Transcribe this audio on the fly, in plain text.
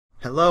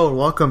Hello and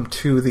welcome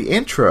to the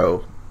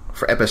intro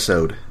for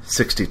episode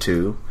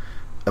 62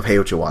 of Hey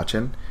What You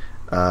Watchin'.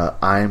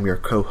 I am your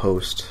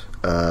co-host,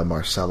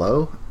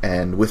 Marcelo,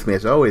 and with me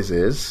as always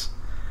is...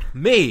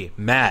 Me,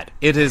 Matt.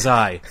 It is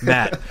I,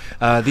 Matt.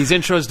 These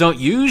intros don't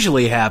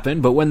usually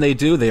happen, but when they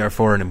do, they are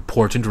for an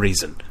important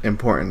reason.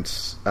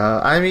 Importance.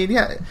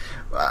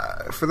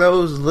 For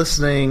those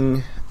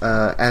listening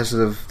as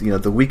of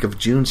the week of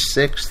June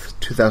 6th,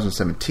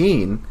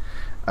 2017...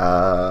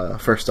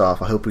 first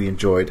off, I hope we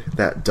enjoyed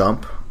that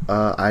dump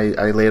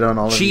I laid on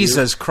all of you.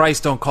 Jesus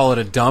Christ, don't call it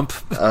a dump.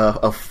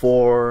 Of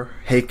 4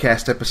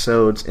 Haycast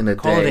episodes in a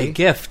call day. Call it a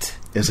gift.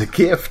 Is a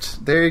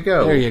gift. There you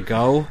go. There you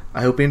go.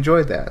 I hope you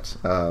enjoyed that.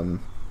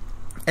 And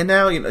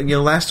now,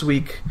 last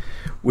week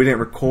we didn't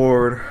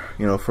record,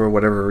 for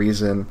whatever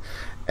reason,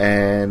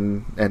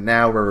 and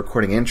now we're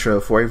recording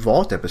intro for a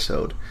Vault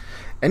episode.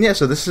 And yeah,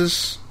 so this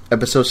is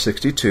episode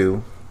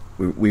 62.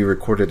 We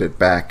recorded it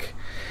back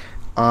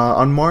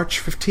on March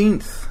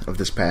 15th of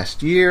this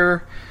past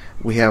year.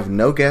 We have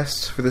no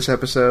guests for this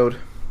episode.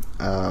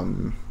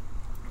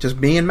 Just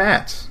me and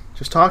Matt.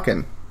 Just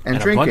talking and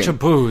drinking. A bunch of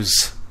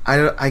booze.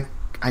 I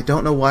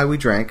don't know why we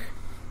drank.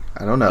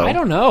 I don't know. I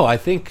don't know. I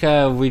think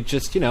we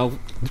just,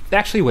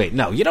 Actually, wait.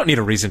 No, you don't need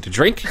a reason to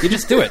drink. You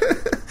just do it.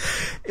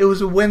 It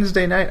was a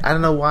Wednesday night. I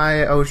don't know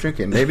why I was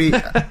drinking. Maybe...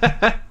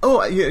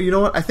 Oh, you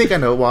know what? I think I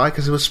know why.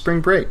 Because it was spring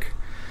break.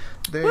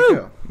 There you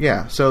go.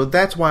 Yeah, so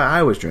that's why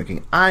I was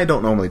drinking. I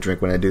don't normally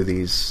drink when I do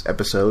these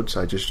episodes.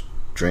 I just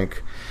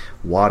drink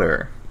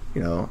water.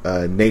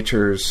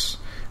 Nature's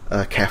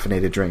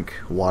caffeinated drink,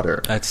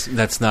 water.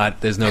 That's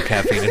not. There's no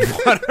caffeine in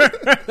water.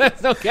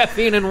 There's no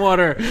caffeine in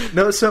water.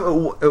 No.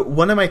 So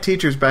one of my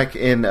teachers back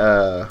in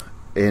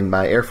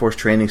my Air Force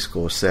training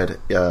school said,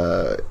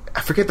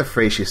 I forget the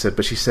phrase she said,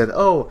 but she said,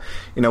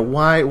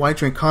 why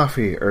drink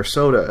coffee or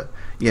soda?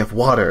 You have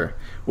water,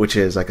 which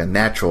is like a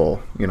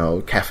natural,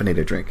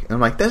 caffeinated drink. And I'm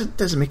like, that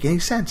doesn't make any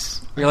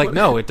sense. You're like,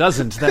 no, it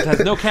doesn't. That has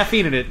no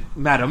caffeine in it,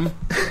 madam.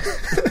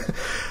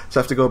 So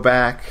I have to go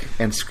back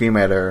and scream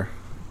at her.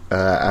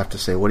 I have to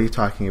say, what are you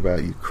talking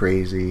about, you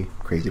crazy,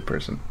 crazy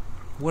person?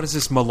 What is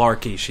this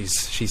malarkey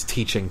she's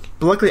teaching?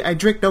 But luckily, I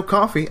drink no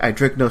coffee. I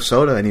drink no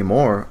soda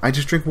anymore. I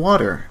just drink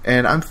water,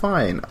 and I'm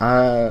fine.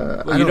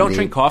 You don't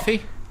drink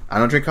coffee? I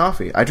don't drink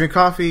coffee. I drink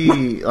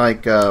coffee,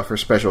 for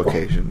special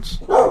occasions.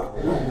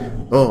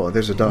 Oh,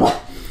 there's a dog.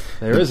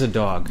 There is a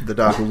dog. The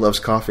dog who loves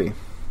coffee.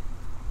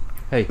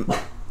 Hey,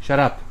 shut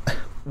up.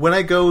 When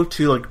I go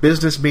to,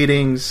 business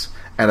meetings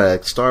at a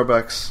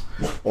Starbucks,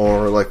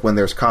 or, when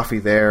there's coffee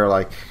there,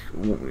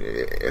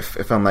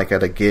 if I'm,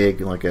 at a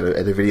gig, at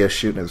a video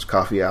shoot and there's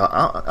coffee,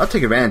 I'll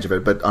take advantage of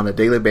it. But on a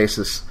daily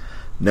basis,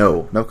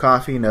 no. No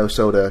coffee, no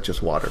soda,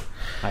 just water.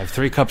 I have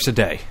 3 cups a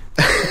day.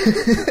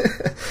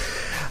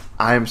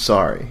 I'm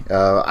sorry.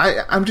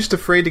 I'm just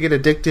afraid to get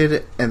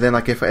addicted, and then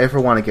if I ever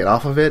want to get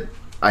off of it,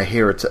 I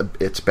hear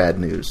it's bad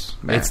news.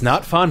 Matt. It's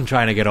not fun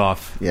trying to get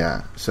off.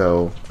 Yeah.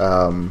 So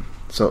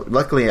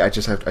luckily I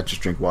just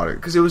drink water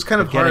because it was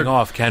kind of hard. Getting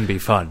off can be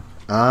fun.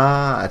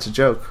 Ah, that's a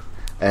joke.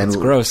 And it's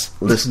gross.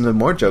 Listen to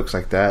more jokes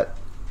like that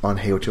on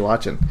Hey What You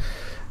Watchin'.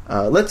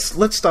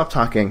 Let's stop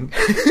talking.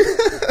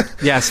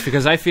 Yes,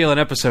 because I feel an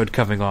episode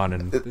coming on,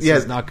 and this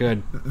is not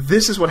good.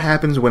 This is what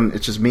happens when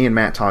it's just me and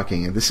Matt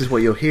talking, and this is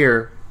what you'll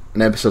hear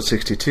in episode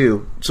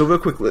 62. So real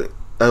quickly,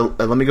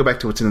 let me go back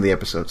to what's in the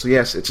episode. So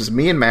yes, it's just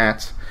me and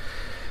Matt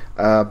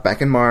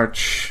back in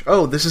March.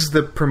 Oh, this is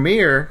the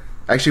premiere.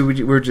 Actually,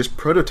 we were just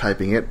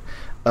prototyping it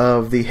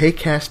of the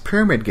Haycast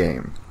Pyramid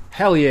game.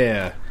 Hell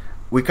yeah!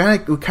 We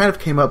kind of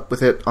came up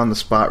with it on the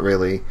spot,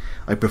 really.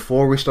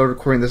 Before we started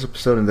recording this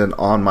episode, and then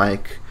on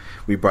mic,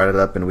 we brought it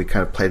up and we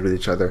kind of played with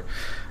each other.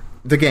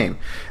 The game,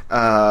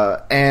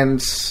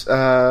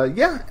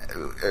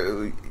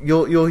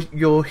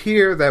 you'll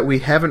hear that we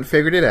haven't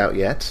figured it out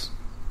yet.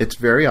 It's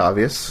very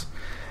obvious,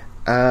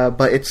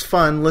 but it's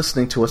fun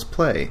listening to us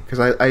play because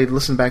I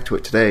listened back to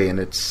it today, and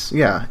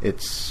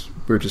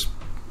we're just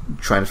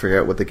trying to figure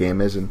out what the game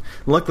is, and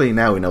luckily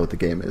now we know what the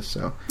game is.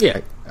 So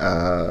yeah,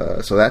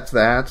 so that's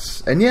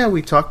that, and yeah,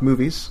 we talk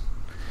movies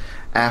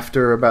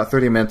after about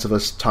 30 minutes of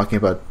us talking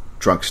about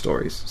drunk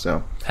stories.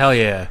 So hell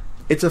yeah.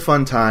 It's a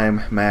fun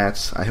time,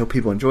 Matt. I hope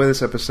people enjoy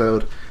this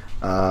episode.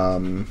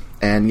 And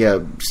yeah,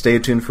 stay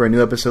tuned for a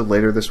new episode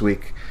later this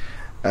week.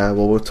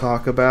 We'll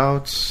talk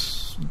about,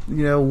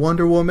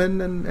 Wonder Woman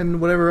and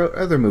whatever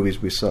other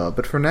movies we saw.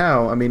 But for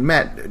now,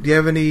 Matt, do you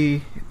have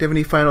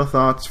any final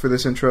thoughts for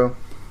this intro?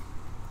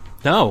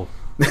 No.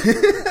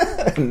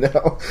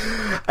 No.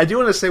 I do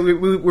want to say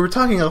we were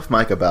talking off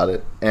mic about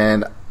it,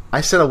 and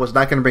I said I was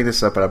not going to bring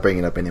this up, but I'll bring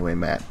it up anyway,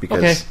 Matt,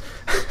 because...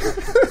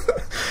 Okay.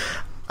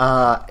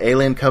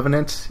 Alien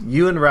Covenant.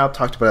 You and Rob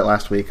talked about it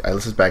last week. I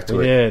listened back to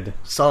it. Did.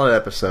 Solid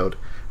episode.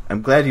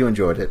 I'm glad you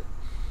enjoyed it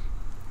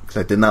because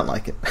I did not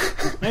like it.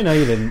 I know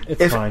you didn't.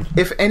 It's fine.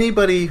 If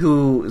anybody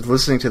who is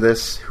listening to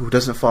this who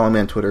doesn't follow me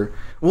on Twitter,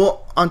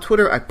 on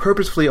Twitter I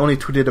purposefully only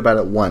tweeted about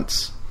it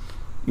once.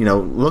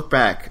 Look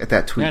back at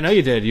that tweet. Yeah, I know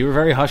you did. You were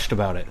very hushed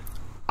about it.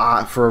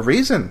 For a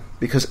reason,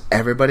 because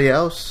everybody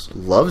else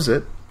loves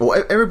it.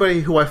 Well,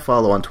 everybody who I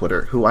follow on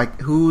Twitter,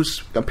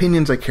 whose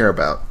opinions I care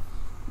about,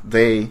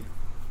 they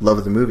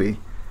love the movie.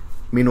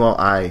 Meanwhile,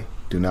 I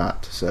do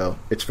not. So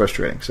it's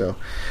frustrating. So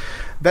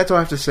that's all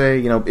I have to say.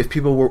 You know, if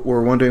people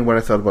were wondering what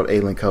I thought about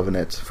Alien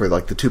Covenant, for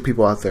like the 2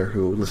 people out there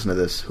who listen to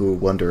this who are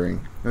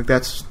wondering, like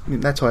that's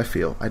how I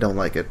feel. I don't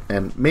like it,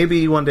 and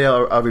maybe one day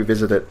I'll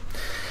revisit it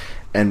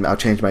and I'll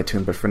change my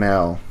tune. But for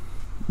now,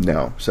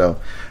 no. So,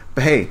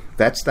 but hey,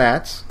 that's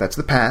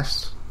the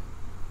past.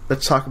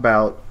 Let's talk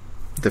about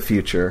the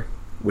future,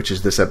 which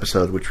is this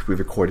episode, which we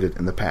recorded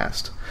in the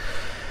past.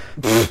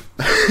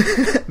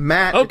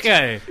 Matt,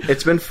 okay,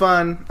 it's been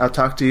fun. I'll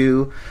talk to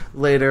you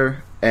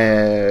later.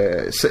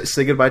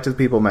 Say goodbye to the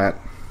people, Matt.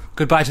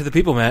 Goodbye to the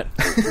people, Matt.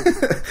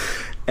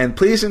 And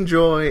please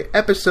enjoy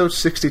episode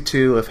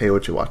 62 of Hey,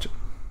 What You Watching?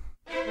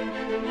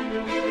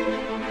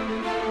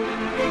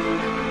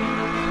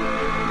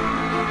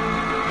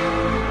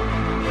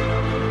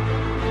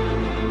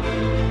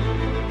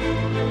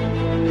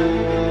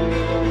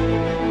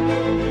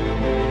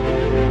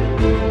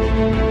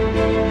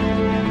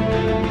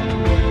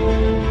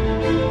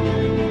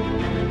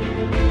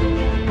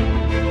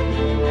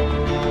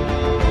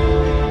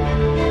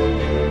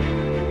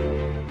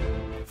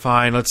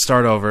 Fine, let's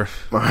start over.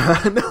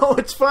 No,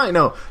 it's fine.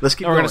 No, let's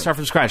keep going. We're going to start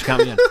from scratch.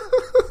 Count me in.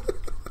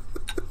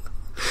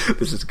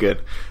 This is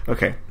good.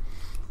 Okay.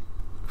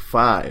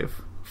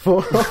 5,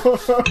 4.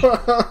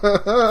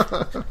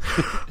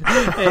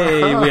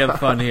 Hey, we have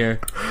fun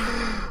here.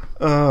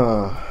 5,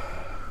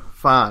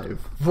 4.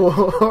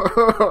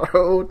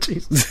 Oh,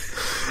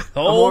 jeez.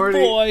 Oh,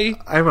 boy.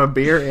 I'm a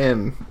beer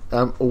in.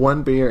 I'm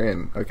 1 beer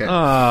in. Okay.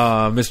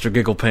 Mr.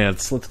 Giggle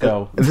Pants. Let's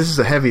go. And this is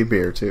a heavy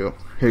beer, too.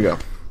 Here you go.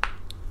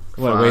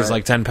 What, it weighs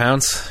like 10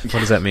 pounds? What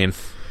does that mean?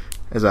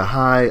 As a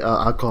high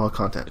alcohol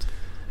content.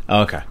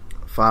 Oh, okay.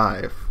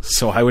 5.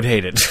 So I would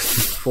hate it.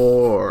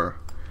 4.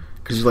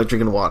 Because you like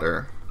drinking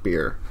water.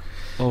 Beer.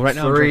 Well, right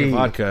now 3. I'm drinking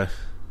vodka.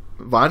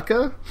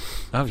 Vodka?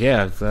 Oh,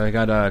 yeah. I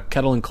got a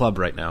Kettle and Club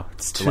right now.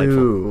 It's 2.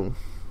 delightful.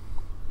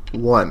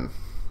 1.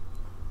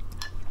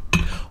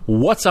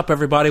 What's up,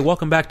 everybody?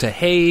 Welcome back to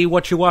Hey,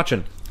 What You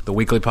Watching? The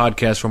weekly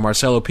podcast where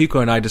Marcelo Pico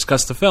and I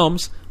discuss the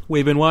films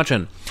we've been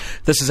watching.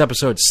 This is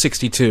episode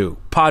 62,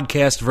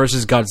 Podcast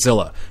versus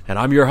Godzilla. And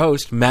I'm your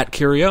host, Matt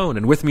Curione,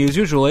 and with me as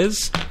usual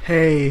is...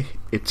 Hey,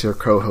 it's your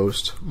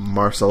co-host,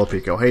 Marcelo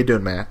Pico. How you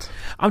doing, Matt?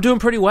 I'm doing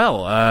pretty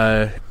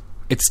well.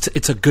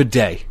 It's a good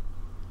day.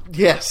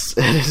 Yes,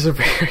 it is a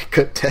very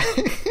good day.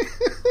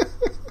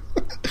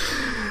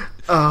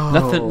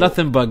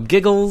 Nothing but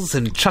giggles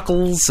and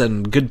chuckles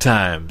and good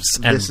times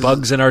and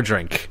bugs in our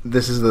drink.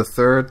 This is the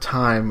 3rd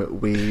time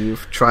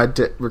we've tried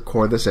to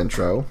record this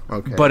intro.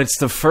 Okay, but it's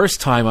the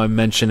first time I'm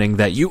mentioning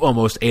that you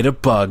almost ate a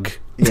bug.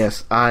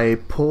 Yes, I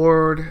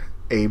poured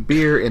a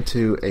beer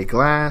into a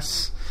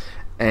glass,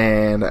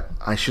 and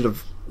I should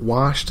have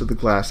washed the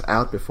glass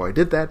out before I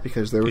did that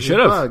because there was a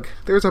bug.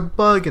 There's a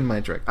bug in my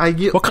drink.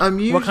 What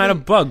kind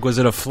of bug? Was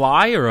it a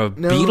fly or a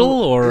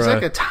beetle or it's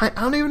like a tiny?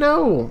 I don't even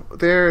know.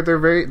 They're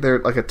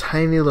like a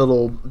tiny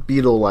little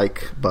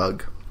beetle-like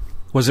bug.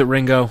 Was it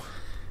Ringo?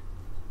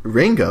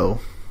 Ringo?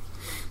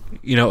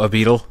 You know, a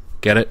beetle.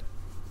 Get it?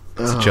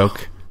 It's a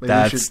joke.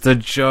 That's the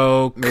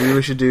joke. Maybe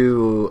we should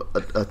do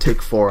a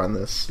take 4 on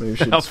this. Maybe we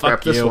should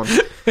scrap this one.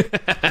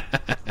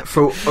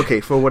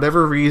 For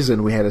whatever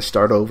reason, we had to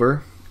start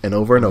over. And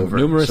over and over.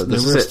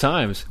 Numerous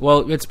times.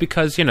 Well, it's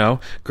because,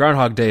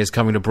 Groundhog Day is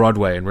coming to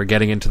Broadway and we're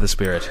getting into the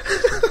spirit.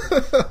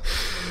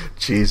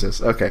 Jesus.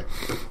 Okay.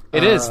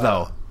 It is,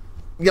 though.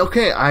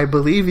 Okay, I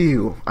believe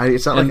you.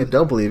 It's not like I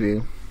don't believe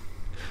you.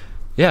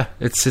 Yeah,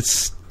 it's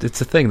a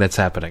thing that's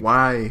happening.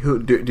 Why?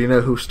 Do you know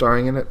who's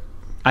starring in it?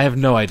 I have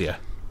no idea.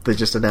 They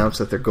just announced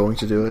that they're going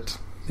to do it.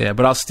 Yeah,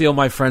 but I'll steal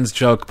my friend's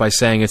joke by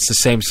saying it's the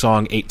same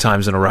song 8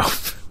 times in a row.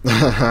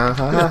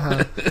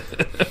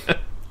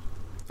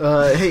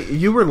 Hey,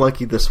 you were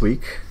lucky this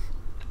week.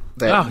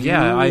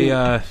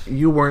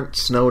 You weren't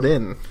snowed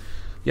in.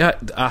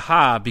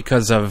 Yeah,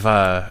 because of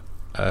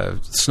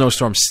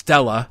Snowstorm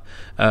Stella,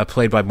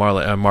 played by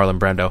Marlon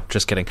Brando.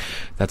 Just kidding.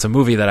 That's a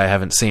movie that I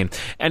haven't seen.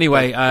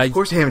 Anyway, of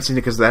course you haven't seen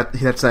it because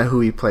that's not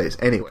who he plays.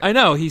 Anyway, I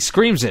know he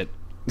screams it.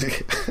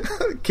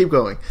 Keep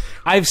going.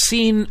 I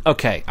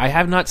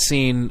have not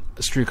seen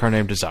Streetcar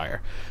Named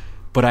Desire,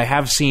 but I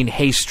have seen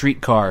Hey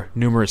Streetcar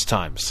numerous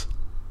times.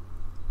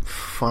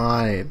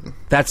 Fine.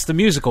 That's the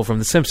musical from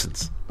The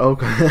Simpsons.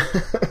 Okay.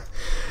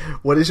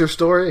 What is your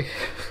story?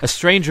 A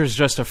stranger's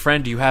just a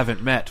friend you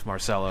haven't met,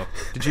 Marcelo.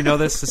 Did you know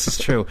this? This is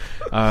true.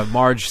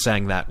 Marge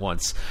sang that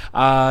once.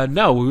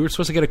 No, we were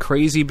supposed to get a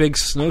crazy big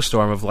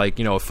snowstorm of a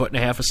 1.5 foot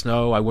of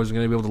snow. I wasn't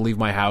going to be able to leave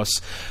my house.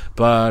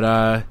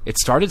 But it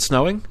started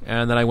snowing,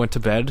 and then I went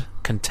to bed,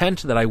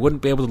 content that I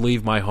wouldn't be able to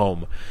leave my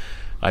home.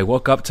 I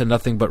woke up to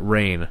nothing but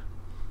rain.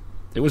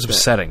 It was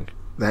upsetting.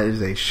 That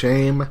is a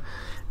shame.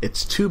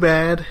 It's too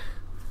bad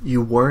you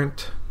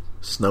weren't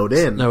snowed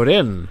in.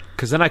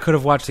 Because then I could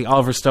have watched the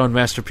Oliver Stone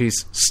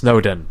masterpiece,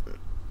 Snowed In.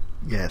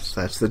 Yes,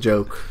 that's the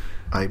joke.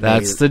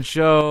 That's the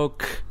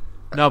joke.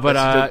 No,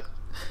 but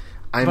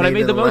I but made, I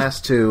made the most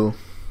last two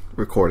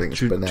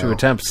recordings, but now two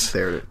attempts.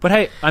 There. But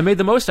hey, I made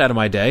the most out of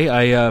my day.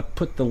 I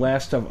put the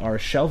last of our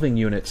shelving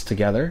units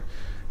together,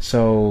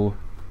 so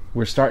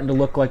we're starting to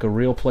look like a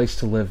real place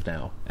to live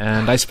now.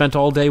 And I spent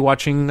all day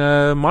watching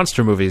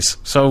monster movies.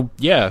 So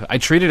yeah, I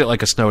treated it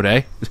like a snow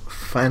day.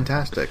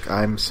 Fantastic!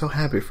 I'm so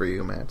happy for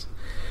you, Matt.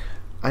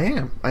 I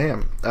am.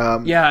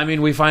 Yeah, I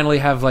mean, we finally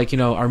have, like,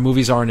 our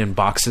movies aren't in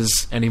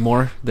boxes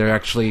anymore. They're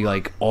actually,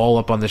 like, all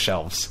up on the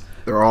shelves.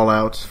 They're all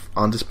out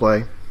on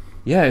display.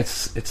 Yeah,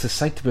 it's a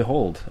sight to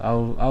behold.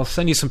 I'll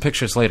send you some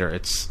pictures later.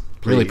 It's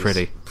really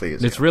pretty.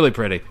 Please. It's really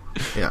pretty.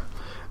 Yeah.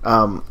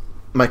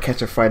 My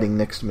cats are fighting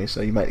next to me,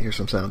 so you might hear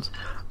some sounds.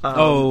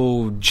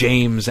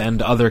 James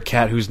and other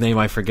cat whose name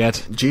I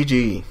forget.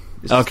 Gigi.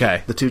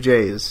 Okay. The two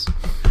J's.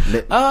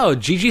 Oh,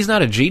 Gigi's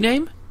not a G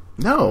name?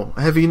 No.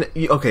 Have you...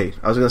 Okay,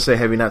 I was going to say,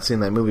 have you not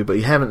seen that movie, but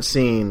you haven't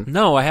seen...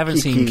 No, I haven't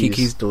seen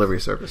Kiki's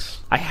Delivery Service.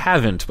 I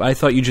haven't, but I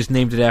thought you just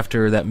named it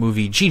after that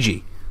movie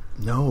Gigi.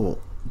 No.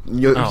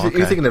 You're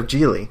thinking of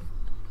Geely.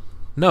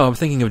 No, I'm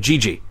thinking of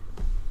Gigi.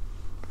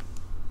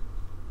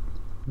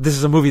 This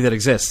is a movie that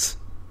exists.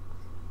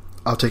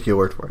 I'll take your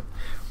word for it.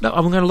 No,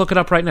 I'm going to look it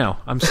up right now.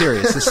 I'm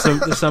serious. This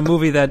is a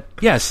movie that...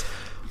 Yes,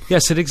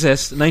 it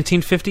exists.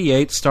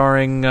 1958,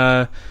 starring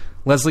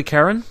Leslie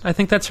Caron. I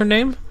think that's her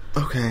name.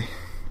 Okay.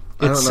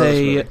 It's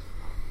a...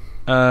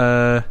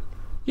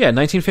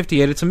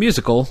 1958. It's a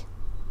musical.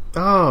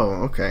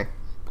 Oh, okay.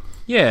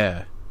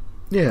 Yeah.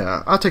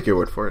 Yeah, I'll take your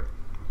word for it.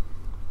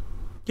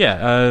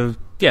 Yeah,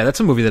 that's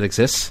a movie that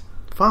exists.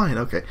 Fine,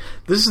 okay.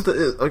 This is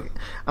the...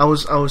 I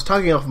was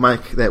talking off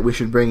mic that we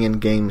should bring in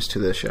games to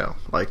this show.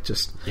 Like,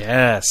 just...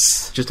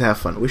 Yes. Just to have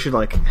fun. We should,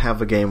 like,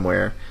 have a game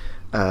where...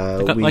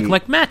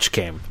 like Match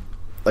Game.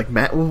 Like,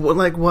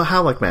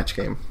 how like Match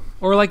Game?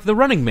 Or like The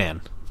Running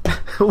Man.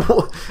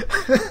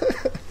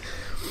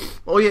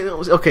 Oh, yeah,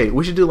 okay,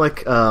 we should do,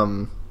 like,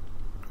 how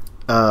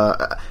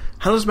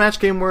does Match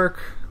Game work?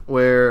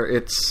 Where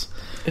it's...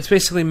 It's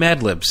basically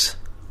Mad Libs.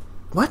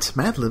 What?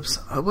 Mad Libs?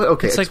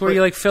 Okay. It's like where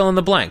you, like, fill in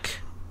the blank.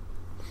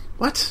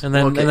 What? And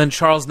then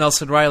Charles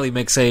Nelson Riley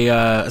makes a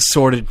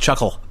assorted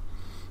chuckle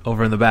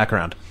over in the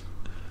background.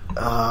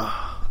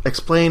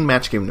 Explain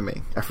Match Game to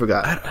me. I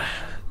forgot.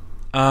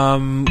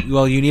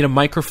 Well, you need a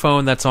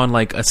microphone that's on,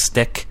 like, a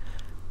stick,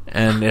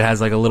 and it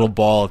has, like, a little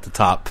ball at the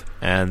top,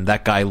 and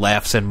that guy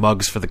laughs and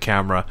mugs for the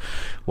camera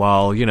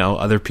while,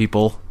 other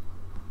people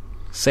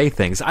say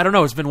things. I don't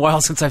know. It's been a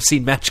while since I've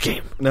seen Match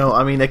Game. No,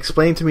 I mean,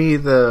 explain to me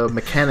the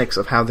mechanics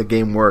of how the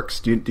game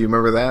works. Do you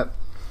remember that?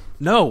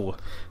 No.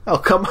 Oh,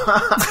 come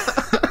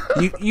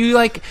on.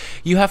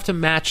 you have to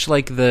match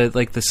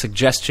the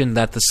suggestion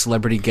that the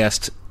celebrity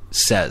guest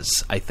says,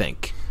 I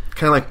think.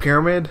 Kind of like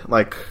Pyramid?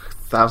 Like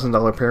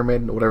 $1,000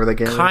 Pyramid, whatever that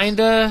game is?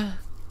 Kinda.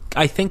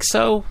 I think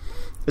so.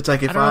 It's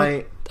like if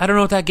I don't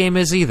know what that game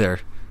is either.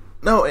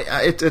 No,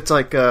 it's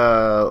like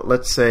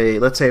let's say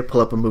I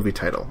pull up a movie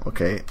title,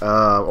 okay,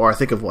 or I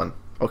think of one.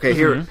 Okay,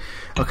 here,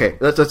 okay,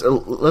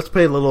 let's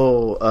play a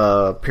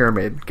little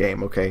pyramid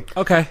game, okay.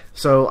 Okay.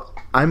 So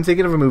I'm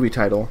thinking of a movie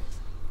title.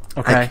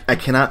 Okay. I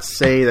cannot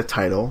say the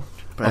title,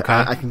 but okay.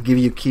 I can give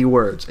you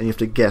keywords, and you have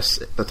to guess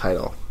the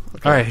title.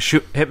 Okay? All right,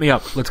 shoot, hit me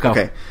up. Let's go.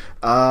 Okay.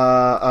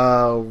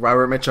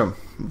 Robert Mitchum,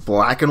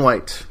 Black and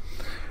White.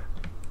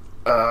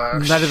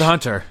 Night of the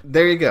Hunter.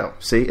 There you go.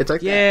 See, it's like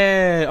that.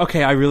 Yeah.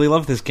 Okay, I really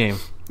love this game.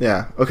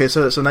 Yeah. Okay,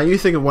 so now you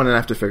think of one and I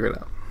have to figure it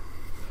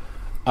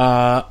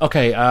out.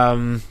 Okay.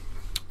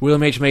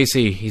 William H.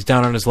 Macy. He's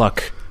down on his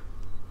luck.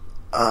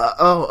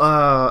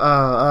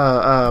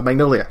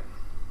 Magnolia.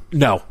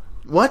 No.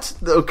 What?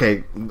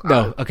 Okay.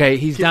 No. Okay,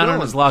 he's down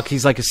on his luck.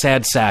 He's like a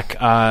sad sack.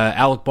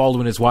 Alec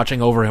Baldwin is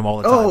watching over him all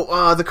the time.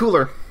 Oh, The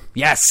Cooler.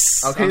 Yes.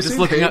 Okay,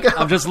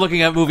 I'm just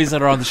looking at movies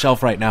that are on the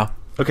shelf right now.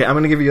 Okay, I'm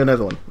going to give you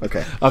another one.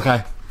 Okay.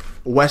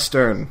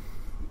 Western.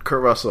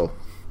 Kurt Russell.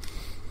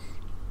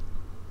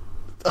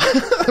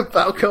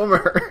 Val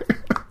Kilmer.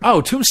 Oh,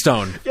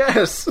 Tombstone.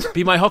 Yes.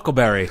 Be My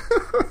Huckleberry.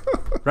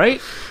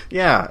 Right?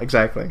 Yeah,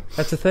 exactly.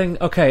 That's a thing.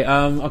 Okay.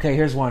 Okay.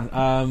 Here's one.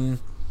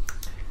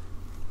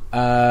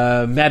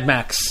 Mad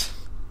Max.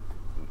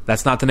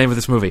 That's not the name of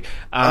this movie.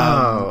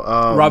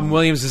 Robin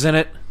Williams is in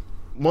it.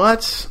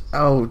 What?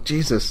 Oh,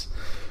 Jesus.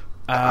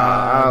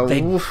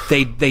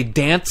 They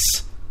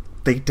dance.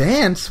 They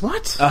dance?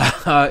 What?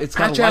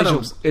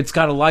 It's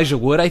got Elijah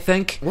Wood, I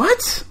think.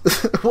 What?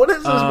 What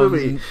is this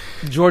movie?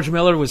 George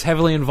Miller was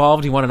heavily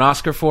involved. He won an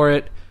Oscar for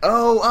it.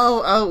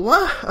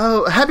 What?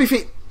 Oh, Happy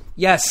Feet.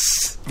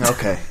 Yes.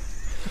 Okay.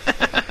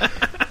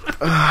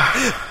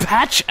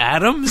 Patch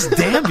Adams?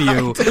 Damn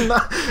you.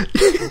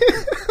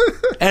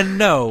 And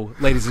no,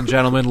 ladies and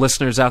gentlemen,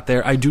 listeners out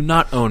there, I do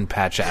not own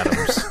Patch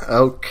Adams.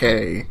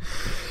 Okay.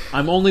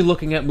 I'm only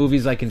looking at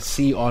movies I can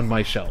see on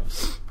my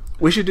shelves.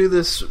 We should do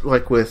this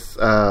like with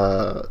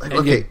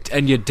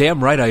and you're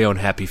damn right I own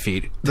Happy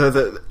Feet.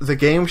 The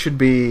game should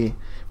be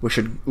we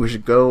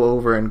should go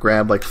over and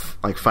grab like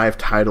 5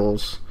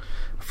 titles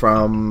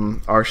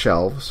from our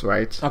shelves,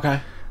 right? Okay.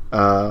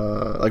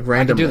 Like randomly.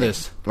 I can do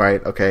this.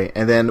 Right, okay.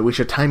 And then we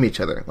should time each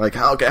other. Like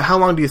how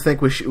long do you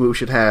think we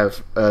should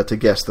have to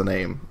guess the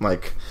name?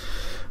 Like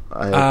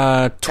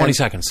 20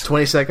 seconds.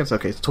 20 seconds?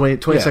 Okay,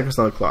 20 seconds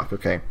on the clock.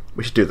 Okay,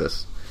 we should do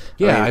this.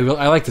 Yeah,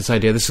 I like this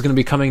idea. This is going to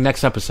be coming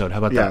next episode. How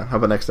about that? Yeah, how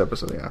about next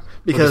episode, yeah.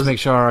 Because we'll just make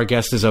sure our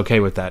guest is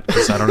okay with that,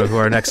 because I don't know who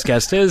our next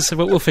guest is,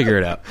 but we'll figure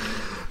it out.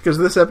 Because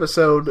this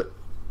episode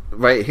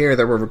right here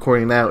that we're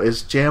recording now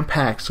is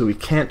jam-packed, so we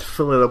can't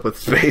fill it up with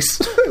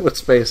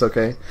space,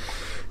 okay?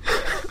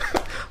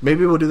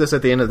 Maybe we'll do this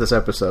at the end of this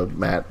episode,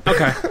 Matt.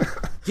 Okay.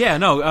 Yeah,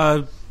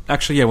 no,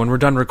 actually, yeah, when we're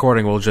done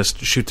recording, we'll just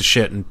shoot the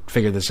shit and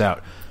figure this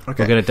out.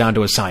 Okay. We'll get it down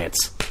to a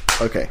science.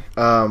 Okay.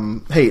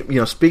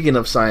 Hey, speaking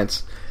of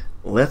science,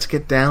 let's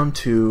get down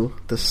to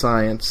the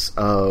science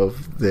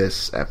of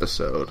this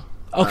episode.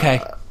 Okay.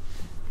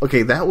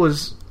 Okay, that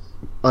was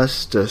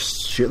us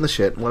just shooting the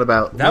shit. What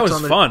about... That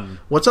was fun.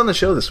 What's on the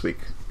show this week?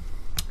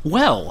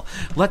 Well,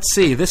 let's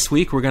see. This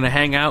week we're going to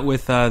hang out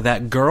with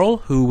that girl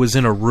who was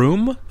in a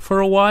room for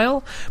a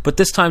while, but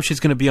this time she's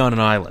going to be on an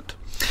island.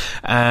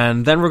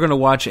 And then we're going to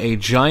watch a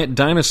giant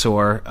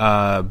dinosaur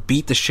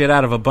beat the shit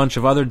out of a bunch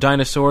of other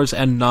dinosaurs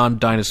and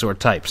non-dinosaur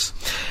types.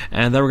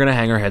 And then we're going to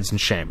hang our heads in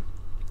shame.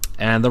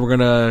 And then we're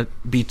going to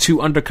be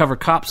 2 undercover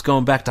cops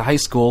going back to high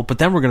school, but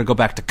then we're going to go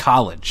back to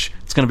college.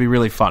 It's going to be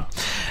really fun.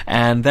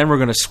 And then we're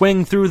going to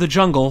swing through the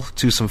jungle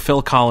to some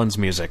Phil Collins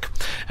music.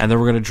 And then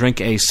we're going to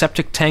drink a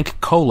septic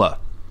tank cola.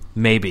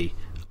 Maybe.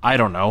 I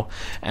don't know.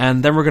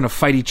 And then we're going to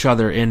fight each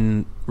other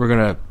we're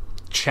going to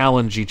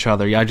challenge each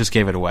other. Yeah, I just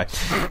gave it away.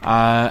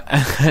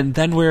 And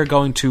then we're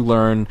going to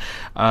learn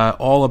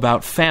all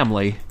about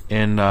family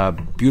in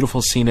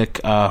beautiful, scenic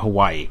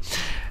Hawaii.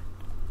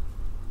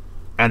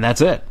 And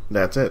that's it.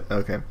 That's it.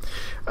 Okay.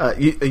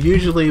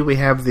 Usually we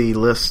have the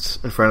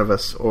list in front of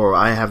us, or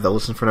I have the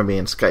list in front of me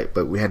in Skype,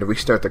 but we had to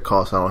restart the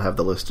call, so I don't have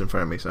the list in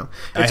front of me. So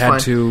I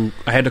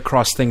had to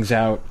cross things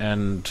out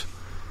and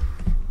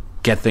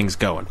get things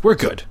going. We're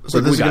good. So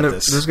this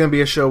is going to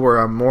be a show where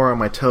I'm more on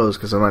my toes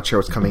because I'm not sure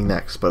what's coming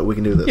next, but we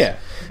can do this. Yeah.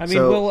 I mean,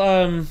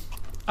 we'll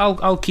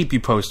I'll keep you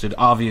posted,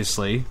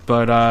 obviously,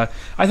 but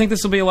I think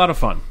this will be a lot of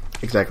fun.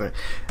 Exactly.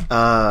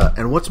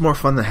 And what's more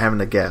fun than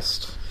having a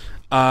guest?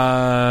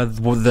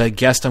 The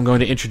guest I'm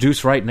going to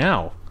introduce right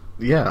now.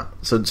 Yeah,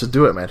 so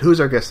do it, Matt. Who's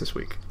our guest this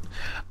week?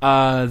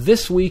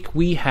 This week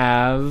we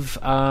have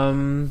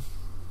no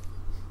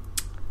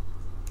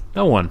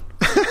one.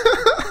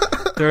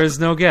 There is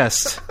no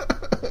guest.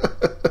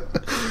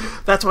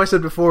 That's why I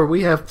said before,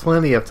 we have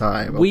plenty of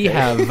time. Okay? We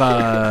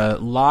have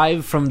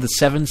live from the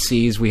Seven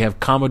Seas, we have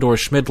Commodore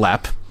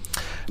Schmidlap.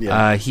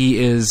 Yeah. He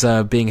is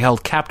being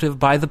held captive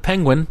by the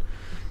Penguin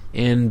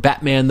in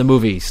Batman the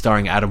movie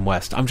starring Adam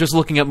West. I'm just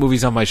looking at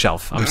movies on my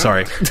shelf. I'm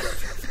sorry.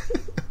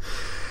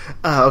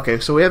 Okay,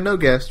 so we have no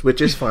guest,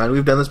 which is fine.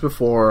 We've done this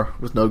before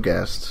with no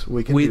guest.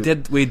 We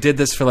did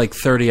this for like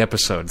 30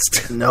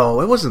 episodes.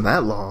 No, it wasn't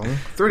that long.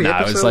 30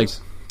 episodes? It was like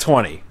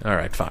 20. All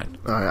right, fine.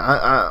 All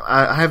right,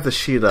 I have the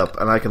sheet up,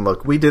 and I can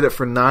look. We did it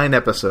for 9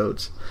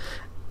 episodes,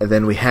 and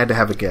then we had to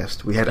have a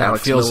guest. We had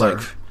Alex Miller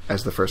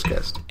as the first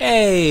guest.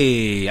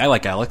 Hey, I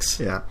like Alex.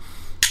 Yeah.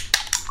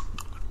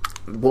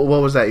 What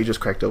was that you just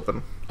cracked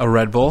open? A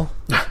Red Bull.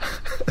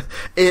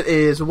 It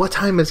is... What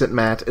time is it,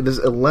 Matt? It is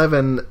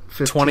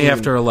 11:15. 20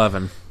 after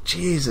 11.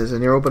 Jesus,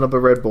 and you're opening up a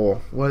Red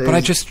Bull. But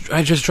I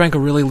just drank a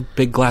really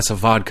big glass of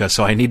vodka,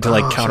 so I need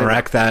to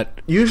counteract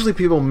that. Usually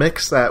people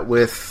mix that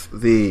with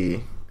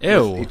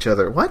each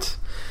other. What?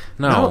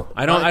 No,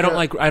 I don't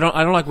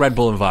like Red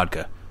Bull and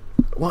vodka.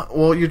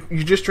 Well, you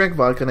just drank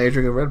vodka, now you're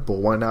drinking Red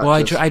Bull. Why not? Well,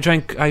 I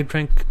drank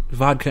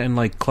vodka and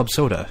like club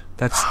soda.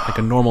 That's like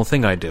a normal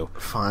thing I do.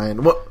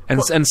 Fine.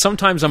 And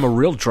sometimes I'm a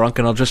real drunk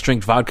and I'll just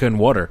drink vodka and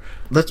water.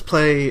 Let's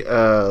play.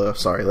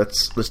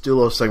 Let's do a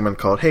little segment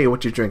called "Hey,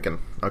 what you drinking?"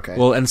 Okay.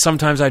 Well, and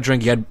sometimes I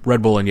drink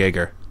Red Bull and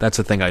Jaeger. That's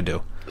a thing I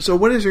do. So,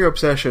 what is your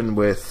obsession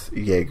with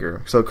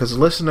Jaeger? So, because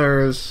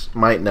listeners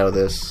might know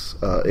this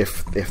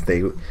if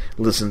they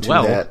listen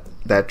to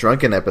that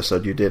drunken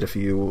episode you did a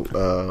few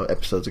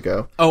episodes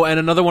ago. Oh, and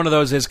another one of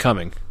those is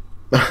coming.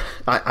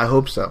 I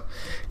hope so,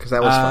 because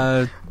that was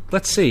fun.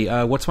 Let's see.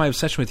 What's my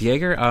obsession with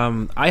Jaeger?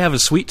 I have a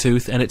sweet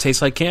tooth, and it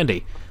tastes like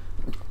candy.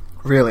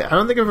 Really? I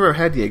don't think I've ever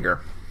had Jaeger.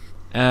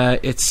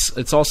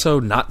 It's also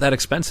not that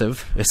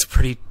expensive. It's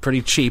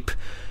pretty cheap,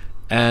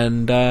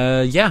 and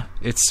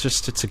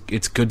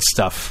it's good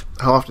stuff.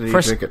 How often do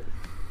you drink it?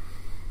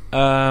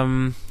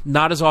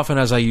 Not as often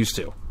as I used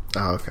to.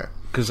 Oh, okay.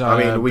 Because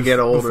we get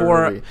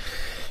older.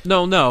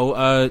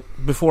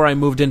 Before I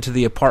moved into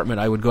the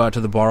apartment, I would go out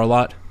to the bar a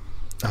lot,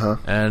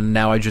 and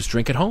now I just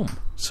drink at home.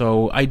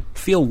 So I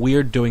feel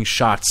weird doing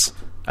shots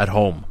at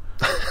home,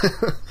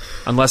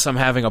 unless I'm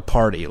having a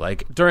party.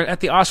 Like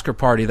at the Oscar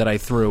party that I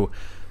threw,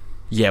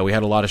 yeah, we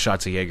had a lot of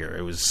shots of Jaeger.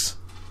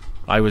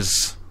 I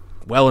was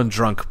well and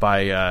drunk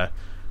by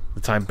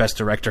the time Best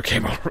Director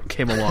came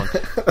along.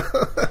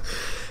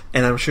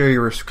 And I'm sure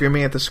you were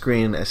screaming at the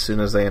screen as soon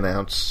as they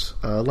announced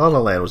La La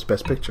Land was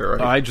Best Picture, right?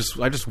 I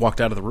just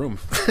walked out of the room.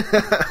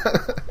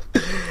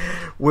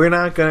 we're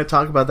not going to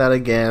talk about that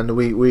again. I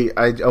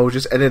was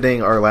just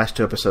editing our last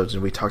 2 episodes,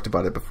 and we talked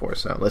about it before,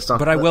 so let's not.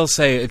 But I will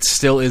say, it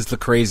still is the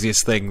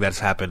craziest thing that's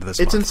happened this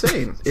month. It's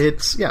insane.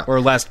 It's, yeah.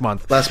 Or last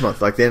month. Last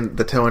month, like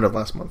the tail end of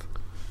last month.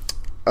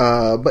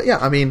 But yeah,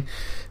 I mean,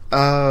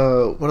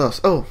 what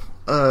else? Oh,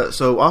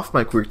 so off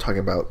mic we were talking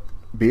about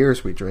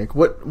beers we drink.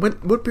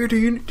 What beer do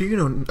you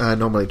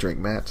normally drink,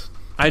 Matt?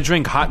 I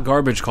drink hot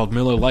garbage called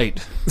Miller Lite.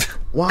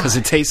 Why? Because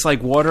it tastes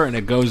like water and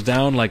it goes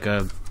down like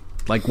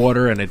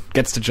water and it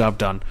gets the job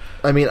done.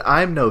 I mean,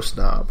 I'm no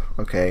snob.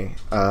 Okay,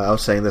 I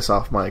was saying this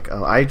off mic.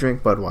 I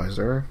drink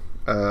Budweiser,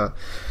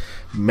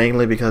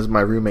 mainly because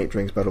my roommate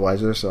drinks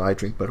Budweiser, so I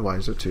drink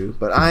Budweiser too.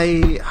 But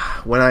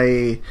when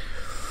I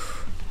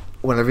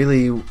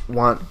really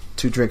want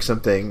to drink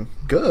something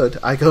good,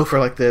 I go for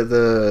like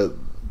the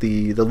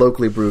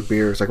locally brewed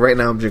beers. Like right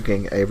now, I'm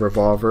drinking a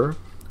Revolver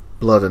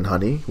Blood and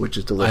Honey, which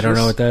is delicious. I don't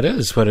know what that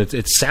is, but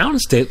it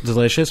sounds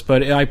delicious,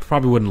 but I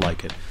probably wouldn't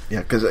like it.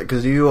 Yeah,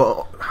 because you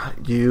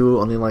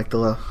only like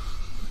the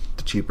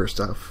cheaper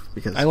stuff.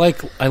 Because I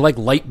like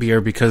light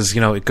beer because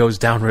it goes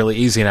down really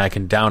easy and I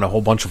can down a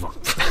whole bunch of them.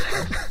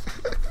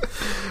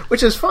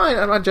 Which is fine.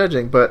 I'm not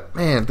judging, but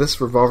man, this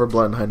Revolver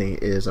Blood and Honey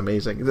is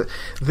amazing.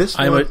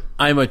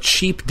 I'm a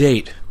cheap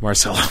date,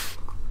 Marcelo.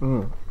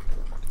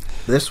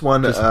 This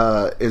one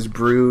is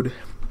brewed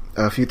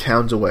a few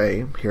towns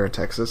away here in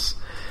Texas.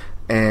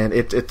 And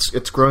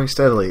it's growing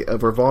steadily. A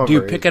Revolver. Do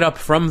you pick it up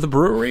from the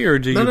brewery, or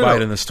do you buy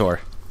it in the store?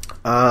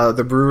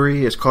 The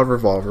brewery is called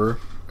Revolver,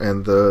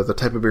 and the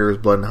type of beer is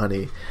Blood and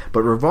Honey.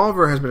 But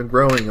Revolver has been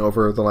growing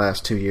over the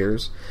last 2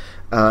 years.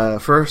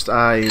 First,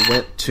 I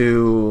went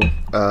to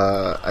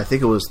I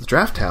think it was the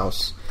Draft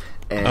House.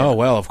 And, oh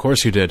well, of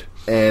course you did.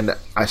 And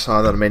I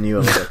saw that menu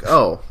and I was like,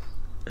 oh,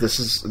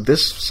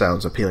 this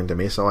sounds appealing to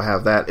me. So I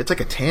have that. It's like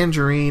a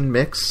tangerine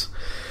mix.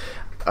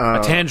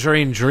 A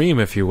tangerine dream,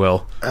 if you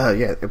will.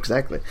 Yeah,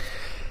 exactly.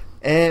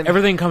 And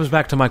everything comes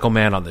back to Michael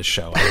Mann on this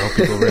show. I hope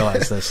people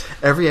realize this.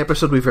 Every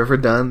episode we've ever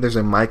done, there's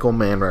a Michael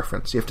Mann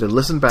reference. You have to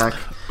listen back.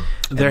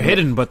 They're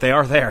hidden, but they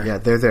are there. Yeah,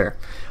 they're there.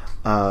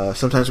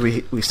 Sometimes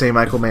we say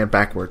Michael Mann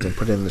backwards and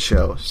put it in the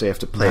show, so you have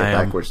to play it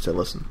backwards to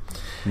listen.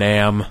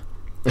 Nam.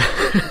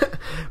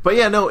 But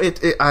yeah, no.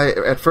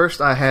 At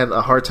first I had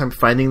a hard time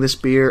finding this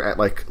beer at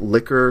like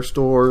liquor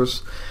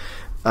stores.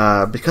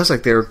 Because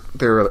like they're an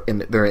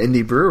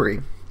indie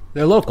brewery.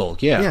 They're local,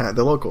 yeah. Yeah,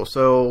 they're local.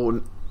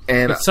 So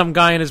it's some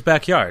guy in his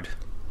backyard.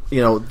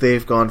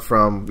 They've gone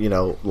from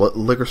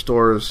liquor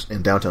stores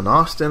in downtown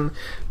Austin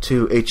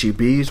to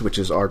HEB's, which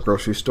is our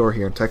grocery store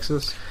here in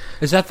Texas.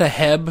 Is that the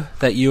Heb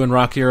that you and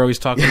Rocky are always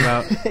talking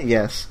about?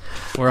 Yes.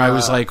 Where I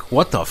was like,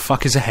 what the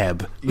fuck is a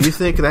Heb? You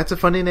think that's a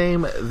funny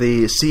name?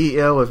 The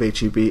CEO of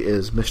HEB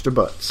is Mr.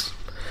 Butts.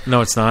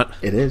 No, it's not.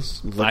 It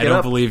is. I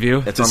don't believe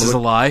you. This is a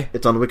lie.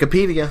 It's on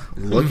Wikipedia.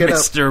 Look it up.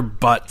 Mr.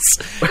 Butts.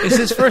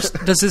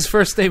 Does his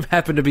first name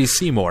happen to be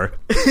Seymour?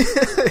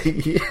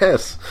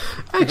 Yes.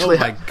 Actually, oh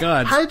my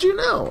God. How did you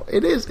know?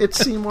 It's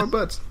Seymour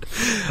Butts.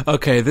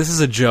 Okay, this is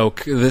a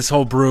joke. This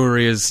whole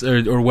brewery is,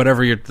 or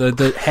whatever.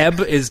 The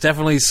Heb is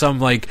definitely some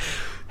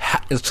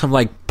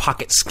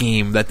pocket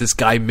scheme that this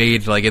guy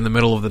made like in the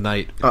middle of the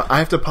night. I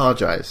have to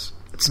apologize.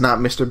 It's not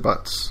Mr.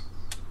 Butts.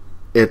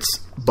 It's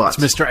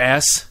Butts. It's Mr.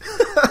 Ass.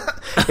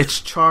 It's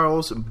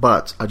Charles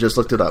Butts. I just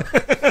looked it up.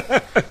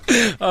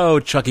 Oh,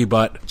 Chucky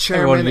Butt.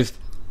 Chairman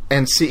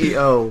and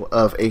CEO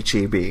of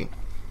HEB.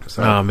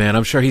 So. Oh, man,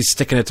 I'm sure he's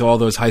sticking it to all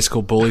those high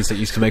school bullies that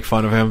used to make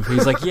fun of him.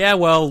 He's like, yeah,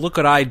 well, look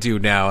what I do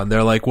now. And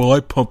they're like, well, I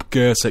pump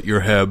gas at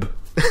your Heb.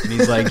 And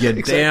he's like, yeah,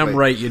 exactly. Damn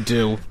right you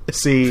do.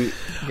 See.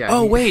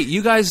 Yeah, wait,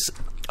 you guys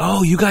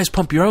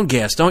pump your own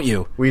gas, don't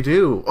you? We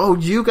do. Oh,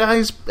 you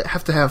guys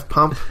have to have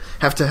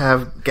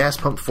gas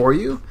pumped for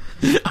you?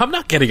 I'm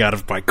not getting out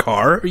of my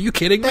car. Are you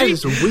kidding me? That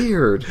is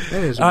weird.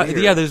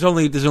 Yeah, there's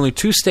only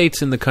 2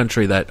 states in the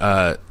country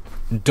that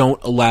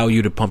don't allow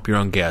you to pump your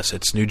own gas.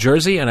 It's New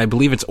Jersey, and I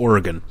believe it's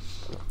Oregon.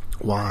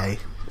 Why?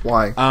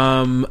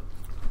 I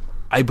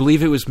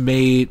believe it was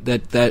made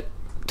that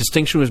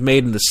distinction was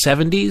made in the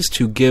 70s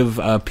to give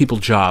people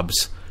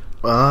jobs.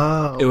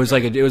 Oh, okay. It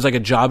was like a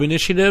job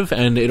initiative,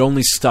 and it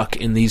only stuck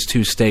in these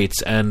 2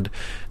 states, and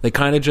they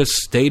kind of just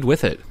stayed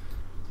with it.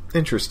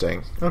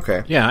 Interesting.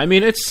 Okay. Yeah, I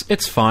mean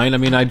it's fine. I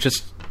mean I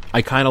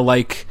kind of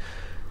like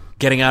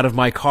getting out of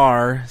my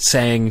car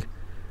saying,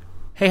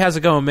 "Hey, how's it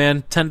going,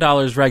 man?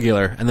 $10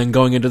 regular," and then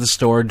going into the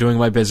store, doing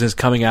my business,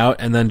 coming out,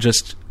 and then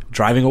just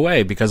driving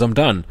away because I'm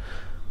done.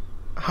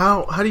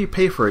 How do you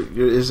pay for it?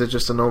 Is it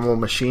just a normal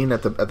machine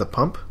at the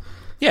pump?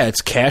 Yeah,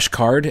 it's cash,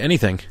 card,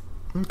 anything.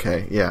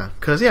 Okay, yeah.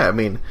 Because, yeah, I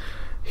mean,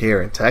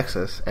 here in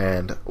Texas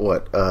and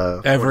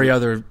every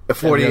other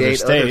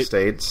 48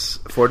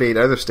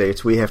 other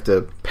states, we have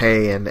to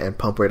pay and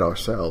pump it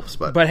ourselves.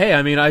 But hey,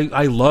 I mean,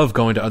 I love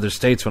going to other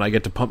states when I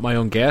get to pump my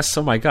own gas.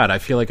 Oh my God, I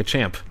feel like a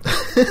champ.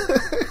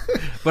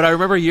 But I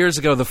remember years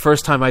ago, the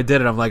first time I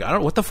did it, I'm like,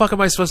 what the fuck am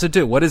I supposed to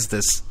do? What is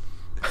this?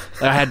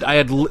 I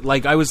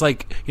was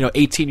like,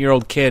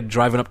 18-year-old kid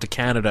driving up to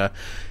Canada,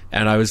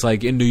 and I was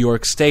like in New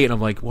York State, and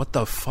I'm like, what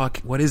the fuck?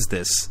 What is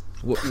this?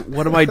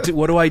 What do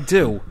I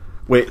do?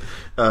 Wait,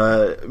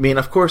 I mean,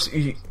 of course,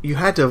 you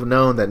had to have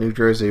known that New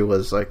Jersey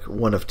was like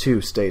one of two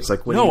states.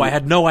 Like, when I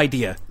had no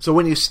idea. So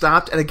when you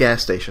stopped at a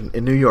gas station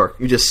in New York,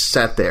 you just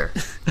sat there,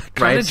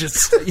 right?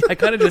 I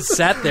kind of just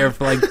sat there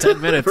for like 10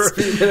 minutes. For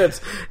a few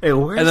minutes. Hey,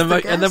 where's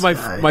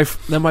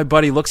then my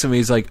buddy looks at me.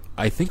 He's like,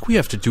 "I think we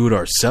have to do it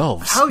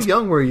ourselves." How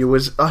young were you?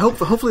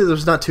 Hopefully this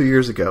was not 2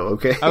 years ago.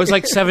 Okay, I was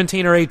like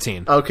 17 or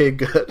 18. Okay,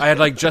 good. I had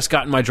like just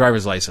gotten my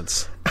driver's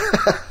license.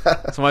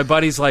 So my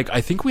buddy's like,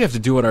 "I think we have to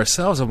do it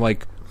ourselves." I'm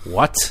like,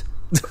 "What?"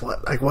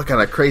 What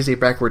kind of crazy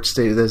backward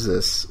state is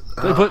this?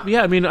 But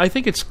yeah, I mean, I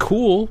think it's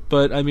cool,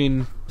 but I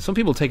mean, some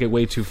people take it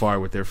way too far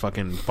with their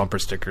fucking bumper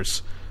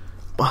stickers.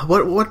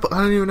 What?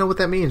 I don't even know what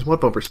that means. What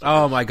bumper stickers?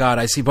 Oh my god,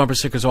 I see bumper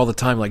stickers all the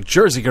time, like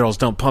Jersey girls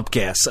don't pump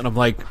gas, and I'm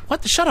like,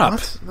 what? Shut up!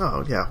 What?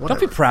 Oh yeah, whatever.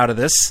 Don't be proud of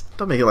this.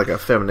 Don't make it like a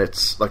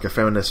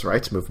feminist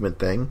rights movement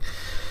thing.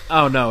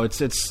 Oh no,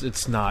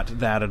 it's not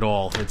that at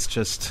all. It's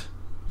just,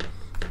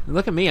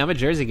 look at me, I'm a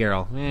Jersey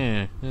girl.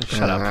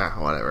 Shut up.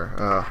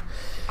 Whatever.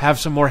 Have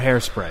some more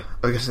hairspray.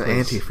 I guess it's an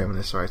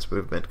anti-feminist rights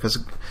movement,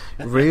 because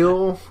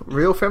real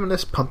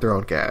feminists pump their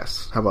own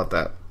gas. How about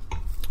that?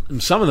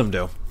 Some of them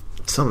do.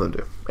 Some of them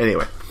do.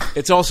 Anyway.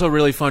 It's also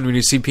really fun when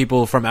you see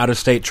people from out of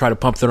state try to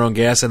pump their own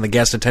gas and the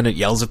gas attendant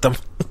yells at them.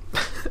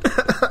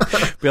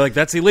 Be like,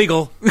 that's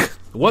illegal.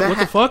 What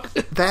the fuck?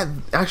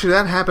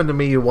 That happened to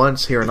me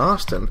once here in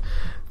Austin.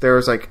 There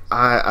was like,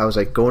 I was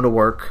like going to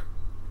work,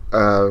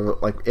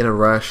 like in a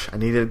rush. I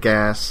needed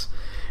gas.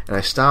 And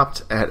I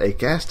stopped at a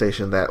gas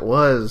station that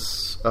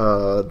was,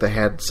 they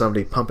had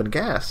somebody pumping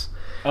gas.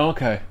 Oh,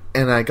 okay.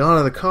 And I got out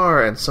of the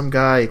car, and some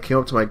guy came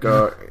up to my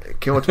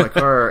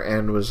car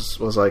and was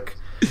like,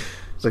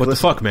 "What the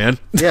fuck, man?"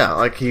 Yeah,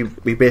 like he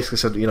basically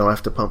said, I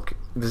have to pump.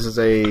 This is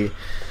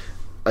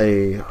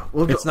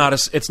it's not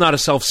a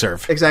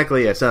self-serve.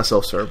 Exactly, yeah, it's not a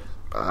self-serve.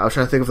 I was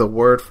trying to think of the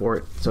word for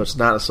it, so it's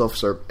not a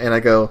self-serve. And I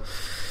go,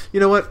 you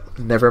know what?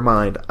 Never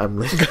mind. I'm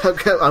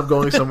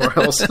going somewhere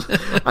else.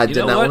 I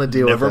did not want to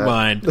deal with that. Never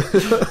mind.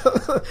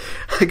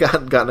 I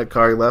got in a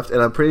car, left, and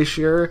I'm pretty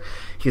sure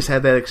he's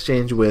had that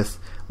exchange with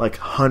like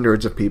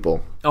hundreds of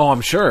people. Oh,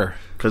 I'm sure.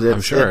 Because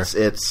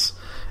it's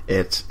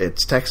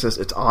Texas,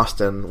 it's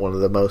Austin, one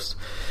of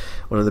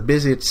the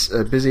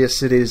busiest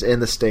cities in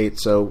the state.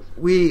 So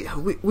we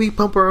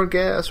pump our own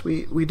gas.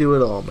 We do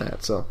it all,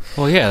 Matt. So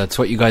well, yeah, that's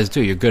what you guys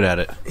do. You're good at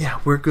it. Yeah,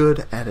 we're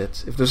good at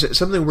it. If there's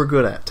something we're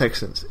good at,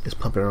 Texans, is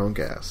pumping our own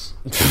gas.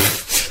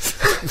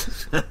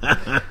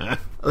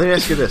 Let me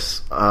ask you this.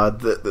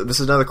 This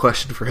is another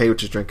question for Hey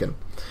Which Is Drinking.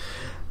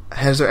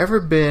 Has there ever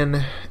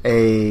been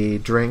a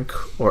drink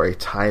or a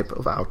type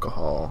of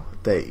alcohol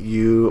that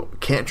you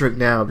can't drink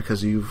now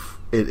because you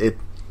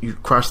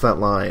crossed that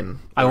line?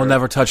 I will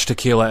never touch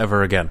tequila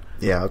ever again.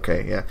 Yeah,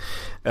 okay,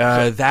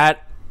 yeah.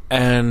 That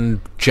and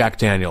Jack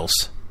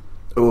Daniels.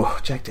 Oh,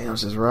 Jack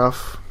Daniels is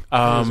rough.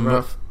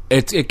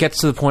 It gets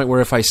to the point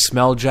where if I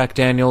smell Jack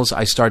Daniels,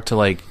 I start to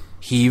like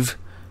heave.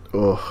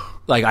 Oh,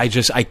 like I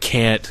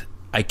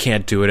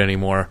can't do it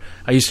anymore.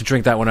 I used to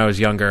drink that when I was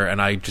younger,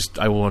 and I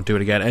won't do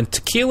it again. And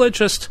tequila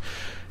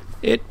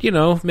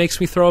it makes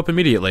me throw up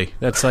immediately.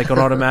 That's like an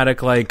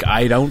automatic, like,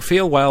 I don't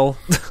feel well.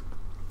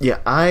 Yeah,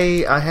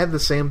 I had the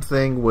same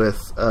thing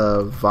with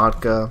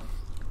vodka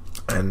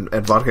and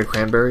vodka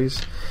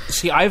cranberries.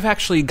 See, I've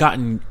actually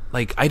gotten,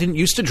 like, I didn't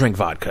used to drink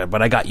vodka,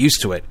 but I got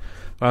used to it.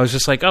 I was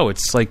just like, oh,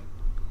 it's like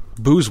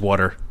booze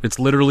water. It's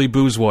literally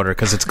booze water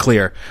because it's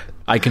clear.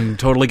 I can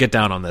totally get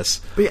down on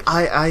this. But yeah,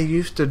 I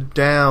used to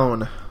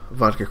down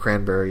vodka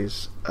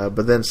cranberries,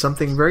 but then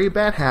something very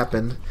bad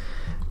happened.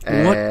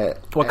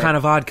 What kind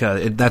of vodka?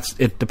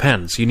 It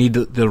depends. You need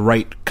the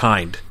right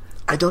kind.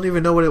 I don't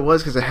even know what it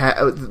was because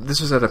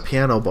this was at a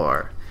piano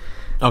bar.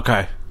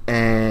 Okay.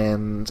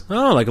 And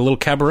like a little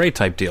cabaret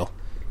type deal.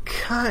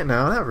 No,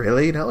 not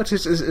really. No,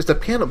 it's a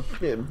piano.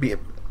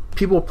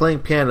 People playing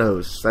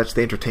pianos. That's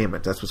the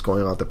entertainment. That's what's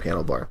going on at the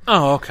piano bar.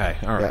 Oh, okay.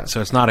 All right. Yeah. So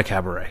it's not a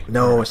cabaret.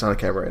 No, it's not a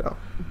cabaret at all.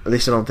 At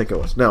least I don't think it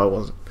was. No, it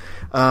wasn't.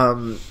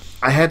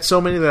 I had so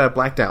many that I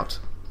blacked out.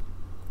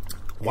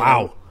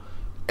 Wow.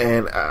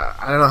 And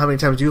I don't know how many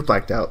times you've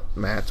blacked out,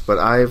 Matt, but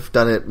I've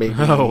done it maybe...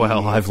 Oh,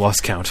 well, I've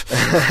lost count.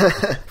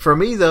 For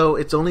me, though,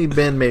 it's only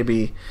been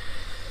maybe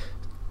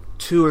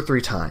 2 or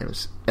 3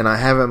 times, and I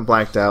haven't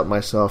blacked out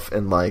myself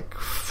in, like,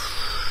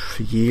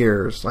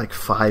 years, like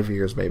 5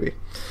 years, maybe.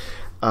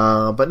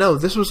 But no,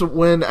 this was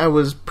when I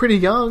was pretty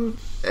young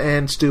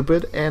and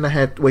stupid, and I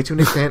had way too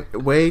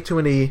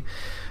many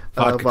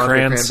vodka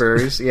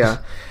cranberries. Yeah,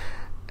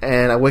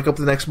 and I wake up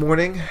the next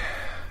morning.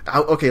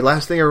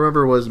 Last thing I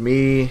remember was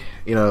me,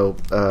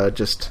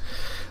 just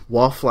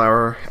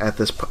wallflower at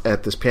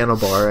this piano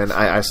bar, and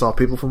I saw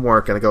people from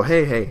work, and I go,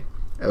 hey,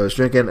 I was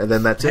drinking, and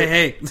then that's it.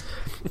 Hey.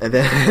 And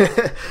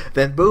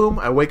then boom,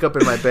 I wake up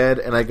in my bed,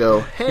 and I go,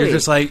 hey.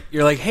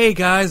 You're like, hey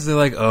guys. They're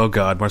like, oh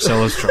god,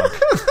 Marcelo's drunk.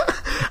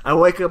 I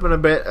wake up in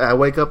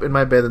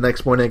my bed the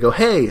next morning and go,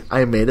 hey,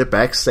 I made it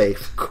back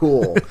safe.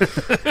 Cool.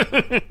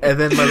 And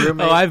then my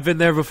roommate... Oh, I've been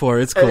there before.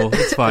 It's cool.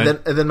 It's fine.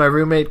 And then my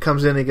roommate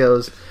comes in and he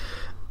goes,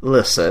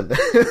 listen,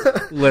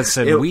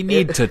 we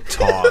need to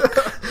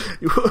talk.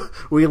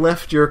 we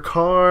left your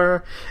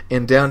car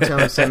in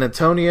downtown San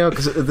Antonio,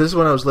 because this is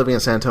when I was living in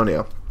San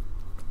Antonio.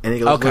 And he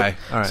goes, okay,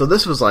 all right. So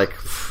this was like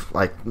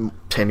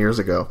 10 years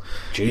ago,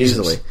 Jesus.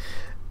 easily.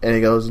 And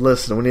he goes,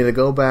 listen, we need to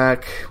go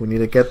back. We need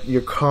to get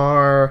your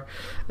car.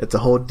 It's a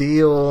whole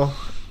deal.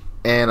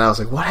 And I was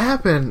like, what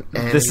happened?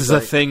 And this is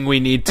a thing we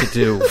need to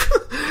do.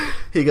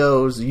 He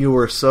goes, you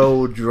were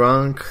so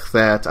drunk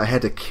that I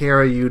had to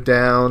carry you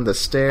down the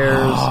stairs.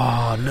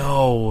 Oh,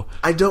 no.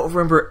 I don't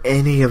remember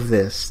any of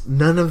this.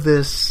 None of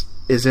this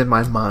is in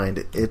my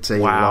mind. It's a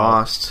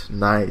lost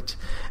night.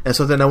 And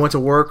so then I went to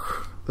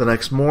work the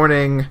next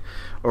morning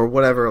or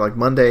whatever, like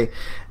Monday,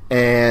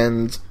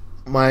 and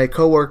my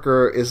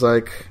coworker is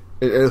like,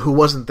 who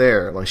wasn't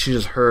there, like she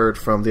just heard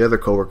from the other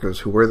coworkers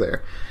who were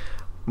there.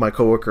 My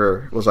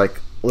coworker was like,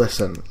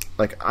 listen,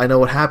 like I know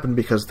what happened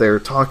because they were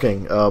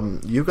talking.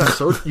 You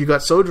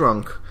got so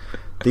drunk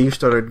that you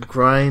started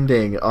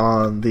grinding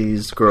on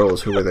these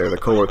girls who were there, the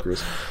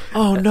coworkers.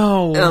 Oh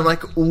no! And I'm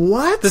like,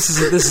 what? This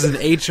is an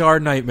HR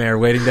nightmare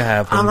waiting to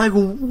happen. I'm like,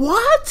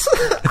 what?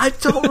 I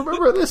don't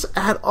remember this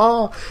at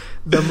all.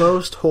 The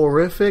most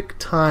horrific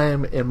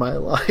time in my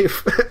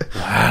life.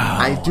 Wow.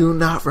 I do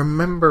not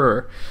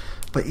remember.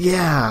 But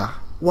yeah.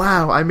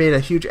 Wow, I made a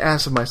huge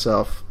ass of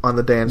myself on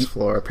the dance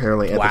floor,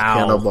 apparently, at this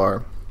piano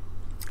bar.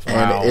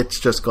 And it's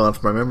just gone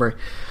from my memory.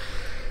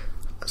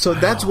 So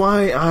that's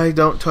why I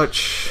don't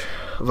touch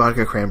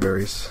vodka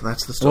cranberries.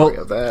 That's the story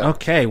of that.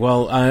 Okay,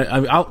 well,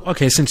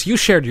 okay, since you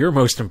shared your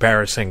most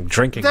embarrassing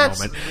drinking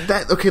moment.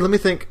 Okay, let me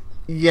think.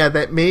 Yeah,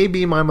 that may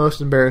be my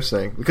most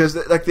embarrassing. Because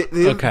like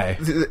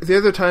the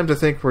other times I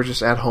think we're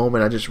just at home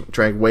and I just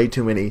drank way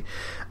too many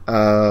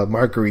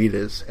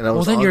margaritas. And I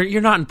was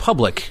you're not in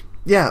public.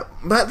 Yeah,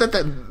 but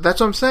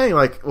that's what I'm saying.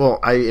 Like, well,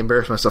 I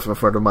embarrassed myself in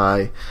front of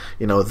my,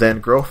 then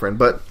girlfriend.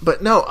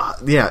 But no,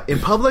 yeah, in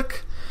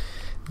public,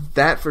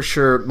 that for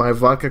sure, my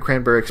vodka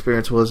cranberry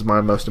experience was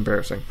my most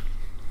embarrassing.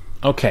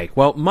 Okay,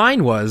 well,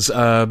 mine was,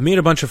 me and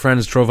a bunch of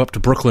friends drove up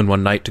to Brooklyn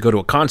one night to go to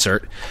a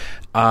concert,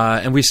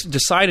 and we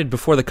decided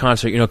before the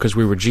concert, because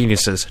we were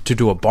geniuses, to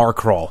do a bar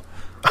crawl.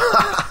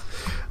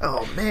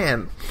 Oh,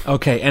 man.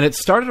 Okay, and it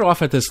started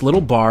off at this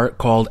little bar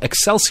called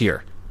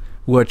Excelsior,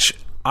 which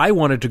I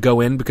wanted to go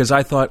in because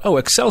I thought, oh,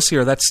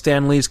 Excelsior, that's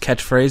Stan Lee's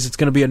catchphrase. It's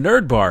going to be a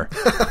nerd bar.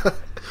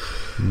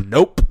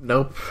 Nope.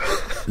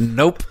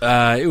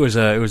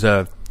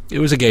 It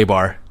was a gay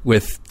bar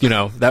with,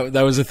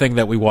 that was the thing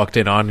that we walked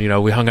in on.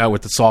 We hung out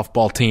with the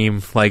softball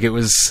team. Like, it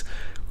was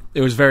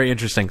very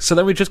interesting. So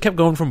then we just kept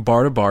going from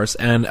bar to bars,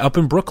 and up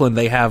in Brooklyn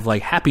they have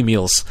like Happy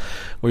Meals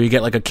where you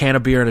get like a can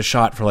of beer and a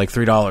shot for like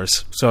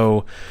 $3.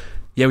 So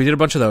yeah, we did a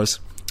bunch of those.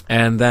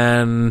 And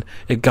then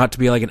it got to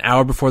be like an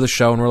hour before the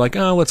show, and we're like,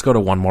 oh, let's go to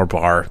one more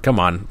bar. Come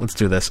on, let's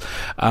do this.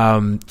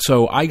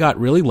 So I got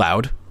really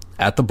loud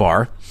at the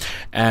bar,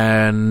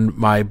 and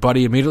my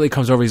buddy immediately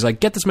comes over. He's like,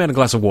 get this man a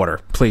glass of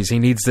water, please. He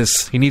needs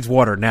this. He needs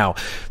water now.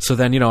 So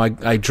then,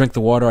 I drink the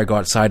water. I go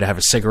outside to have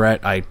a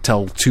cigarette. I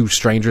tell two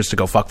strangers to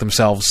go fuck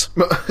themselves.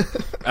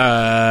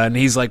 And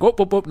he's like,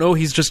 whoop, no,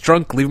 he's just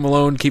drunk. Leave him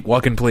alone. Keep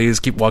walking, please.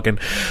 Keep walking.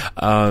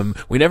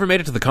 We never made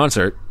it to the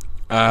concert.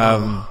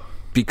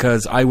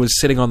 Because I was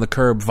sitting on the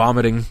curb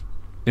vomiting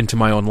into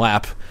my own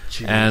lap.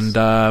 Jeez. And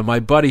my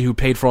buddy who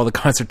paid for all the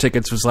concert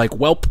tickets was like,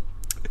 welp,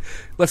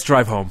 let's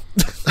drive home.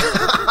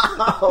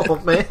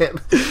 Oh, man.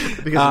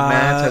 Because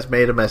Matt has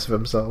made a mess of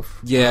himself.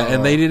 Yeah,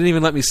 and they didn't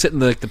even let me sit in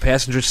the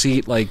passenger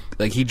seat. Like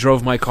he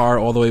drove my car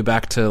all the way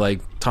back to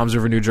like Toms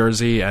River, New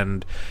Jersey,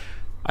 and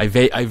I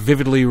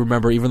vividly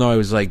remember, even though I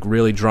was like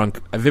really drunk,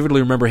 I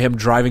vividly remember him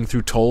driving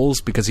through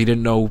tolls because he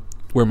didn't know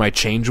where my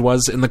change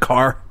was in the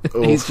car.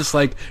 He's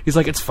like,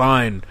 it's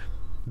fine,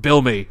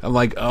 bill me. I'm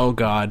like, oh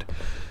god.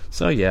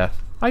 So yeah,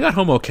 I got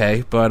home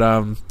okay, but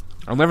I'll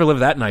never live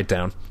that night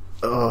down.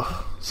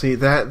 Oh, see,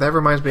 that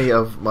reminds me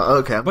of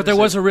my, but there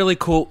was a really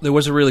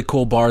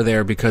cool bar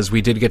there because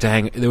we did get to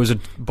hang. There was a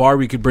bar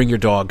where you could bring your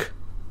dog.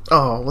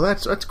 Oh, well,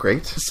 that's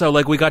great. So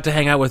like we got to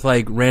hang out with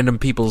like random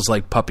people's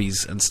like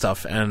puppies and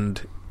stuff,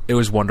 and it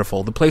was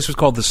wonderful. The place was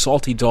called the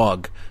Salty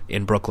Dog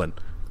in Brooklyn.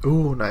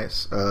 Ooh,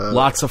 nice.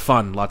 Lots of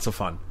fun.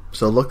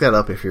 So look that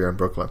up if you're in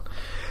Brooklyn.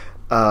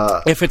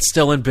 If it's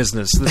still in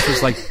business.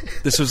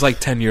 This was like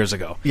 10 years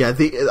ago. Yeah,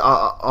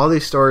 all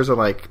these stories are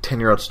like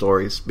 10-year-old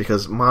stories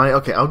because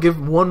I'll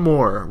give one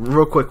more,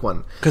 real quick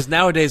one. Because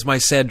nowadays my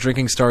sad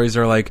drinking stories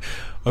are like,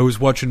 I was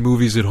watching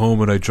movies at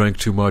home and I drank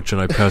too much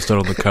and I passed out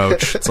on the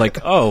couch. It's like,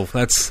 oh,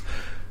 that's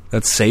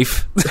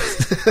safe.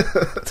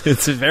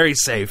 It's very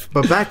safe.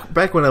 But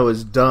back when I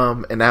was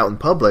dumb and out in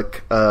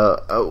public,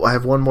 I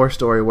have one more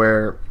story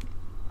where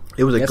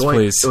it was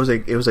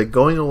a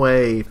going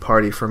away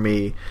party for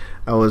me.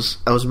 I was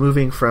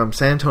moving from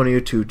San Antonio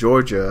to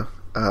Georgia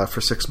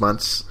for 6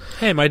 months.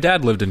 Hey, my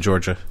dad lived in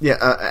Georgia. Yeah,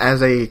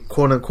 as a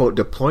quote unquote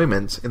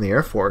deployment in the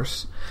Air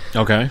Force.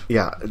 Okay.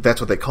 Yeah,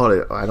 that's what they called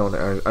it. I don't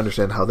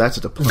understand how that's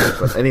a deployment,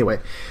 but anyway.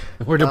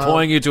 We're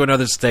deploying you to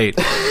another state.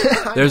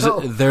 There's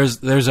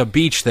a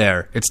beach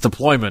there. It's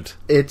deployment.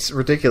 It's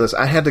ridiculous.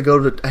 I had to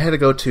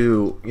go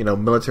to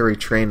military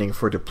training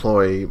for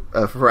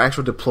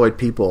actual deployed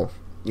people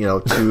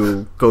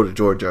to go to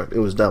Georgia. It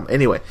was dumb.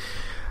 Anyway,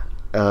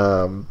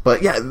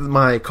 but yeah,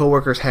 my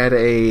coworkers had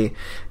a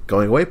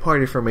going away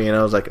party for me, and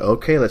I was like,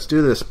 okay, let's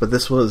do this. But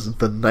this was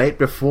the night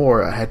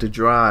before I had to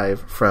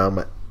drive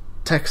from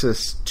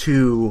Texas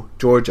to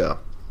Georgia.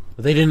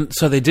 They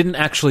didn't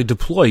actually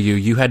deploy you.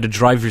 You had to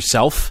drive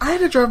yourself? I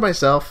had to drive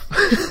myself.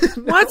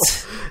 What?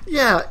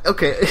 Yeah,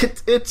 okay.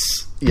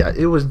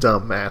 It was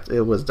dumb, Matt.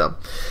 It was dumb.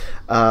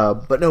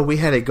 But no, we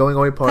had a going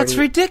away party. That's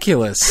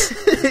ridiculous.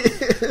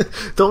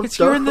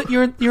 You're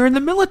in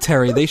the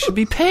military. They should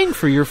be paying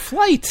for your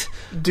flight.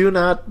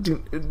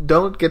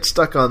 Don't get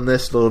stuck on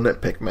this little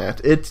nitpick,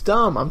 Matt. It's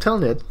dumb. I'm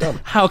telling you, it's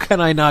dumb. How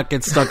can I not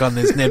get stuck on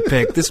this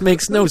nitpick? This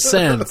makes no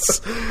sense.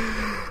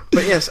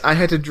 But yes, I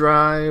had to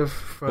drive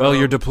from... Well,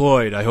 you're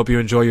deployed. I hope you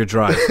enjoy your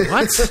drive.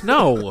 What?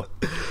 No.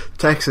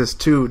 Texas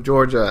to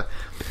Georgia.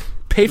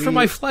 Pay for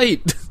my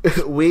flight.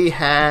 We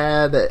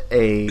had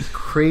a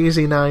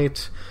crazy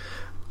night.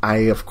 I,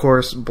 of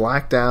course,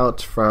 blacked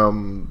out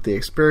from the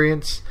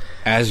experience.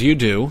 As you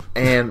do.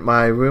 And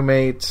my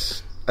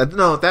roommate...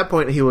 no, at that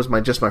point, he was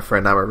just my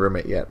friend, not my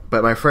roommate yet.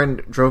 But my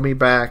friend drove me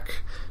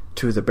back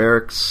to the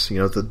barracks, the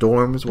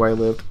dorms where I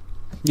lived.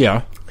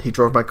 Yeah. He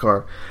drove my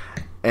car.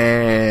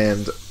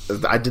 And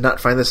I did not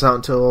find this out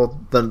until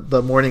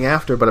the morning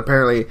after, but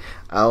apparently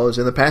I was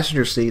in the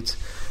passenger seat.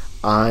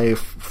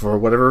 For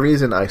whatever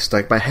reason, I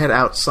stuck my head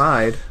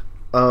outside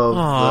of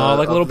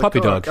like a little puppy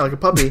dog. Like a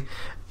puppy.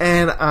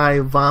 And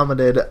I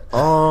vomited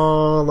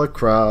all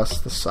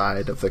across the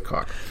side of the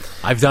car.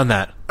 I've done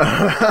that.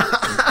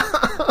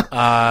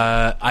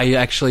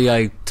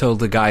 I told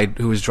the guy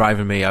who was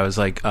driving me, I was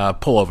like,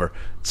 pull over.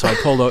 So I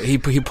pulled over. He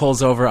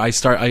pulls over. I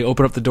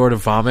open up the door to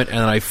vomit, and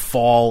I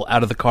fall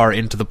out of the car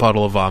into the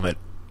puddle of vomit.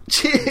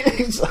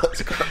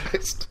 Jesus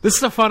Christ! This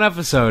is a fun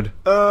episode.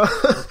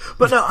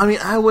 But no, I mean,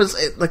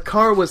 the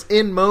car was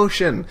in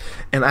motion,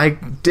 and I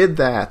did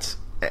that,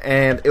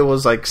 and it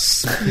was like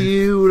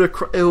spewed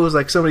across. It was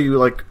like somebody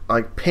like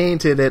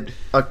painted it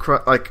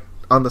across, like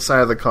on the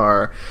side of the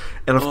car,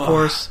 and of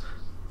course,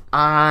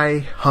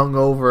 I hung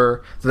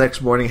over the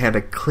next morning, had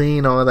to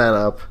clean all that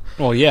up.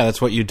 Well, yeah, that's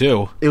what you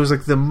do. It was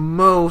like the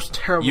most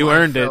terrible. You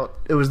earned it.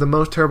 It was the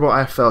most terrible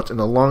I felt in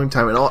a long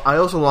time, and I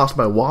also lost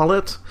my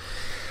wallet.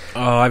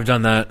 Oh, I've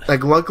done that.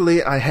 Like,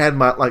 luckily, I had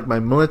my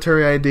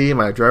military ID,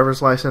 my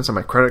driver's license, and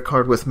my credit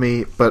card with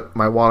me, but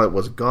my wallet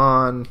was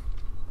gone.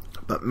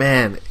 But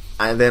man,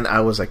 I had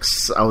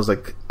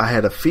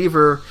a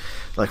fever,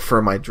 like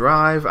for my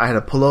drive. I had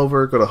to pull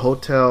over, go to a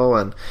hotel,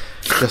 and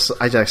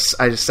I just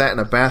sat in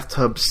a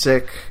bathtub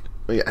sick,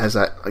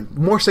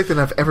 more sick than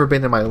I've ever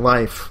been in my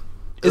life.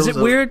 Is it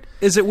weird?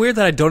 Is it weird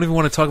that I don't even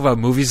want to talk about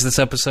movies this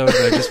episode?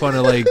 I just want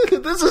to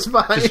this is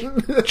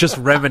fine. Just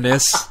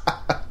reminisce.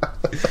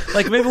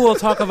 Maybe we'll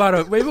talk about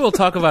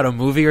a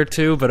movie or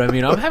two. But I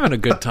mean, I'm having a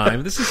good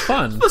time. This is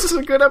fun. This is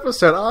a good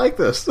episode. I like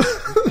this.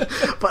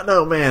 But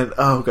no, man.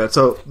 Oh god.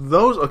 So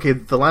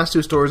the last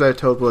two stories I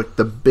told were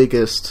the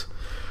biggest,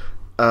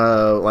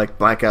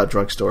 blackout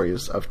drunk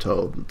stories I've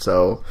told.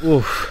 So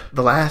oof.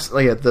 The last,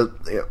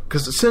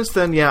 because since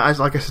then,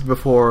 like I said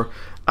before,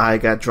 I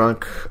got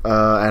drunk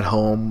at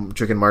home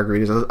drinking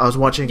margaritas. I was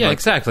watching. Yeah,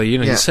 exactly.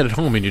 You sit at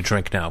home and you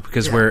drink now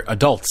because we're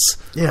adults.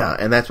 Yeah,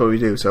 and that's what we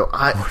do. So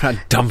we're not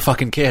dumb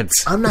fucking kids.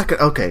 I'm not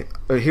gonna. Okay,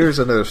 here's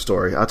another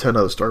story. I'll tell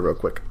another story real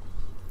quick.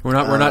 We're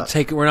not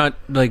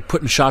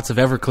putting shots of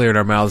Everclear in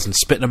our mouths and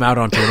spitting them out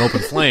onto an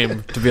open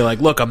flame to be like,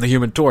 look, I'm the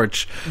Human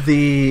Torch.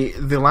 The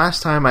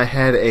last time I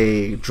had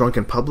a drunk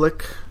in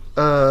public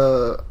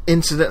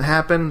incident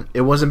happen,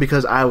 it wasn't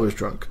because I was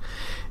drunk.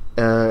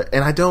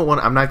 And I don't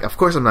want. Of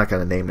course, I'm not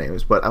going to name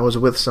names, but I was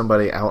with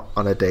somebody out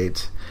on a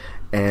date,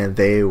 and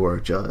they were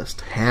just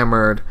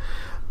hammered.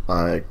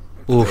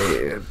 Oof.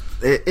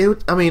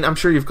 I mean, I'm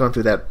sure you've gone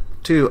through that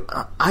too.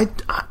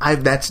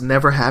 That's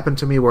never happened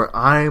to me where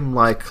I'm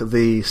like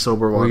the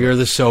sober one. Well, you're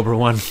the sober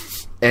one,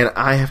 and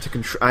I have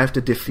to I have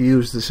to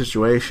diffuse the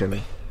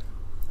situation.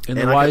 In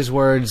the wise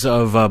words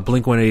of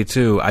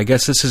Blink-182, I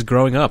guess this is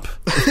growing up.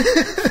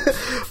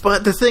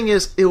 But the thing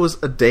is, it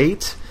was a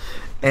date.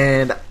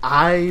 And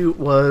I'm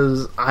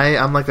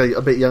like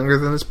a bit younger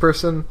than this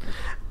person,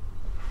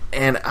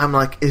 and I'm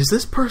like, is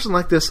this person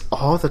like this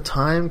all the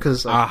time?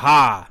 Because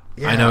aha,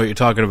 yeah. I know what you're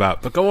talking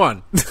about, but go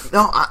on.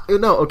 No,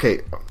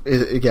 okay,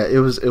 it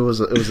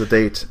was a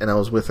date, and I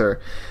was with her,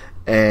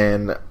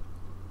 and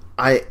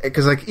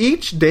because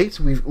each date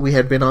we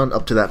had been on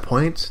up to that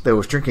point, there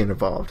was drinking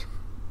involved,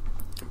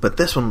 but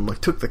this one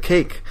took the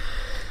cake.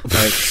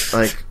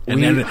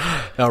 Then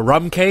a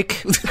rum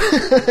cake.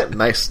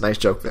 nice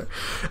joke there.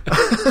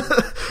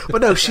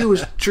 But no, she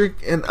was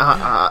drinking.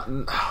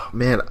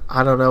 Man,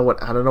 I don't know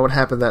what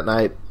happened that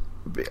night.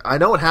 I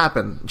know what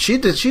happened. She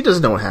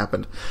doesn't know what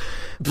happened.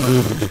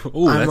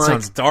 Ooh, that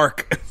sounds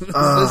dark. This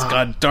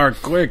got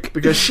dark quick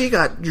because she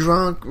got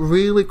drunk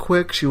really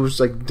quick. She was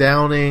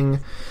downing.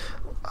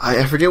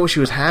 I forget what she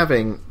was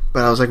having.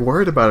 But I was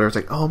worried about her. I was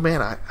like, oh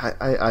man,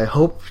 I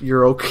hope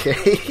you're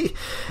okay.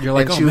 You're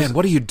like, man,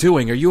 what are you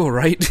doing? Are you all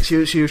right?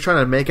 She was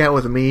trying to make out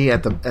with me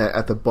at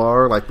the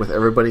bar, with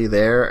everybody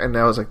there, and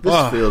I was like,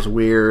 this feels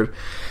weird.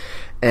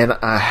 And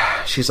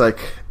she's like,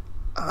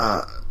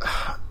 I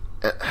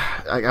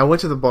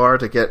went to the bar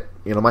to get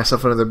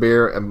myself another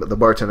beer, and the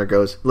bartender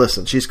goes,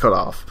 "Listen, she's cut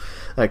off.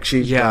 Like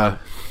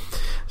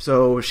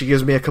so she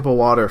gives me a cup of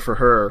water for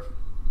her.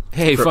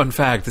 Hey, fun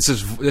fact: this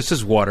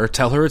is water.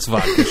 Tell her it's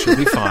vodka. She'll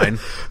be fine."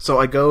 So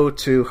I go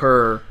to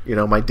her,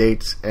 my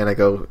date, and I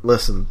go,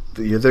 "Listen,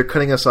 they're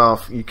cutting us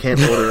off. You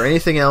can't order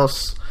anything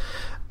else.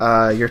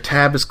 Your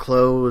tab is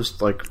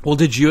closed." Like, well,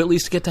 did you at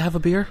least get to have a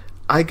beer?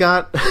 I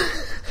got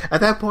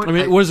at that point. I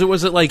mean, was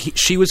it like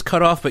she was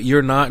cut off, but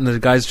you're not, and the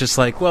guy's just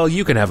like, "Well,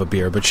 you can have a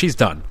beer, but she's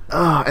done."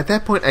 At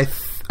that point, I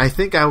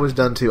think I was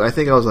done too. I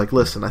think I was like,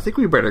 "Listen, I think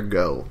we better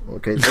go."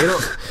 Okay, they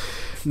don't.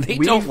 They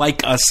don't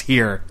like us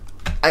here.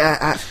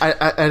 I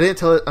didn't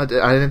tell it. I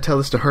didn't tell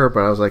this to her,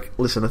 but I was like,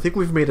 "Listen, I think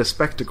we've made a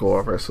spectacle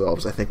of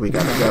ourselves. I think we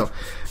gotta go."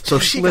 So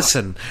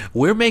listen.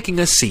 We're making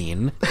a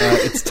scene.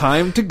 It's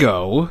time to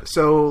go.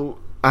 So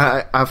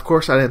of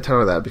course I didn't tell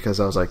her that because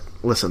I was like,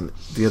 "Listen,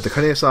 they're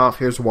cutting us off.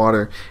 Here's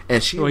water."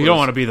 And she, you don't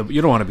want to be the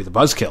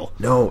buzzkill.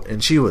 No,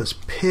 and she was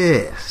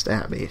pissed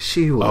at me.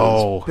 She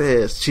was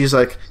pissed. She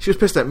was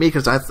pissed at me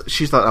because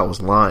she thought I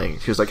was lying.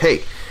 She was like,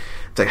 "Hey."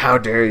 It's like, how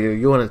dare you?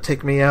 You want to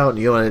take me out and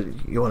you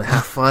want to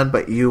have fun,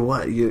 but you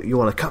want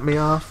to cut me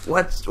off?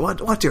 What's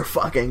your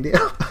fucking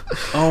deal?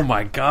 Oh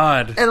my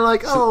god! And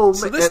like, so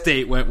this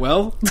date went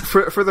well.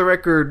 For the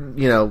record,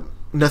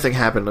 nothing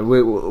happened.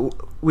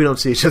 We don't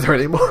see each other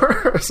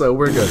anymore, so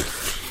we're good.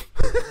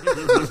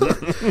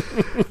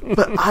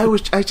 But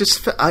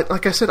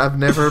like I said, I've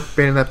never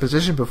been in that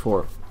position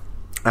before.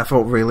 I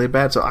felt really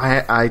bad, so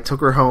I took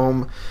her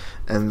home,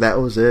 and that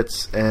was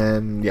it.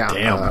 And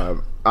yeah,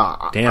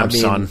 damn,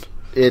 son.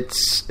 It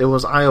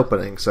was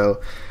eye-opening.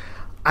 So,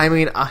 I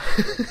mean, I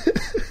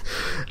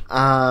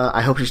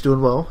hope she's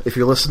doing well. If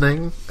you're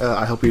listening,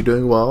 I hope you're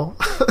doing well.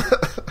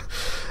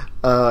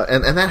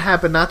 And that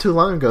happened not too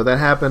long ago. That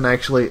happened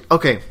actually.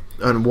 Okay,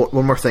 and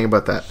one more thing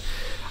about that.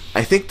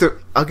 I think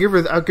I'll give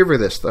her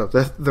this though.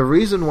 The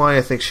reason why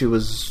I think she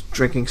was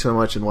drinking so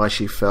much and why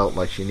she felt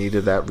like she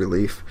needed that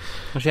relief.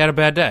 Well, she had a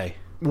bad day.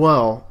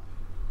 Well,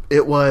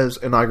 it was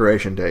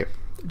Inauguration Day.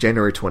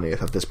 January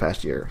 20th of this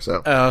past year.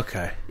 So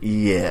okay.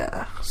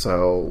 Yeah.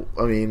 So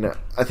I mean,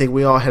 I think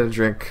we all had a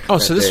drink. Oh,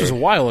 so this was a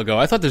while ago.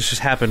 I thought this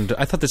just happened.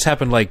 I thought this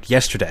happened like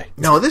yesterday.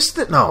 No,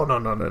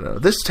 no.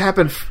 This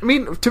happened. I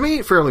mean, to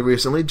me, fairly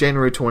recently,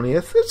 January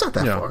 20th. It's not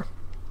that far.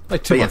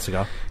 Like 2 months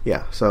ago.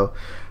 Yeah. So,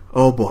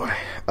 oh boy,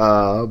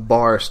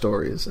 bar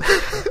stories.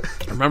 I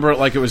remember it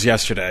like it was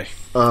yesterday.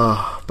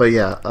 But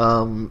yeah,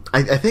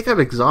 I think I've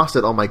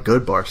exhausted all my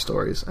good bar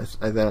stories.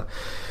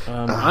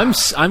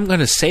 I'm going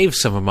to save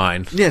some of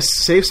mine. Yes,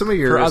 save some of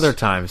yours for other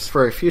times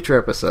for a future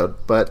episode.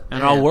 But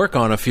I'll work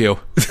on a few.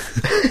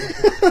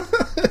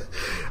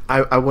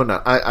 I will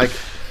not. I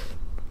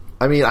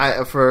mean,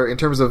 in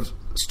terms of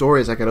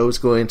stories, I could always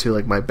go into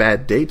like my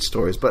bad date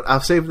stories, but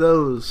I'll save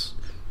those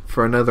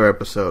for another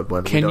episode.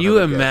 Can you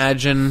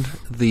imagine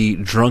the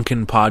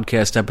drunken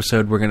podcast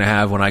episode we're going to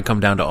have when I come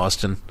down to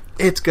Austin?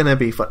 It's going to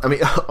be fun. I mean,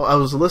 I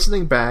was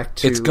listening back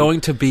to... It's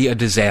going to be a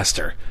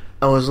disaster.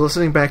 I was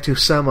listening back to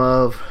some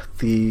of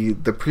the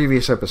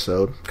previous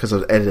episode, because I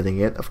was editing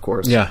it, of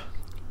course. Yeah.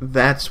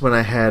 That's when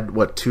I had,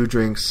 2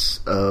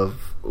 drinks of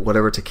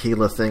whatever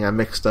tequila thing I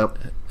mixed up.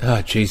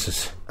 Oh,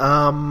 Jesus.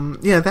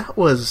 Yeah, that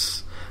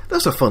was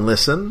a fun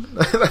listen.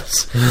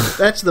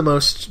 That's the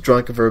most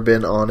drunk I've ever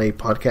been on a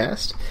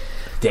podcast.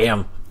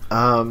 Damn.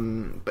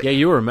 Yeah,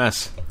 you were a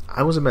mess.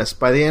 I was a mess.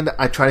 By the end,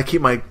 I tried to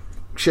keep my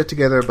shit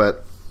together,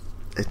 but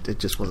it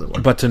just wasn't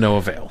working. But to no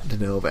avail. To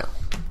no avail.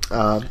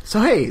 So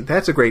hey,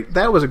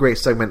 that was a great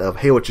segment of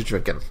Hey, What You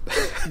Drinking?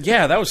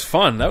 Yeah, that was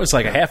fun. That was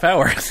like a half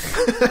hour.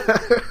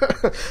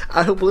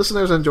 I hope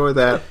listeners enjoy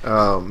that.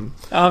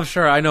 I'm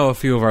sure. I know a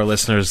few of our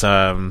listeners.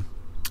 I'm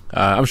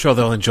sure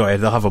they'll enjoy it.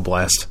 They'll have a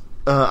blast.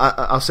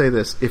 I'll say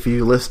this: if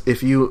you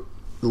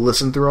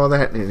listen through all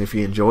that and if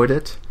you enjoyed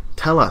it,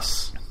 tell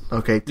us.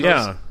 Okay?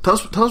 Tell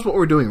us what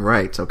we're doing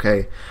right.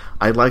 Okay?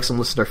 I'd like some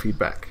listener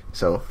feedback.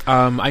 So,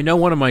 I know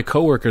one of my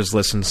coworkers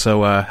listens.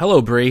 So,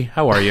 hello, Bree.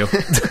 How are you?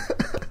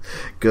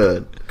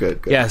 Good.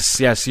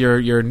 Yes.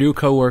 Your new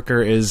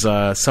coworker is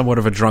somewhat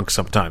of a drunk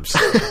sometimes.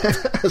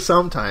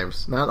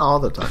 Sometimes, not all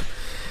the time.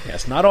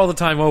 Yes, not all the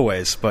time,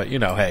 always. But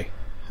hey,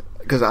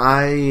 because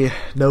I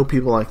know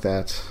people like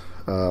that.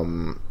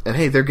 And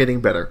hey, they're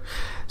getting better.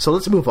 So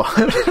let's move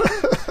on.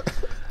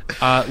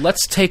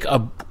 Let's take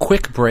a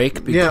quick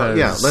break. Because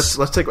yeah.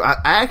 Let's take. I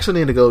actually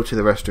need to go to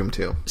the restroom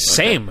too. Okay?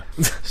 Same.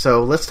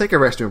 So let's take a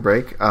restroom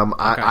break. Okay.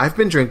 I've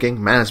been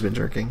drinking. Matt has been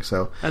drinking.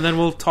 So and then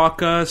we'll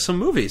talk some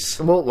movies.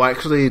 We'll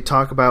actually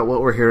talk about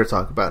what we're here to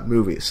talk about: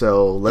 movies.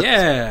 So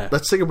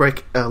let's take a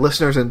break.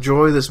 Listeners,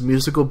 enjoy this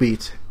musical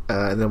beat,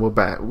 and then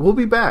we'll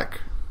be back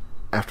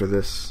after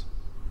this.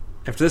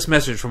 After this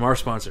message from our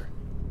sponsor.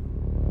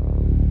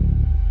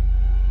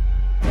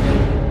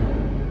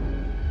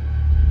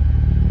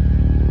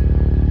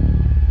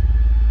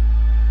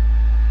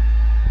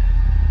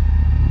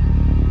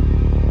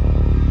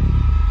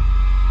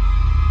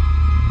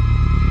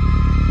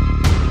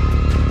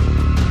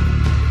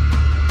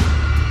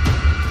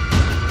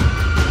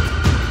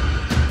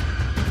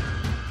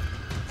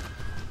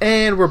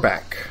 we're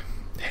back.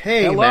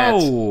 Hey,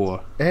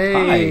 hello. Matt.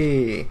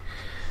 Hey. Hi.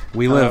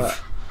 We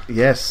live.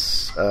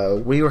 Yes.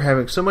 We were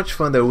having so much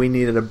fun that we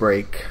needed a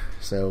break,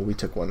 so we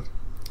took one.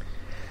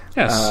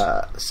 Yes.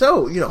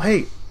 So,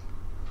 hey,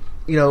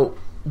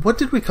 what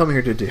did we come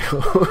here to do?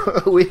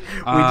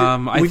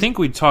 I think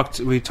we talked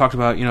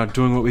about,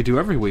 doing what we do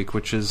every week,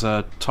 which is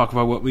talk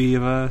about what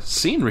we've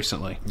seen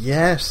recently.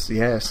 Yes.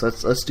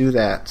 Let's do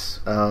that.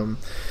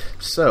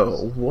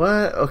 So,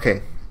 what?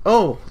 Okay.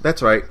 Oh,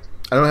 that's right.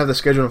 I don't have the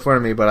schedule in front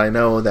of me, but I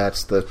know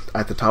that's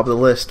at the top of the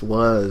list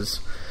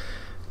was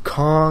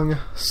Kong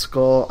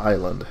Skull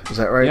Island. Is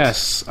that right?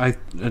 Yes.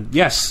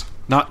 Yes.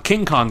 Not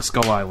King Kong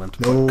Skull Island,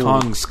 but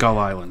Kong Skull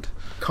Island.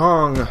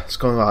 Kong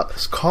Skull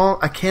Island.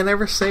 I can't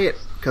ever say it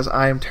because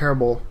I am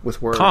terrible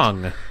with words.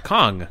 Kong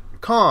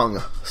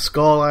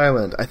Skull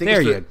Island. I think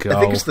there you go. I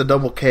think it's the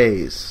double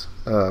K's.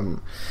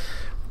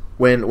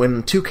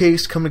 When two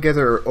K's come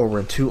together, or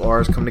when two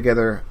R's come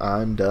together,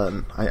 I'm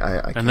done.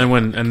 And then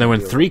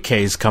when three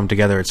K's come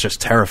together, it's just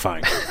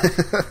terrifying.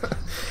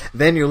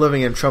 Then you're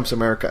living in Trump's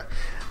America.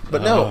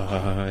 But no.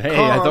 Hey,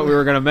 Kong, I thought we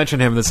were going to mention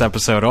him this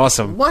episode.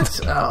 Awesome. What?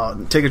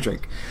 Oh, take a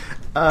drink.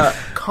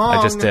 Kong.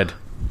 I just did.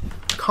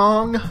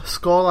 Kong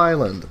Skull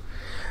Island.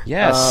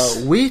 Yes.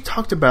 We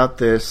talked about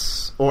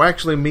this, or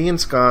actually, me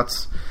and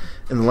Scott,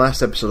 in the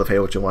last episode of Hey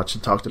What You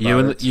Watching, talked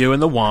about it. You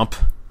and the Womp.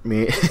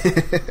 Me.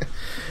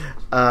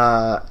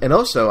 And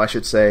also, I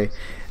should say,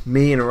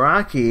 me and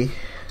Rocky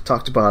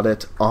talked about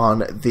it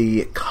on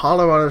the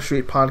Colorado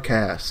Street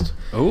podcast.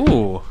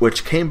 Ooh.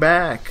 Which came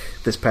back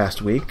this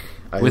past week.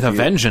 With a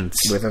vengeance.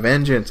 With a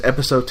vengeance.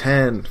 Episode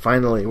 10.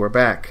 Finally, we're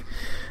back.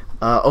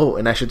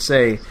 And I should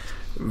say,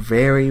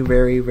 very,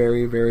 very,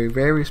 very, very,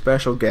 very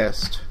special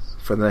guest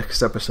for the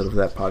next episode of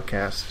that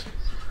podcast.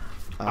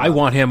 I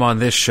want him on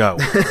this show.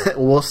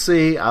 We'll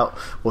see.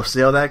 We'll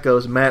see how that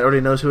goes. Matt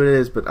already knows who it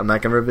is, but I'm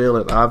not going to reveal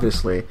it,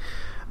 obviously.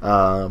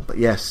 But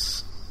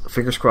yes,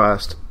 fingers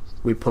crossed.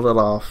 We pulled it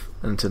off,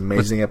 and it's an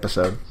amazing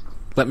episode.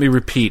 Let me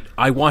repeat.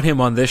 I want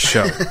him on this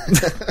show.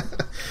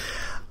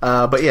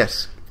 But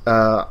yes.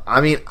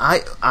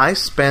 I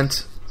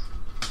spent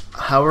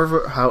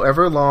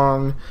however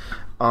long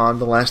on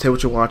the last Hey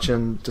What You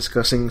Watching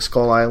discussing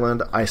Skull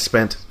Island. I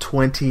spent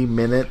 20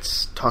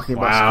 minutes talking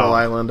about Skull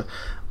Island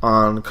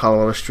on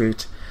Colorado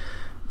Street.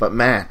 But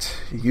Matt,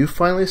 you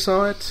finally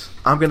saw it.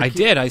 I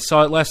did. I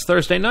saw it last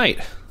Thursday night.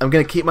 I'm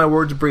going to keep my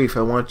words brief.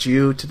 I want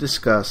you to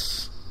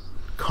discuss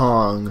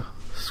Kong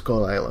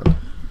Skull Island.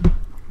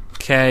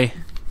 Okay.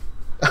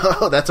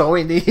 Oh, that's all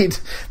we need.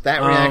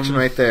 That reaction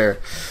right there.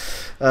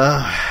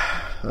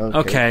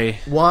 Okay.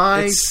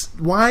 Why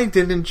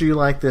didn't you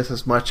like this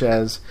as much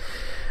as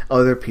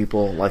other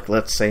people? Like,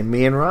 let's say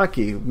me and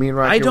Rocky.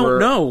 I don't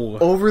know.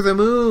 Over the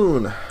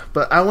moon.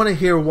 But I want to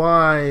hear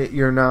why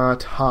you're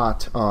not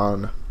hot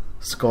on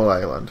Skull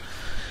Island.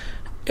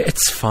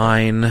 It's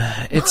fine.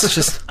 It's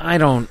just I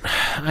don't know.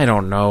 I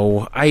don't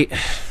know. I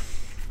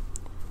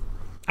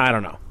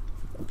don't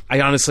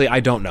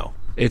know.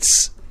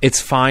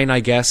 It's fine, I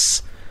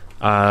guess.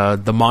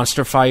 The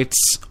monster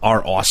fights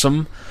are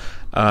awesome.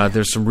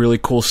 There's some really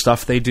cool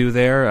stuff they do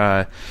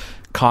there.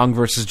 Kong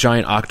versus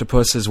Giant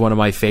Octopus is one of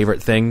my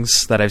favorite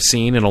things that I've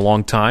seen in a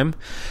long time.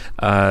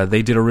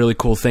 They did a really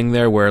cool thing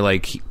there where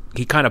like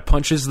he kind of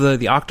punches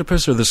the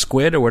octopus or the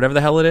squid or whatever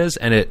the hell it is,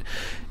 and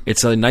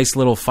it's a nice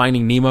little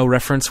Finding Nemo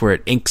reference where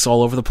it inks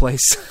all over the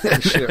place.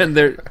 Sure. and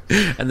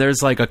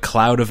there's like a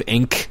cloud of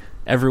ink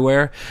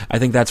everywhere. I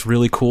think that's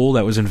really cool.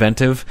 That was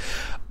inventive.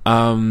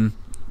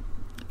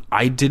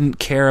 I didn't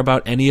care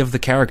about any of the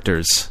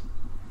characters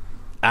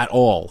at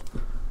all,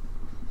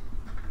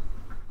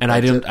 and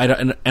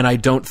I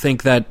don't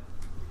think that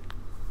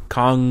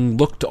Kong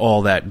looked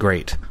all that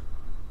great.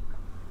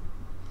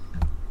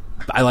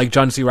 I like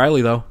John C.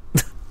 Reilly though,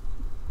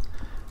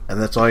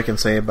 and that's all I can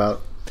say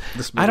about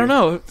this movie. I don't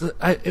know.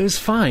 It was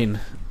fine.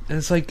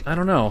 It's like I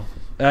don't know.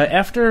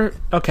 After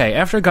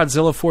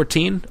Godzilla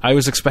 14, I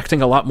was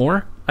expecting a lot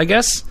more, I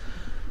guess.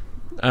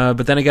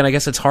 But then again, I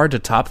guess it's hard to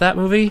top that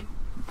movie.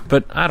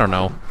 But I don't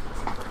know.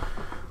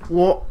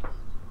 Well,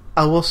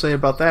 I will say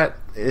about that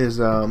is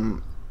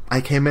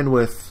I came in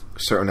with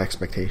certain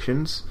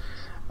expectations.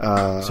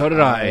 So did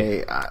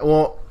I.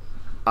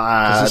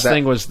 Because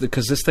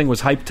this thing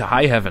was hyped to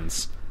high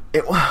heavens.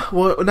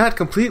 Well, not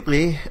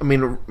completely. I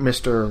mean,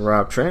 Mr.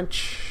 Rob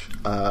Trench,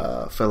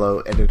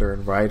 fellow editor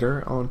and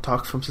writer on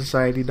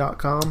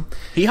TalkFromSociety.com,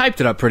 he hyped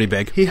it up pretty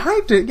big. He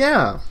hyped it,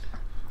 yeah.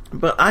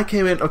 But I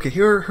came in. Okay,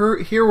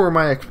 here were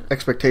my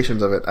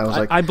expectations of it. I was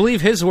like, I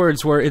believe his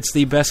words were, "It's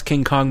the best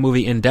King Kong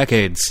movie in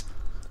decades."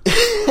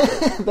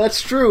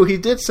 That's true. He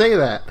did say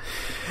that.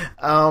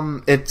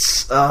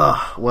 It's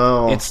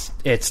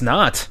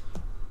not.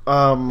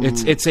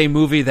 It's a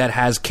movie that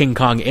has King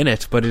Kong in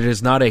it, but it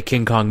is not a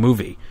King Kong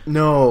movie.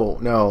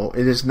 No,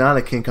 it is not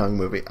a King Kong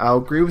movie. I'll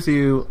agree with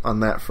you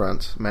on that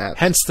front, Matt.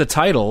 Hence the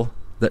title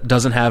that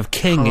doesn't have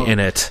King in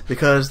it.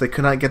 Because they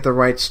could not get the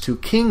rights to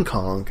King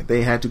Kong,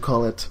 they had to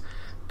call it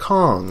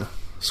Kong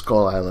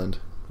Skull Island.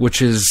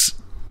 Which is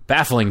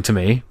baffling to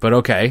me, but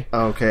okay.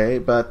 Okay,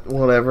 but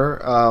whatever.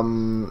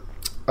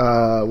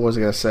 What was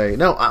I going to say?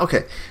 No,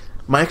 okay.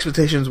 My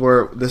expectations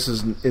were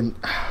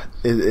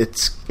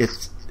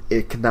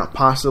it could not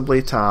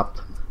possibly top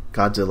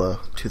Godzilla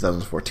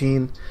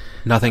 2014.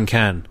 Nothing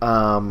can.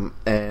 And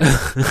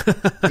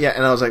yeah,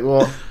 and I was like,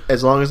 well,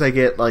 as long as I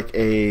get like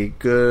a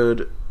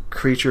good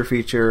creature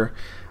feature,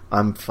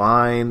 I'm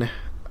fine.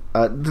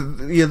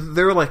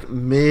 There were like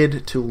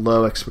mid to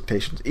low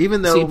expectations,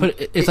 even though. See,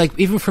 but it's like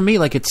even for me,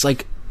 like it's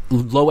like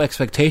low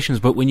expectations.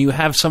 But when you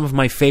have some of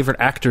my favorite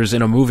actors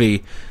in a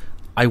movie,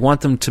 I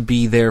want them to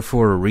be there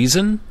for a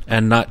reason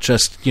and not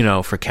just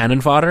for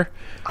cannon fodder.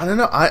 I don't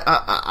know.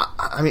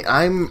 I mean,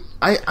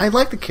 I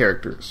like the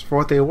characters for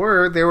what they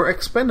were. They were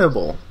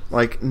expendable.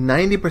 Like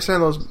 90%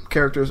 of those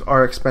characters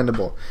are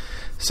expendable.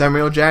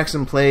 Samuel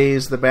Jackson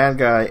plays the bad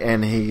guy,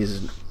 and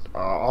he's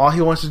all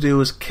he wants to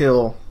do is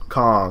kill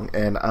Kong,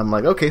 and I'm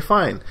like, okay,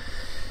 fine.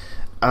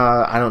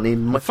 I don't need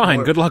much. Fine,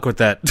 more. Good luck with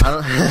that.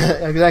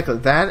 Exactly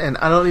that, and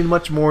I don't need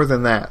much more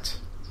than that.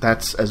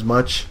 That's as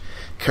much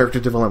character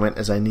development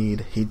as I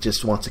need. He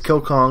just wants to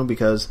kill Kong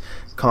because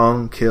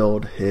Kong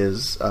killed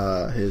his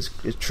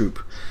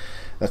troop.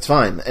 That's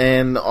fine,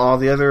 and all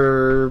the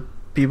other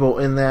people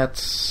in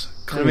that.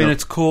 I mean,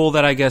 it's cool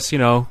that I guess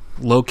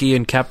Loki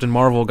and Captain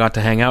Marvel got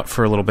to hang out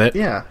for a little bit.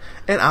 Yeah,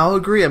 and I'll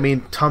agree. I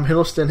mean, Tom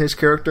Hiddleston, his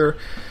character,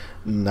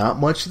 not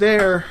much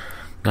there.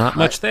 Not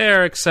much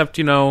there, except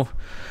all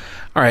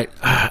right.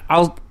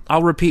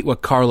 I'll repeat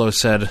what Carlos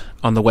said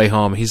on the way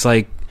home. He's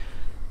like,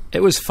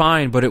 it was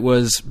fine, but it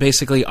was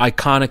basically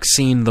iconic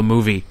scene the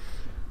movie.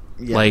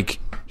 Yeah. Like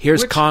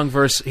here's Kong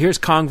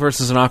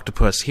versus an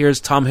octopus. Here's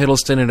Tom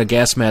Hiddleston in a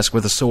gas mask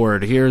with a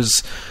sword.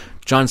 Here's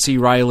John C.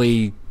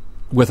 Reilly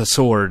with a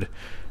sword.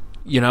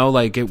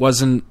 Like there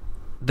wasn't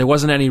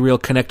any real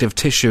connective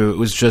tissue. It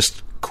was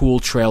just cool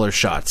trailer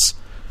shots,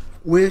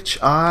 which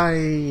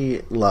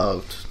I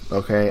loved.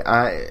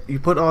 Okay, you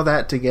put all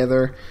that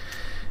together.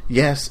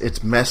 Yes,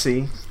 it's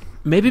messy.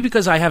 Maybe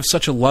because I have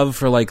such a love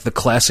for like the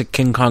classic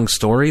King Kong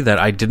story that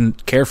I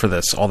didn't care for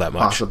this all that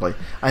much. Possibly,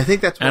 I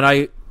think that's.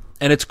 And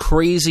it's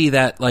crazy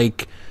that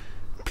like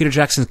Peter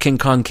Jackson's King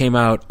Kong came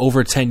out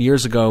over 10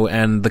 years ago,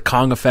 and the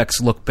Kong effects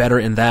look better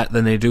in that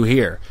than they do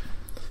here.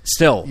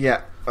 Still,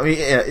 yeah. I mean,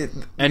 yeah.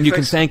 And you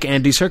can thank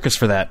Andy Serkis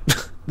for that.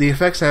 The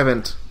effects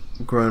haven't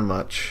grown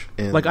much.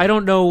 I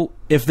don't know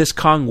if this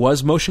Kong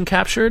was motion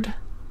captured.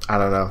 I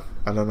don't know.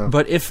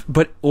 But if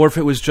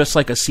it was just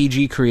like a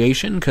CG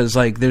creation, because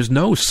like there's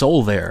no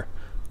soul there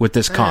with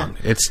this Kong.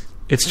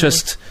 It's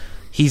just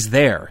he's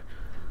there.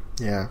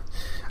 Yeah.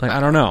 Like I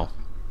don't know.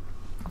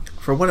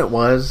 For what it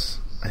was,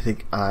 I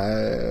think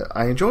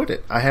I enjoyed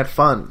it. I had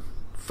fun.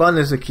 Fun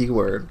is a key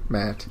word,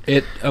 Matt.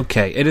 It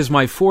is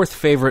my fourth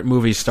favorite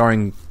movie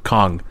starring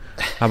Kong.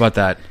 How about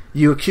that?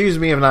 You accused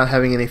me of not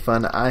having any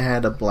fun. I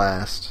had a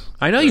blast.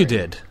 I know you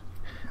did.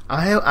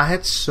 I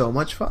had so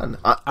much fun.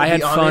 I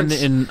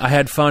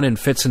had fun in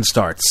fits and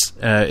starts.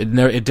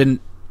 It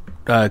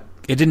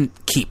didn't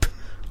keep,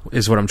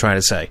 is what I'm trying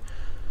to say.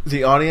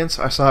 The audience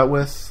I saw it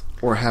with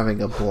were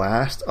having a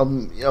blast,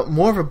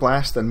 more of a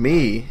blast than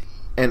me,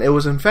 and it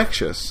was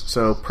infectious.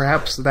 So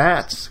perhaps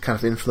that kind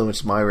of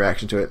influenced my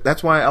reaction to it.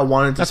 That's why I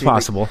wanted to. That's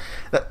possible.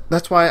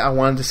 That's why I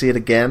wanted to see it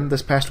again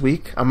this past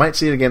week. I might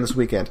see it again this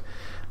weekend.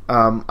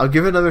 I'll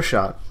give it another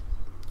shot.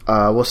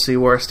 We'll see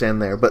where I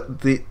stand there.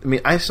 But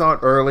I saw it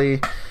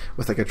early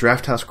with like a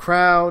draft house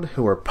crowd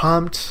who were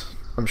pumped.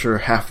 I'm sure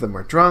half of them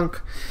were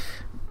drunk.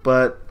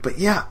 But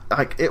yeah,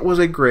 like it was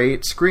a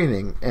great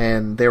screening,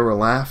 and they were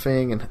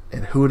laughing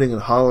and hooting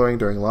and hollering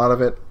during a lot of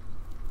it.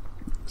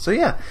 So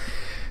yeah,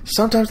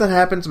 sometimes that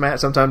happens, Matt.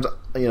 Sometimes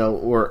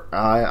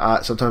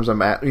sometimes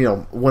I'm at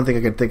one thing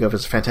I can think of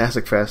is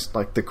Fantastic Fest.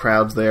 Like the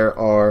crowds there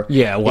are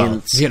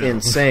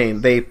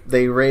insane.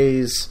 They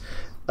raise.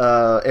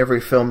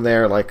 Every film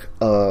there, like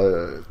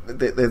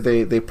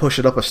they push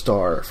it up a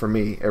star for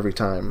me every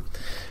time.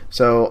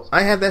 So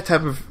I had that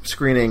type of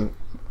screening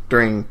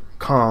during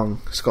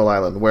Kong Skull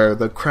Island, where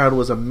the crowd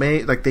was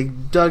amazed. Like they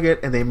dug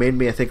it, and they made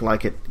me, I think,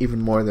 like it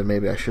even more than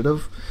maybe I should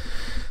have.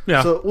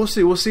 Yeah. So we'll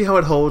see. We'll see how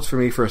it holds for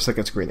me for a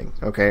second screening.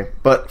 Okay,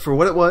 but for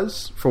what it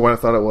was, for what I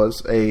thought it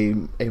was, a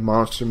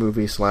monster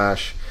movie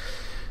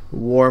 /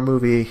 war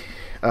movie.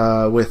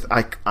 With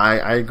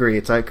I agree.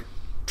 It's like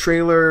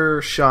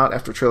trailer shot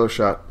after trailer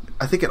shot.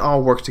 I think it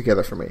all worked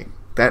together for me.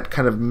 That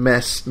kind of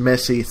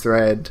messy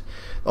thread,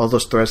 all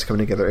those threads coming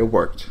together, it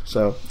worked.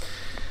 So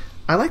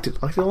I liked it.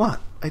 I liked it a lot.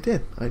 I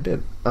did. I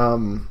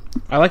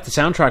liked the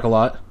soundtrack a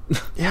lot.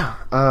 Yeah.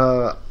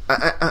 The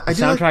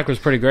soundtrack was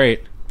pretty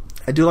great.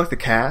 I do like the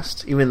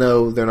cast, even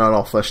though they're not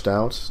all fleshed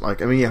out.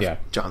 Like, I mean, you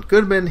have John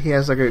Goodman. He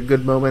has like a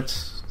good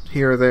moment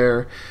here or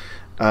there.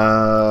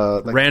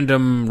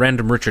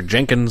 Random Richard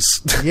Jenkins.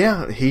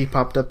 Yeah, he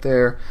popped up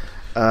there.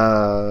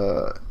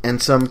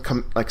 And some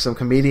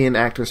comedian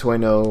actors who I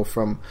know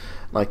from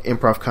like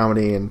improv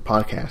comedy and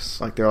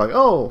podcasts. Like they're like,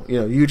 oh,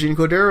 Eugene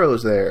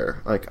Cordero's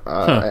there. Like,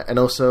 and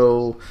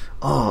also,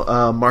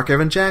 Mark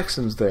Evan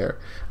Jackson's there.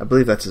 I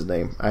believe that's his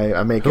name.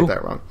 I may get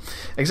that wrong.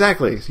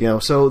 Exactly.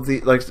 So the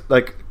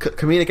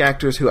comedic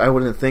actors who I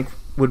wouldn't think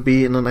would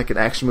be in like an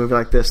action movie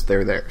like this,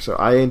 they're there. So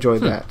I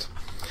enjoyed that.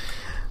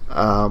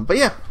 But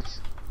yeah,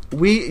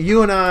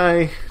 you and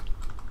I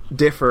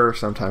differ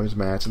sometimes,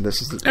 Matt, and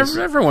this is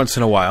every once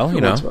in a while,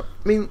 you know.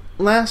 I mean,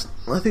 I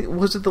think,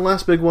 was it the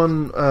last big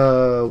one?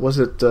 Was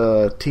it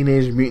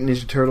Teenage Mutant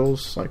Ninja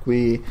Turtles?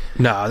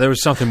 No, there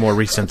was something more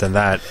recent than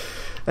that.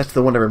 That's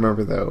the one I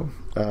remember, though.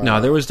 No,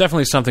 there was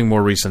definitely something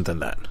more recent than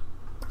that.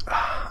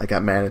 I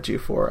got mad at you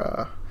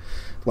for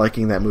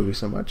liking that movie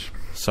so much.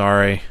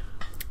 Sorry.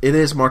 It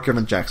is Mark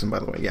Evan Jackson, by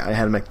the way. Yeah, I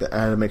had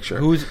to make sure.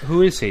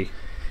 Who is he?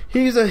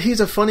 He's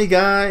a funny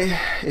guy.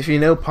 If you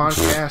know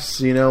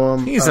podcasts, you know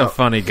him. He's a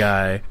funny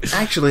guy.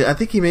 Actually, I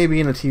think he may be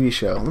in a TV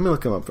show. Let me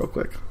look him up real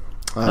quick.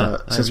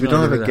 Since we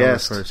don't have a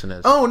guest.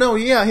 Oh no,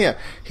 yeah.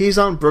 He's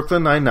on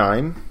Brooklyn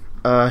Nine-Nine.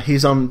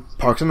 He's on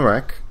Parks and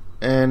Rec,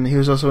 and he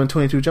was also in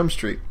 22 Jump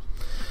Street.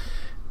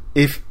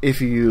 If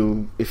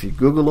you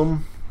Google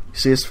him,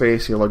 see his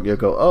face, you'll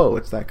go, oh,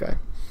 it's that guy.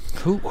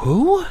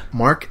 Who?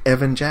 Mark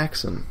Evan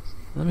Jackson.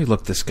 Let me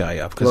look this guy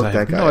up because I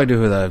have no idea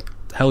who the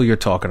hell you're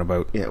talking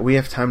about. Yeah, we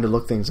have time to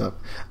look things up.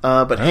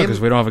 But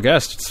because we don't have a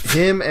guest.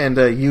 Him and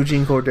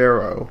Eugene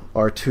Cordero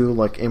are two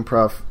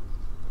improv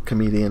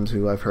comedians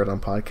who I've heard on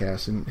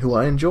podcasts and who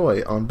I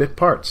enjoy on bit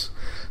parts,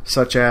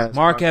 such as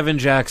Mark Evan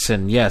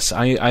Jackson. Yes,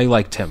 I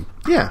liked him.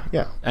 Yeah.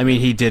 I mean,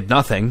 he did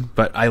nothing,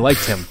 but I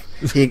liked him.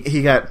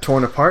 he got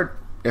torn apart.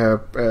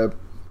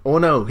 Oh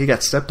no, he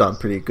got stepped on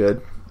pretty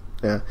good.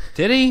 Yeah.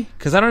 Did he?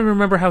 Because I don't even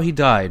remember how he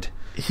died.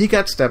 He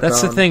got stepped on.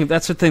 That's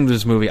the thing with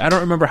this movie. I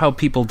don't remember how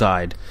people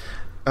died.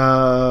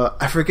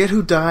 I forget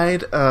who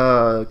died.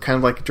 Kind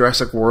of like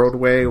Jurassic World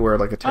way, where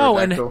like a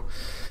pterodactyl.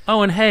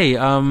 And hey,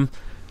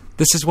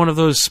 this is one of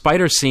those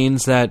spider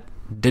scenes that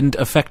didn't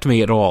affect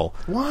me at all.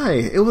 Why?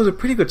 It was a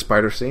pretty good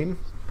spider scene.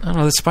 I don't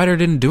know. The spider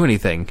didn't do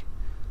anything.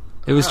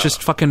 It was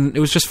just fucking. It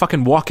was just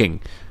fucking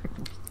walking,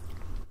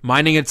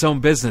 minding its own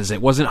business.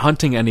 It wasn't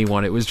hunting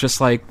anyone. It was just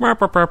like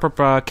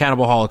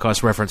Cannibal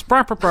Holocaust reference.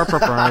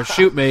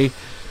 Shoot me.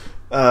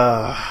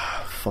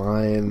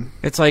 Fine.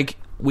 It's like,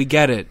 we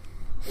get it.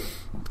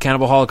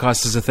 Cannibal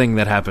Holocaust is a thing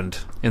that happened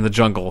in the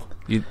jungle.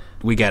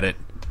 We get it.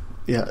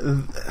 Yeah,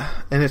 and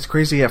it's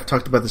crazy. I've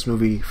talked about this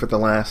movie for the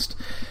last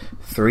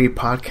 3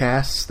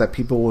 podcasts that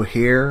people will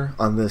hear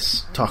on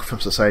this Talk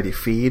From Society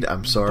feed.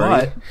 I'm sorry.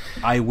 But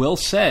I will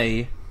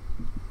say,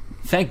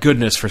 thank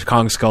goodness for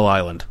Kong Skull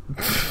Island.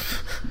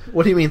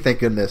 What do you mean, thank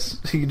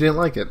goodness? You didn't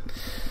like it?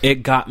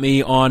 It got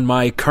me on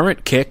my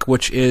current kick,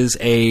 which is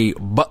a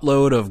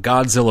buttload of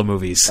Godzilla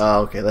movies.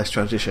 Oh, okay. Let's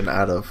transition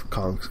out of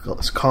Kong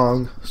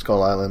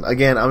Skull Island.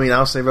 Again, I mean,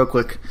 I'll say real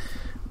quick,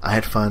 I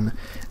had fun.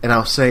 And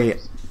I'll say,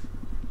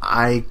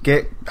 I'll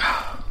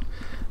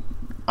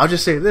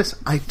just say this.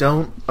 I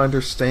don't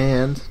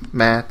understand,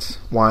 Matt,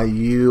 why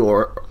you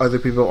or other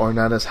people are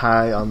not as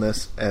high on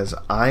this as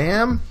I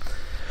am.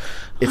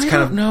 It's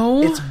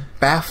it's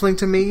baffling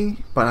to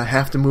me, but I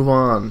have to move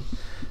on.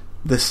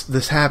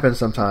 This happens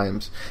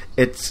sometimes.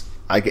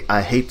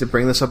 I hate to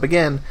bring this up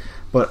again,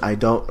 but I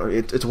don't.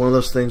 It's one of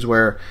those things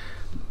where,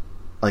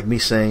 like me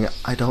saying,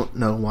 I don't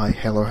know why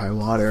Hell or High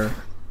Water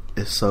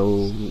is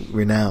so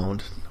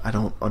renowned. I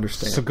don't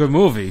understand. It's a good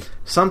movie.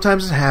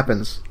 Sometimes it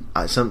happens.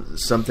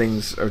 Some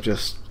things are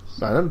just,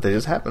 they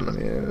just happen. I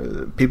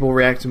mean, people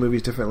react to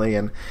movies differently,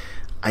 and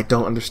I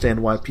don't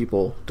understand why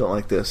people don't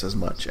like this as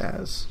much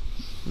as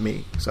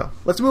me. So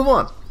let's move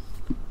on.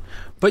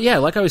 But yeah,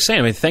 like I was saying,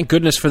 I mean, thank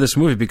goodness for this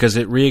movie because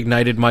it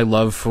reignited my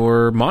love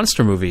for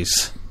monster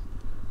movies.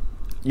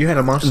 You had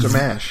a monster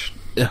mash.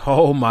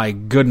 Oh my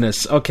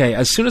goodness. Okay,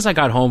 as soon as I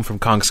got home from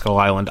Kong Skull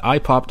Island, I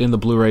popped in the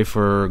Blu-ray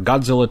for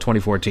Godzilla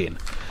 2014.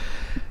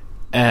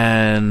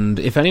 And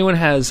if anyone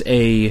has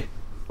a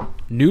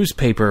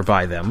newspaper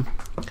by them,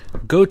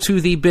 go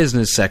to the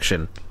business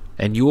section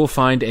and you will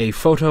find a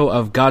photo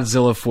of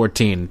Godzilla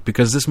 14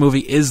 because this movie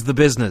is the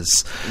business.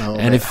 Oh,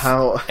 and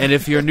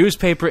if your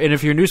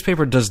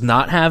newspaper does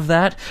not have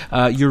that,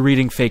 you're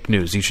reading fake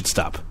news. You should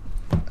stop.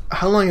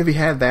 How long have you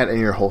had that in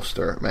your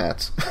holster,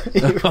 Matt?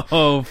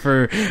 Oh,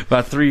 for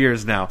about 3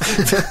 years now.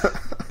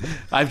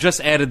 I've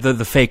just added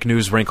the fake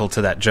news wrinkle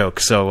to that joke,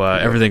 so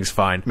everything's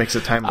fine. Makes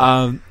it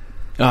timeless.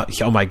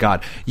 Oh my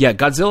god. Yeah,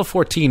 Godzilla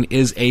 14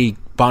 is a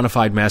bona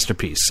fide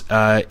masterpiece.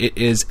 It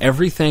is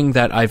everything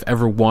that I've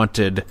ever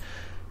wanted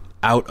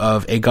out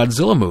of a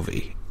Godzilla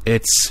movie.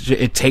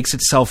 It takes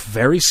itself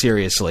very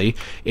seriously.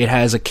 It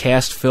has a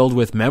cast filled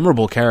with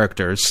memorable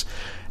characters,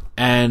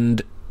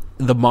 and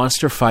the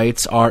monster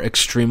fights are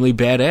extremely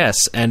badass,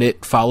 and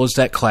it follows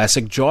that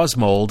classic Jaws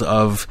mold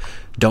of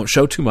don't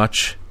show too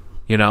much,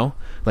 you know?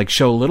 Like,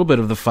 show a little bit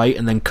of the fight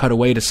and then cut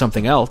away to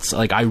something else.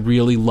 Like, I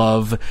really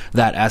love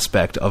that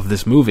aspect of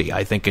this movie.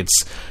 I think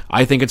it's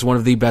one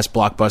of the best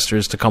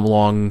blockbusters to come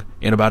along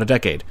in about a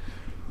decade.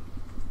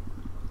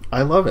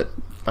 I love it.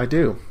 I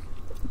do.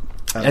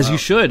 As you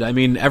should. I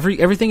mean,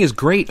 everything is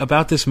great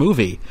about this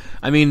movie.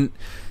 I mean,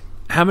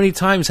 how many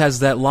times has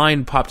that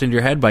line popped into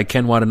your head by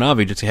Ken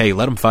Watanabe? Just say, hey,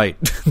 let him fight.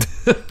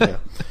 Yeah.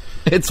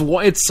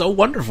 It's so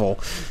wonderful.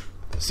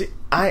 See,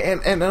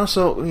 and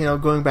also, you know,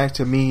 going back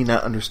to me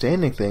not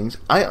understanding things,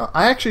 I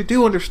actually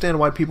do understand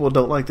why people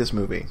don't like this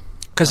movie.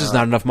 Because there's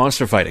not enough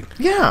monster fighting.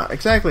 Yeah,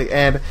 exactly.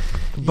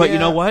 But you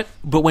know what?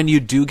 But when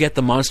you do get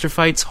the monster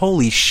fights,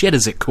 holy shit,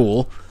 is it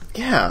cool?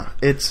 Yeah,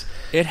 it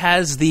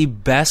has the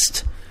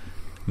best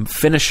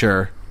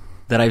finisher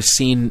that I've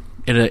seen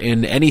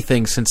in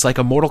anything since like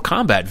a Mortal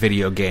Kombat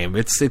video game.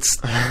 It's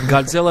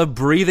Godzilla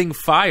breathing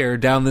fire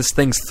down this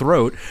thing's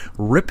throat,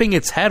 ripping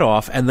its head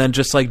off, and then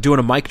just like doing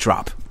a mic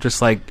drop.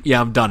 Just like, yeah,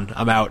 I'm done.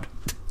 I'm out.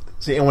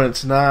 See, and when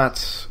it's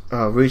not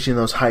reaching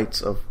those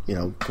heights of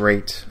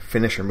great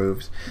finisher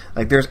moves,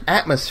 like there's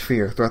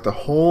atmosphere throughout the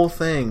whole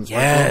thing.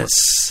 Yes.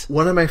 Like,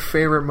 one of my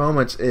favorite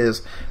moments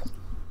is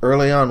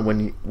early on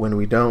when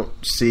we don't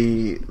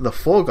see the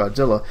full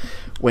Godzilla,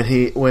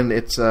 when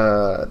it's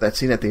that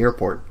scene at the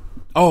airport.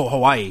 Oh,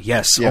 Hawaii,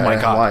 yes. Yeah, oh my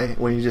god. Hawaii,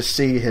 when you just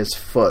see his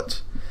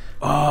foot.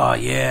 Oh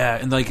yeah,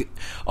 and like,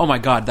 oh my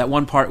god, that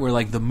one part where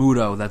like the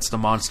Muto, that's the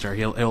monster,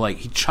 he'll like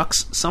he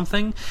chucks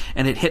something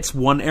and it hits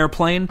one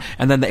airplane,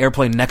 and then the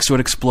airplane next to it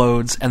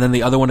explodes, and then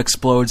the other one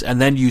explodes, and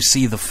then you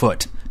see the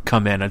foot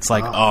come in. It's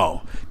like,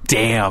 oh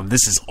damn,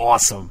 this is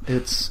awesome.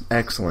 It's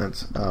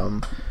excellent.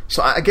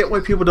 So I get why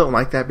people don't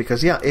like that,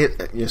 because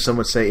some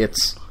would say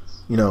it's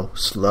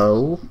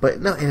slow, but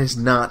no, it is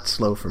not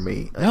slow for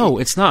me. No,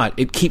 it's not.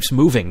 It keeps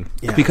moving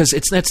because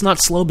it's not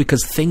slow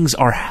because things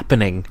are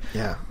happening.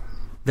 Yeah.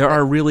 There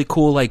are really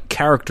cool like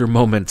character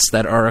moments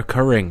that are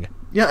occurring.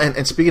 Yeah,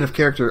 and speaking of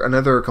character,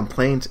 another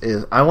complaint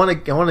is I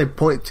want to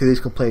point to these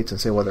complaints and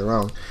say why they're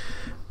wrong.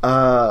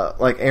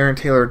 Like Aaron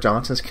Taylor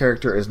Johnson's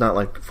character is not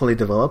like fully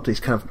developed. He's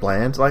kind of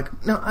bland.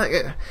 Like no,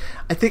 I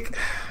think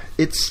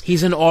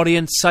he's an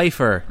audience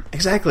cipher.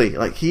 Exactly.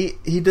 Like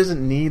he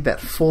doesn't need that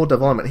full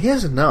development. He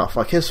has enough.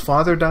 Like his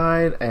father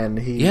died, and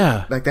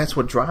like that's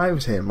what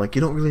drives him. Like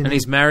you don't really. And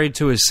he's married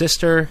to his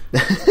sister,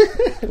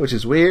 which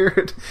is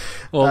weird.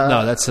 Well,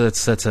 no, that's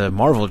a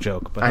Marvel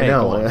joke. But I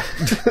know.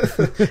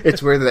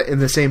 It's weird that in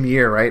the same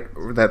year, right,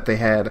 that they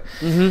had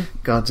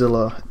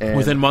Godzilla and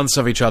within months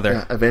of each other.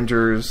 Yeah,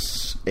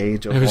 Avengers: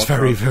 Age of Ultron. It was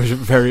very, very,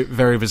 very,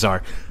 very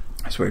bizarre.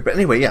 That's weird. But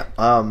anyway, yeah.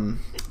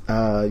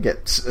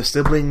 Get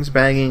siblings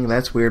banging.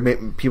 That's weird.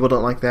 Maybe people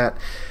don't like that.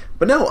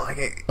 But no,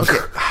 okay.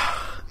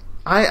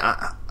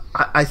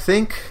 I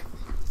think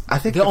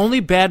the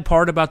only bad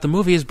part about the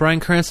movie is Bryan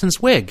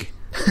Cranston's wig.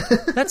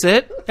 That's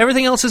it.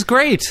 Everything else is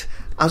great.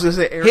 I was going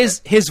to say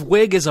his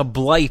wig is a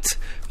blight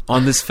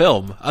on this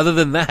film. Other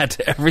than that,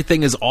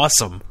 everything is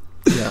awesome.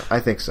 Yeah, I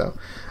think so.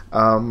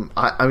 I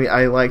mean,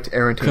 I liked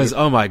Aaron Taylor because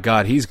oh my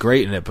god, he's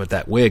great in it. But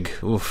that wig,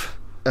 oof.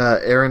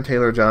 Aaron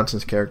Taylor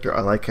Johnson's character,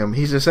 I like him.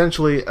 He's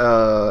essentially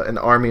an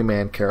army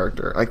man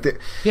character.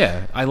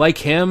 I like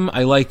him.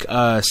 I like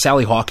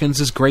Sally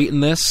Hawkins is great in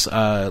this.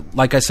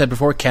 Like I said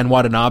before, Ken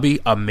Watanabe,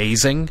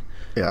 amazing.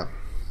 Yeah,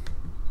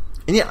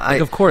 and yeah,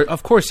 of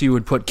course, you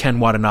would put Ken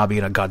Watanabe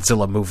in a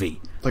Godzilla movie.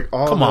 Like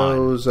all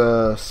those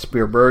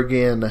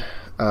Spielbergian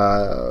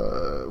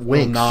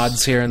winks,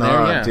 nods here and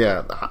there.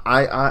 Yeah,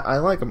 I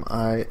like him.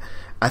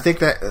 I think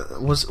that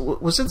was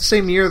it the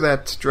same year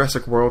that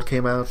Jurassic World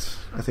came out?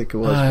 I think it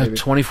was maybe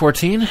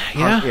 2014.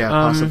 Yeah, yeah,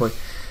 possibly.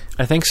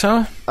 I think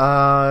so.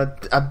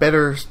 A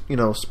better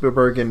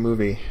Spielbergian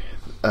movie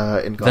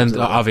in Godzilla, then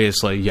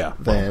obviously, yeah,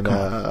 than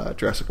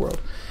Jurassic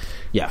World.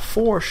 Yeah,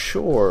 for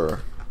sure.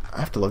 I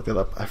have to look that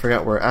up. I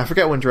forgot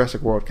when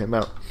Jurassic World came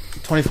out.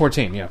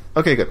 2014. Yeah.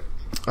 Okay, good.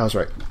 I was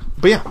right.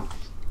 But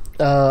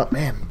yeah,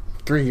 man.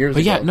 3 years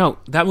but ago. Yeah, no,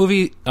 that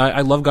movie,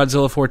 I love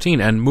Godzilla 14.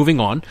 And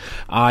moving on,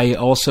 I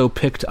also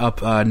picked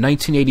up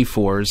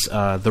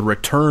 1984's The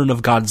Return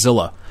of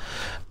Godzilla.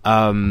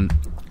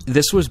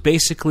 This was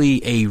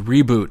basically a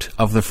reboot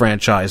of the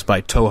franchise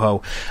by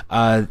Toho.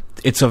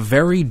 It's a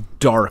very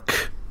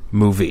dark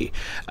movie.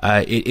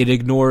 It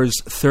ignores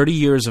 30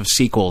 years of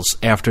sequels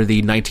after the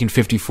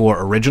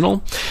 1954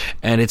 original,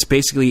 and it's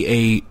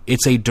basically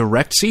a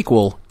direct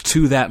sequel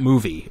to that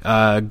movie.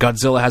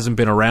 Godzilla hasn't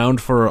been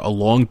around for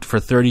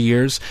 30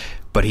 years,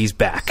 but he's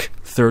back.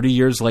 30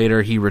 years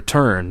later, he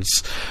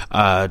returns.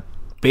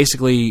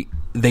 Basically,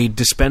 they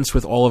dispense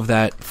with all of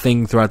that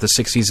thing throughout the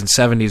 60s and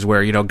 70s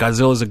where,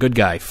 Godzilla's a good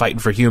guy fighting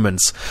for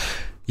humans.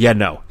 Yeah,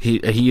 no.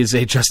 He is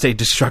just a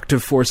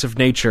destructive force of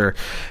nature.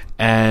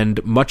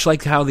 And much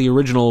like how the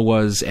original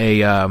was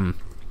an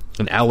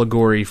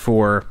allegory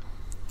for,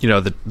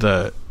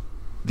 the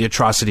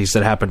atrocities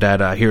that happened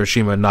at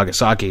Hiroshima and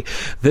Nagasaki,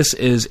 this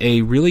is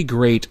a really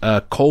great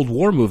Cold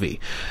War movie.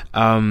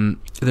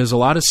 There's a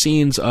lot of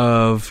scenes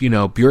of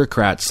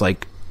bureaucrats at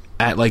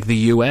the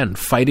UN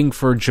fighting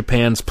for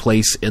Japan's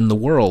place in the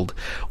world,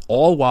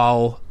 all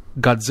while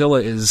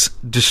Godzilla is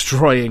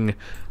destroying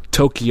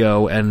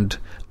Tokyo and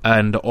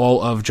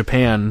all of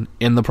Japan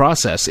in the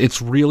process.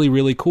 It's really,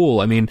 really cool.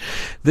 I mean,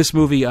 this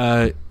movie,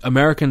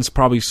 Americans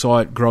probably saw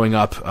it growing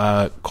up,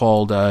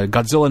 called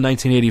Godzilla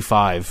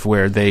 1985,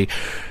 where they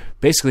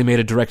basically made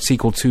a direct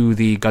sequel to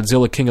the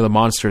Godzilla King of the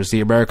Monsters,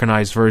 the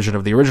Americanized version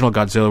of the original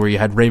Godzilla, where you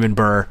had Raymond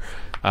Burr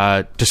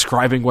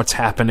describing what's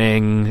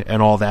happening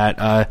and all that.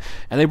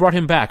 And they brought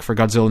him back for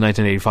Godzilla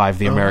 1985,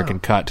 the American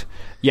cut.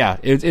 Yeah,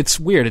 it's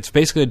weird. It's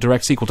basically a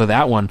direct sequel to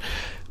that one.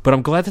 But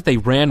I'm glad that they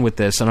ran with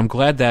this, and I'm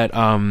glad that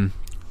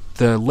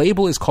the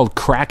label is called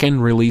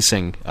Kraken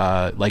Releasing,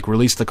 like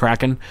Release the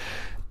Kraken.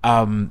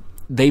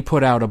 They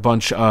put out a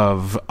bunch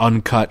of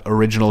uncut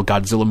original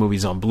Godzilla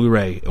movies on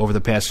Blu-ray over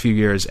the past few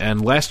years,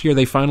 and last year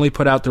they finally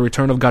put out The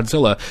Return of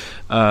Godzilla.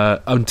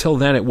 Until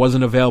then, it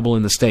wasn't available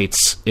in the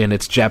States in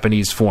its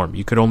Japanese form.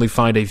 You could only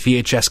find a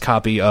VHS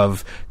copy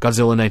of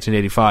Godzilla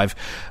 1985.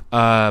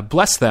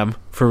 Bless them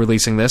for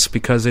releasing this,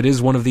 because it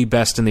is one of the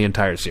best in the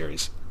entire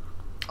series.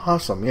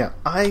 Awesome, yeah.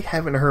 I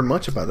haven't heard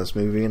much about this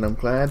movie, and I'm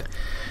glad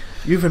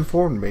you've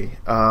informed me.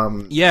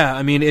 Yeah,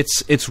 I mean,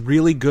 it's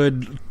really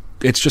good.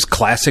 It's just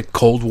classic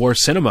Cold War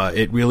cinema.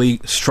 It really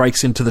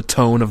strikes into the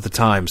tone of the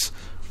times.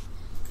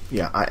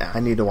 Yeah, I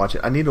need to watch it.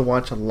 I need to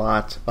watch a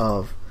lot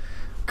of...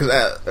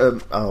 Because,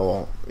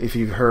 if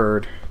you've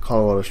heard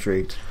Colorado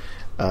Street,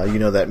 you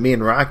know that me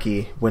and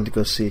Rocky went to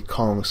go see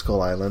Kong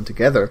Skull Island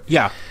together.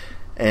 Yeah.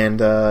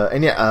 And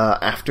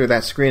after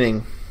that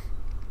screening,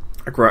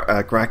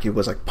 Rocky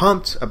was like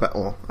pumped about...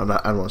 Well, I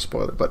don't want to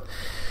spoil it, but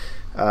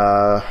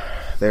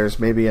there's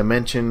maybe a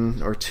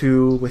mention or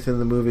two within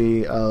the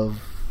movie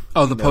of...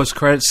 Oh, the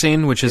post-credit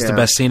scene, which is the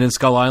best scene in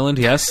Skull Island,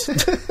 yes?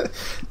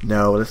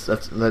 No,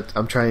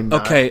 I'm trying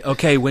not...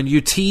 Okay, when you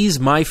tease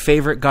my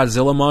favorite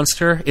Godzilla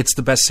monster, it's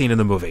the best scene in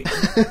the movie.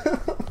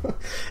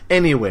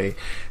 Anyway,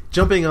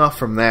 jumping off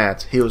from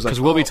that, he was like... Because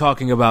we'll be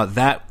talking about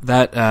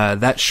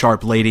that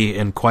sharp lady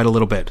in quite a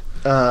little bit.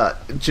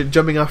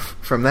 Jumping off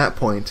from that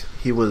point,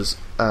 he was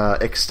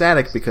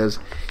ecstatic because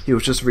he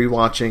was just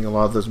rewatching a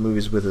lot of those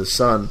movies with his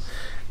son.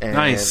 And,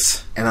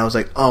 nice. And I was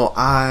like,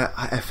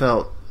 I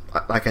felt...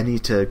 like I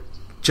need to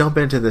jump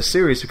into this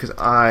series because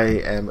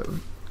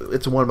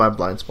it's one of my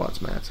blind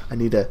spots, Matt. I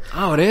need to...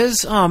 Oh, it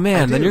is? Oh,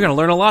 man. Then you're going to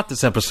learn a lot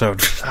this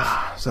episode.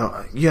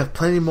 So you have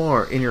plenty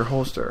more in your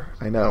holster.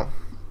 I know.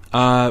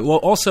 Well,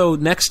 also,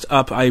 next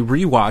up, I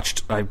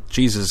rewatched...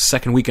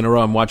 second week in a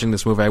row I'm watching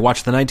this movie. I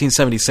watched the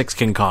 1976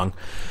 King Kong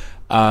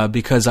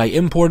because I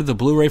imported the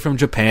Blu-ray from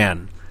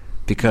Japan.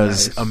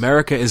 Because nice.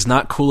 America is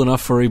not cool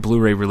enough for a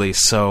Blu-ray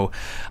release. So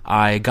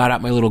I got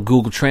out my little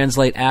Google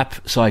Translate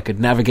app so I could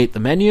navigate the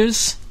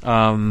menus.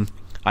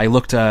 I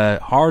looked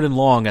hard and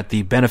long at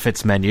the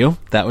benefits menu.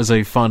 That was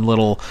a fun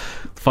little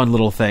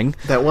thing.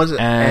 That was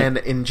an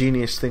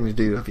ingenious thing to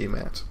do of you,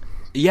 Matt.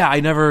 Yeah,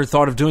 I never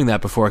thought of doing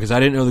that before because I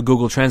didn't know the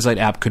Google Translate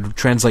app could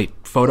translate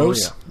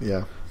photos. Oh,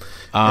 yeah.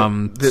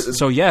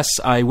 So yes,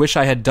 I wish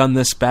I had done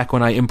this back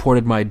when I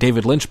imported my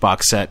David Lynch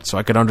box set, so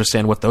I could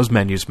understand what those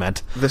menus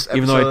meant.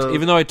 Even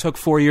though I took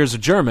 4 years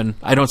of German,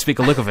 I don't speak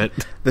a lick of it.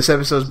 This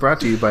episode is brought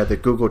to you by the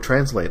Google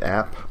Translate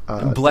app.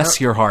 Bless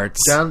your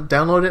hearts.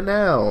 Download it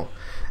now.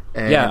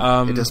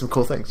 And it does some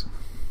cool things.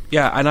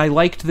 Yeah, and I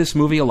liked this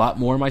movie a lot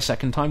more my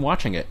second time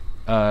watching it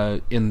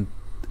in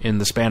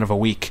the span of a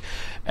week.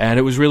 And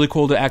it was really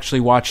cool to actually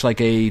watch like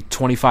a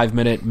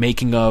 25-minute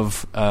making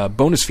of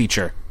bonus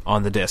feature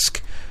on the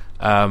disc.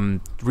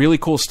 Really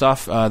cool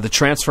stuff. The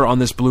transfer on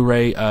this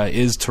Blu-ray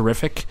is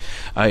terrific.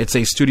 It's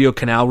a Studio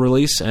Canal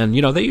release, and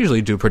they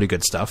usually do pretty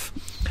good stuff.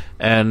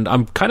 And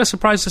I'm kind of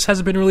surprised this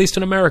hasn't been released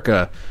in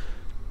America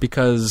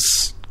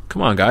because,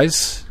 come on,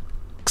 guys,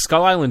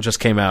 Skull Island just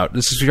came out.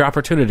 This is your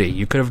opportunity.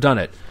 You could have done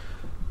it.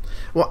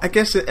 Well, I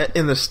guess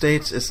in the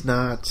States, it's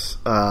not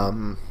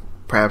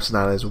perhaps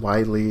not as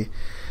widely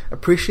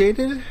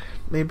appreciated.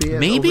 Maybe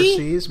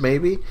overseas,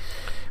 maybe.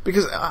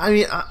 Because, I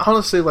mean,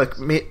 honestly, like,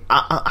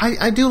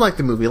 I do like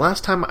the movie.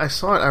 Last time I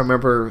saw it, I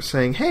remember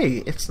saying, hey,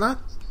 it's not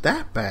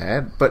that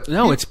bad. But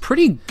no, it's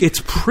pretty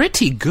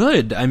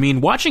good. I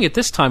mean, watching it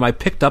this time, I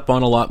picked up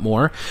on a lot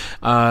more.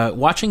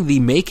 Watching the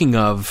making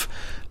of,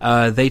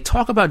 they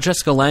talk about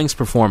Jessica Lange's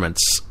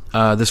performance.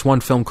 This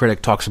one film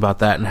critic talks about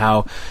that and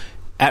how,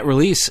 at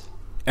release,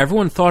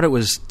 everyone thought it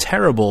was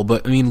terrible.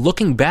 But, I mean,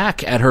 looking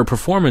back at her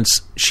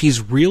performance,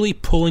 she's really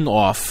pulling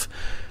off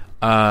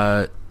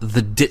the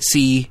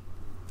ditzy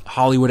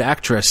Hollywood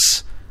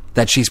actress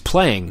that she's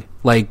playing.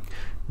 Like,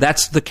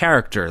 that's the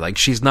character. Like,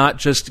 she's not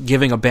just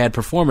giving a bad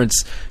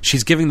performance,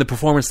 she's giving the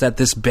performance that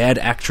this bad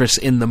actress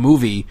in the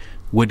movie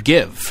would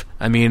give.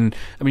 I mean,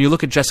 you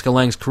look at Jessica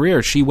Lange's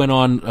career. She went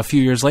on a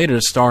few years later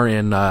to star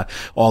in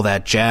All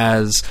That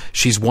Jazz.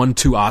 She's won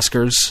 2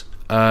 Oscars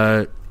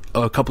a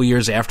couple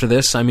years after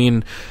this. I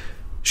mean,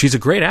 she's a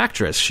great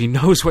actress. She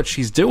knows what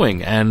she's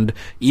doing. And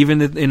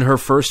even in her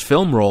first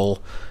film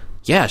role,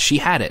 yeah, she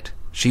had it.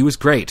 She was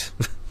great.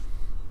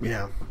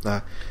 Yeah,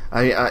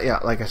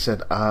 like I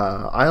said,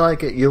 I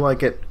like it. You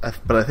like it,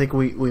 but I think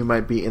we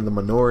might be in the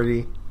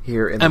minority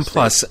here. And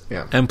plus,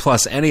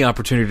 any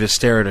opportunity to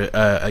stare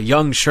at a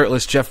young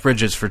shirtless Jeff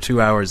Bridges for 2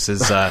 hours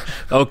is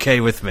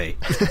okay with me.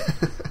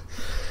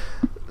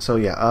 So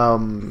yeah,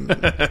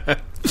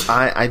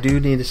 I do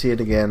need to see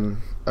it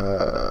again.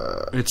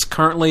 It's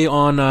currently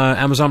on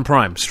Amazon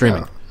Prime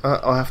streaming. Yeah,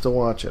 I'll have to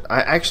watch it.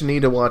 I actually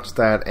need to watch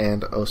that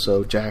and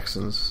also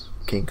Jackson's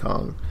King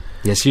Kong.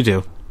 Yes, you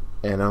do.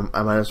 And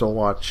I might as well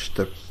watch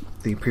the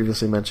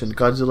previously mentioned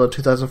Godzilla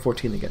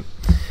 2014 again.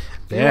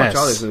 Yes.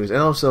 Watch all these movies, and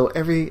also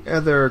every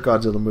other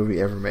Godzilla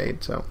movie ever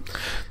made. So,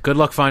 good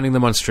luck finding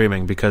them on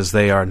streaming because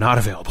they are not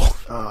available.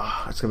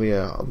 It's gonna be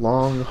a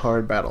long,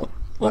 hard battle.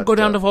 Well, go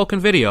down to Vulcan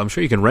Video. I'm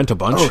sure you can rent a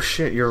bunch. Oh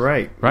shit, you're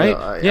right.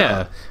 Right?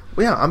 Yeah.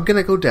 Yeah, I'm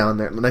gonna go down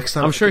there next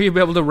time. I'm sure you'll be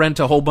able to rent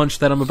a whole bunch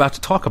that I'm about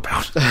to talk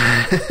about.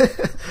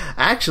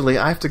 Actually,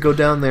 I have to go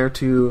down there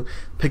to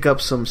pick up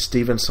some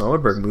Steven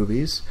Soderbergh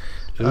movies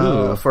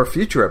for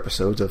future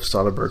episodes of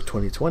Soderbergh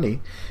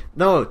 2020.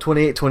 No,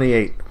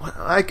 2828.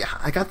 I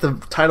got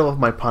the title of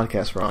my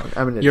podcast wrong.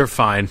 I mean, you're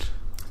fine.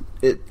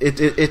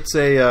 It's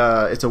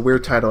a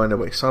weird title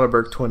anyway.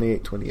 Soderbergh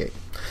 2828.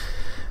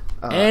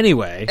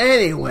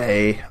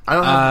 Anyway, I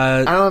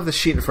don't have the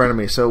sheet in front of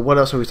me. So what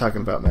else are we talking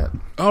about, Matt?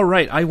 All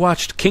right, I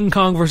watched King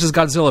Kong vs.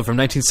 Godzilla from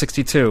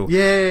 1962.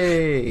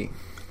 Yay!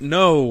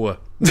 No.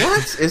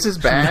 What? Is this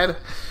bad?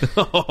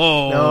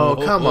 No,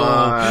 come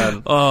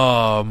on.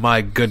 Oh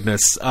my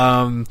goodness.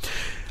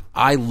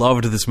 I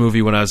loved this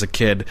movie when I was a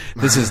kid.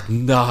 This is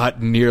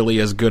not nearly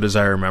as good as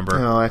I remember.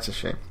 Oh, that's a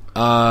shame.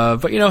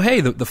 But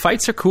hey, the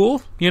fights are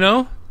cool.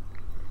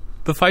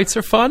 The fights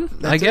are fun,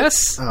 I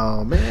guess.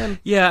 Oh man.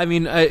 Yeah, I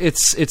mean,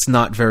 it's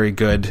not very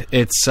good.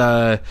 It's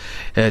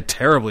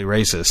terribly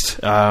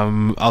racist.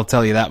 I'll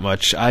tell you that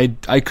much. I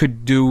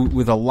could do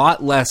with a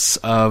lot less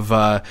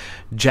of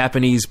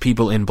Japanese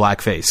people in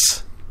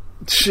blackface.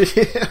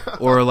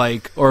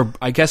 or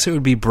I guess it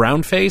would be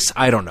brown face.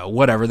 I don't know.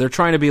 Whatever. They're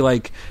trying to be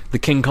like the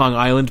King Kong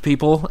Island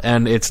people,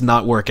 and it's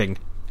not working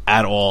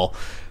at all,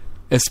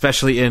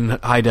 especially in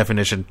high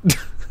definition.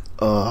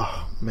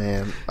 Oh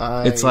man,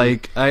 it's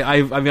like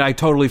I mean I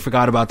totally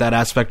forgot about that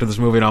aspect of this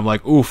movie, and I'm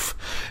like, oof.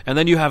 And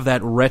then you have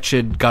that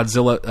wretched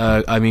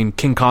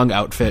King Kong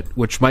outfit,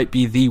 which might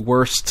be the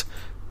worst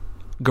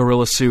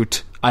gorilla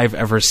suit I've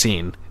ever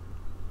seen.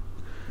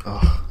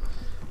 Oh,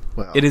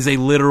 well. It is a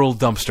literal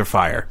dumpster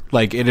fire.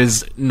 Like, it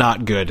is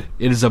not good.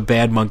 It is a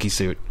bad monkey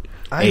suit.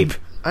 Ape.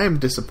 I am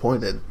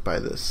disappointed by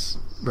this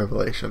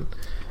revelation.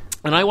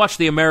 And I watched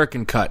the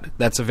American cut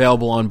that's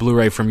available on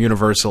Blu-ray from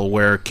Universal,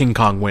 where King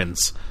Kong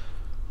wins.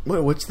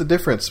 What's the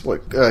difference? King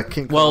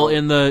Kong? Well,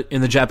 in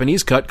the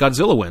Japanese cut,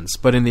 Godzilla wins,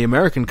 but in the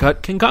American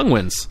cut, King Kong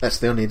wins. That's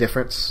the only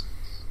difference.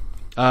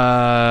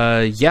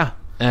 Yeah,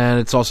 and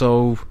it's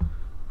also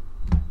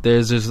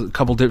there's a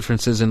couple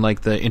differences in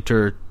like the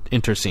inter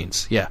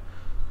scenes. Yeah.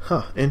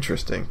 Huh.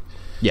 Interesting.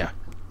 Yeah.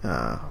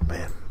 Oh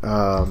man.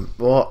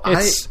 Well,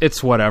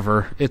 it's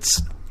whatever.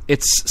 It's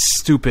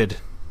stupid.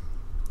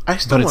 I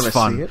still want to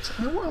fun. see it.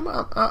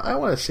 I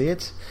want to see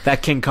it.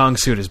 That King Kong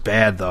suit is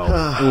bad, though.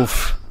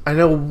 Oof. I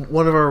know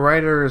one of our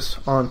writers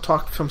on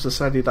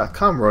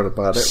TalkFilmSociety.com wrote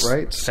about it,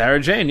 right?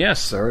 Sarah Jane,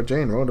 yes. Sarah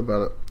Jane wrote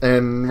about it.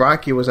 And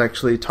Rocky was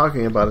actually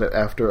talking about it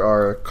after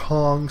our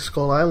Kong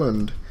Skull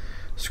Island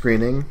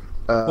screening.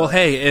 Well,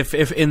 hey, if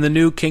in the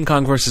new King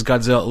Kong vs.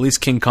 Godzilla, at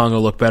least King Kong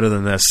will look better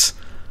than this.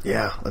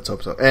 Yeah, let's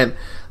hope so. And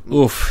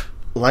oof.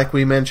 Like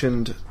we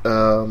mentioned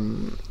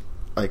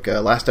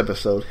last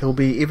episode, he'll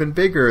be even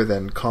bigger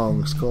than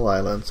Kong Skull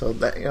Island. So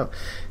that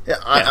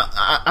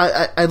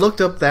I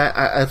looked up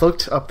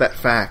that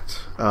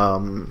fact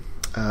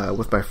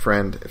with my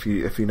friend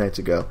a few nights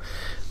ago.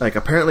 Like,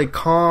 apparently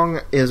Kong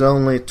is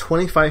only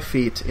 25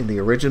 feet in the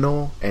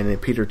original and in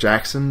Peter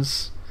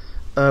Jackson's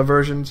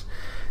versions,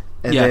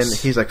 and then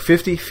he's like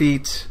 50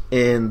 feet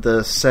in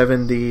the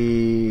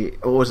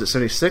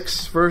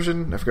 76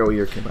 version. I forgot what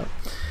year it came out.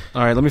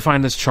 All right, let me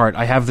find this chart.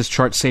 I have this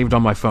chart saved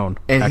on my phone,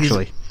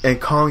 actually. And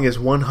Kong is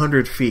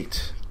 100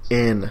 feet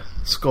in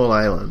Skull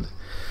Island.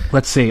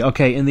 Let's see.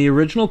 Okay, in the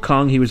original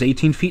Kong, he was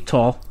 18 feet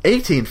tall.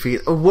 18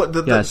 feet?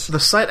 The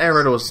site I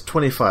read was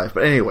 25,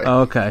 but anyway.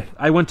 Oh, okay.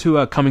 I went to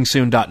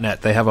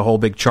comingsoon.net. They have a whole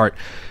big chart.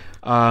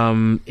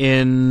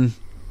 In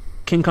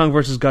King Kong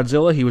vs.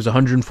 Godzilla, he was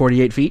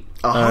 148 feet.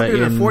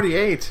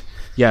 148?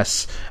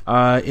 Yes.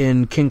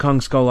 In King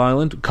Kong Skull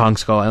Island,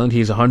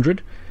 he's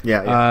 100.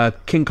 Yeah.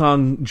 King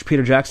Kong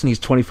Peter Jackson, he's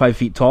 25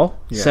 feet tall.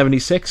 Yeah.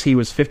 76, he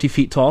was 50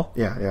 feet tall.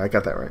 Yeah, I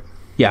got that right.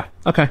 Yeah.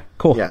 Okay.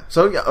 Cool. Yeah.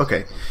 So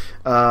okay.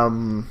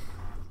 And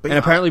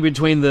apparently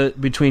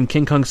between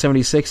King Kong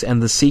 76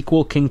 and the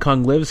sequel King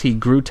Kong Lives, he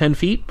grew 10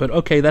 feet. But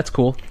okay, that's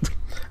cool.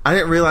 I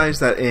didn't realize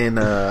that in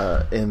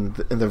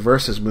the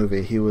Versus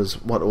movie he was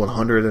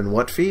 100 and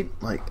what feet?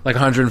 Like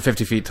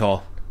 150 feet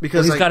tall.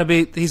 Because he's got to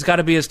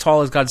be as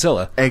tall as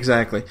Godzilla.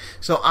 Exactly.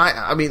 So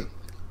I mean,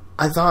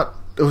 I thought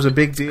it was a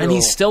big deal, and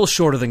he's still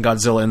shorter than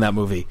Godzilla in that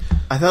movie.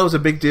 I thought it was a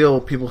big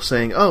deal. People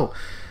saying, "Oh,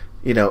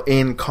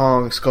 in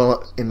Kong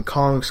Skull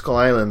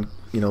Island,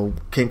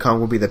 King Kong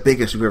will be the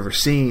biggest we've ever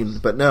seen."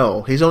 But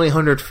no, he's only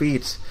 100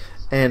 feet,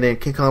 and in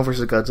King Kong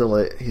vs.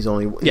 Godzilla,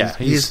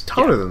 he's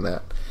taller than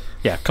that.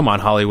 Yeah, come on,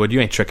 Hollywood,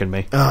 you ain't tricking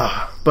me.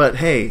 But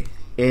hey,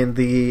 in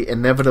the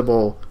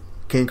inevitable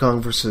King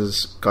Kong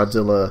vs.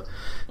 Godzilla.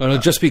 It'll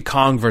just be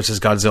Kong versus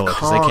Godzilla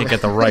because they can't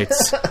get the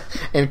rights.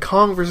 And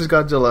Kong versus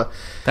Godzilla,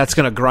 that's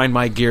going to grind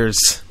my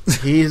gears.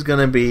 He's going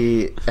to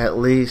be at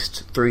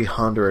least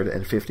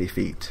 350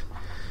 feet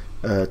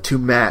to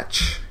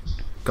match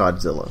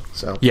Godzilla.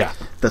 So yeah,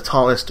 the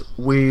tallest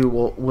we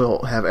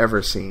will have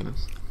ever seen.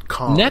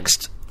 Kong.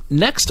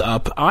 Next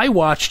up, I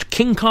watched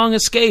King Kong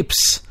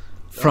Escapes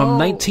from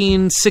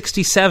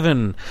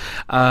 1967.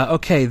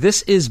 Okay,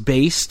 this is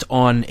based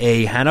on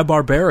a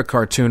Hanna-Barbera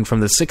cartoon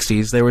from the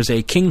 60s. There was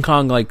a King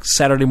Kong, like,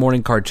 Saturday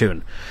morning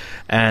cartoon.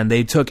 And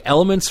they took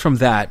elements from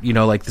that, you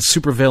know, like the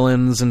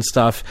supervillains and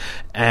stuff,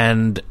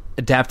 and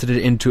adapted it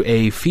into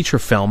a feature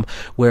film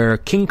where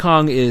King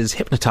Kong is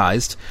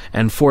hypnotized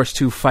and forced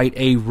to fight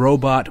a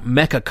robot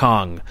Mecha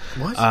Kong.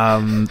 What?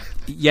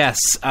 Yes.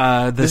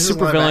 The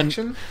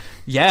supervillain...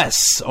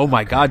 Yes. Oh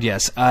my God,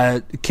 yes.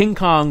 King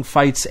Kong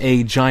fights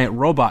a giant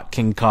robot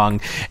King Kong,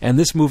 and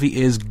this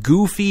movie is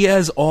goofy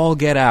as all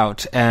get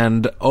out,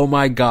 and oh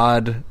my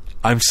God,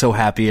 I'm so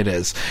happy it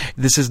is.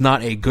 This is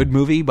not a good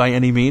movie by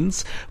any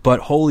means, but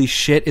holy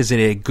shit, is it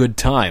a good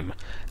time.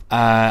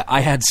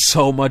 I had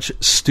so much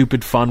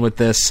stupid fun with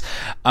this.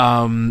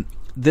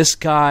 This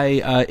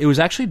guy, it was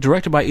actually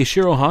directed by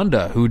Ishiro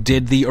Honda, who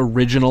did the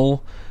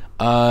original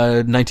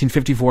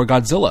 1954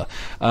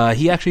 Godzilla.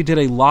 He actually did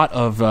a lot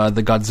of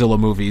the Godzilla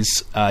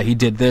movies. He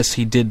did this.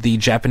 He did the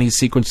Japanese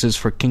sequences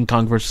for King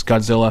Kong vs.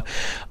 Godzilla.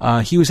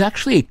 He was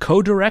actually a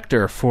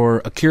co-director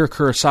for Akira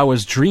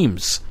Kurosawa's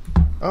Dreams.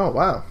 Oh,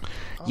 wow.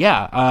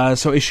 Yeah,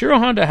 so Ishiro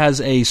Honda has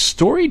a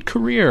storied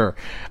career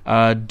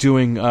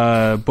doing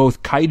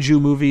both kaiju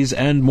movies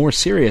and more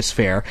serious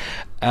fare.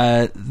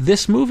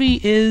 This movie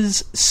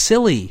is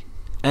silly,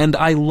 and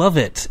I love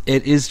it.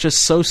 It is just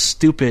so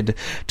stupid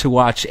to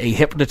watch a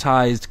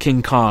hypnotized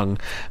King Kong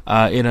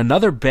in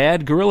another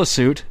bad gorilla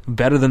suit,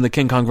 better than the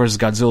King Kong vs.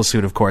 Godzilla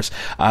suit, of course,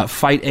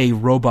 fight a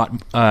robot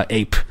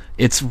ape.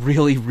 It's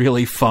really,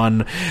 really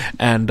fun,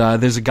 and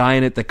there's a guy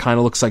in it that kind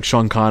of looks like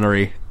Sean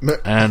Connery,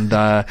 and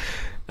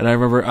I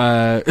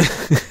remember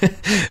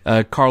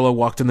Carlo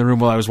walked in the room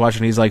while I was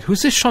watching. He's like,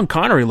 "Who's this Sean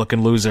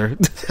Connery-looking loser?"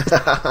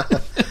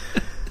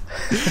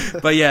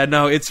 But yeah,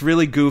 no, it's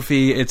really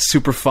goofy. It's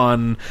super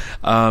fun.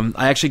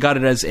 I actually got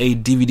it as a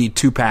DVD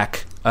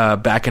 2-pack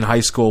back in high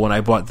school when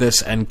I bought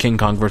this and King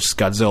Kong vs.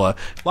 Godzilla.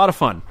 A lot of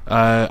fun.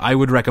 I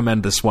would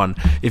recommend this one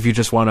if you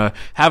just want to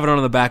have it on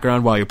in the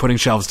background while you're putting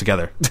shelves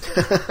together.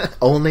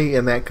 Only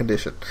in that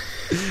condition.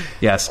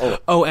 Yes.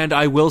 Oh, and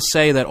I will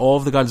say that all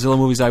of the Godzilla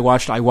movies I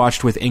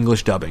watched with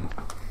English dubbing.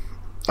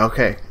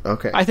 Okay.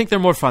 I think they're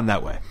more fun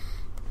that way.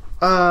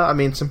 I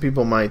mean, some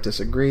people might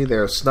disagree.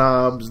 They're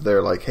snobs.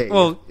 They're like, "Hey,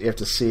 you have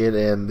to see it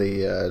in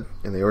the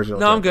original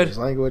Japanese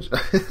language."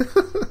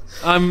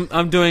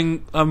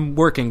 I'm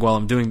working while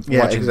I'm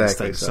watching this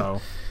thing.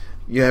 So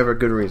you have a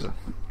good reason.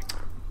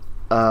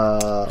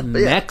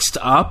 Next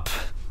up,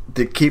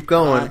 keep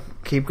going.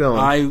 Keep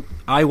going.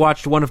 I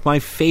watched one of my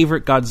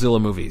favorite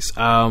Godzilla movies.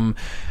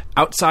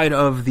 Outside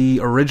of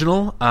the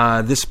original,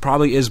 this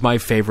probably is my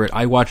favorite.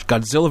 I watched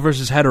Godzilla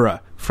vs.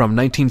 Hedorah from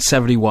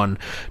 1971,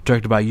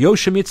 directed by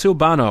Yoshimitsu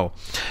Banno.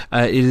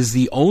 It is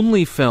the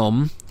only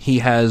film he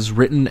has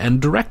written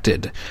and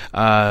directed,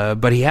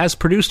 but he has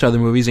produced other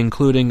movies,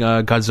 including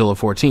Godzilla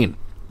 14.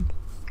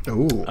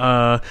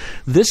 Ooh.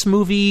 This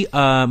movie,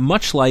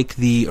 much like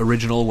the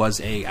original,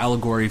 was a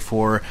allegory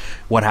for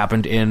what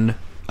happened in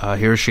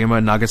Hiroshima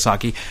and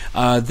Nagasaki.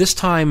 This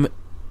time,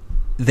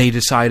 they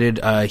decided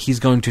he's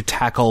going to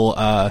tackle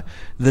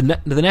the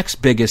next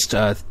biggest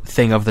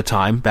thing of the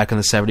time, back in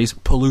the 70s,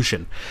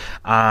 pollution.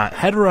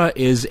 Hedorah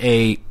is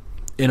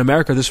in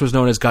America, this was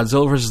known as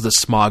Godzilla vs. the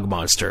Smog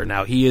Monster.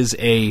 Now, he is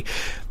a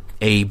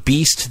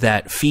beast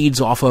that feeds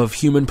off of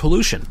human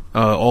pollution,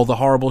 all the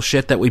horrible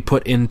shit that we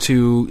put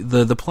into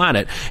the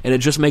planet, and it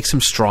just makes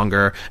him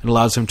stronger and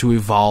allows him to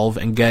evolve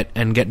and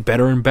get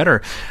better and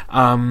better.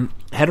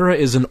 Hedorah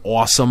is an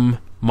awesome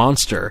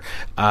monster.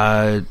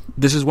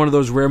 This is one of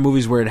those rare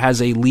movies where it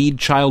has a lead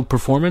child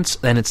performance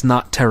and it's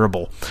not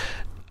terrible.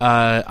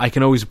 I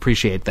can always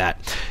appreciate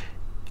that.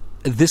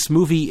 This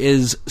movie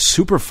is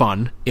super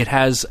fun. It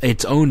has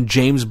its own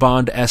James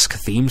Bond-esque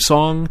theme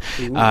song.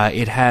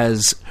 It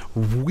has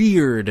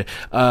weird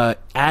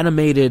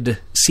animated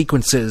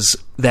sequences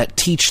that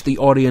teach the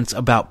audience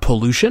about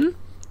pollution.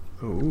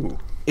 Ooh.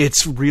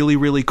 It's really,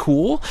 really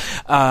cool.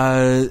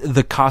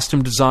 The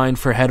costume design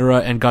for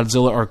Hedorah and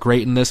Godzilla are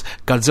great in this.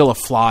 Godzilla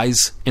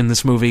flies in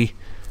this movie.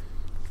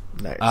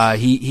 Nice.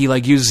 He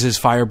like uses his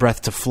fire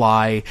breath to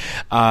fly.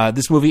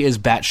 This movie is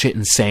batshit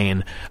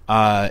insane.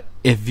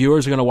 If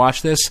viewers are going to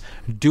watch this,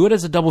 do it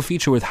as a double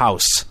feature with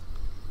House.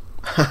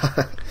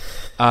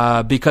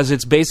 Because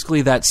it's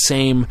basically that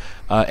same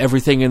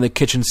everything in the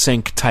kitchen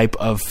sink type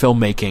of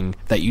filmmaking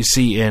that you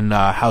see in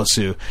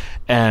Houseu.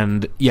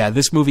 And yeah,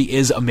 this movie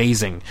is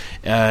amazing.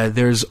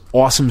 There's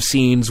awesome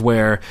scenes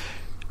where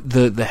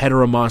the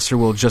Hedorah monster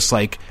will just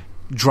like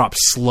drop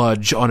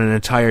sludge on an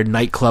entire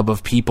nightclub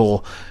of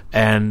people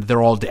and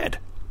they're all dead.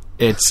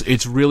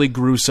 It's really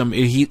gruesome.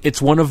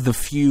 It's one of the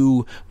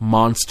few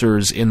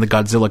monsters in the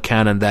Godzilla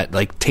canon that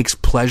like takes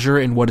pleasure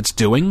in what it's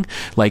doing.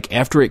 Like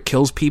after it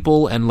kills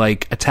people and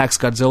like attacks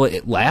Godzilla,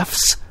 it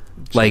laughs.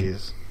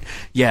 Jeez.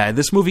 Yeah,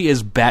 this movie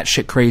is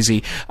batshit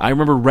crazy. I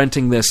remember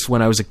renting this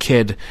when I was a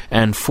kid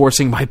and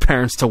forcing my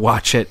parents to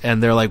watch it,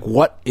 and they're like,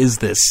 "What is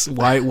this?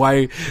 Why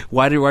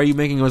are you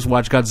making us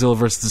watch Godzilla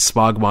vs. the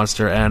Smog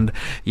Monster?" And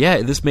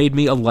yeah, this made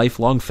me a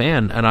lifelong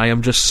fan, and I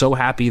am just so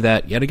happy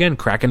that, yet again,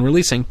 Kraken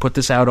Releasing put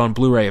this out on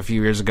Blu-ray a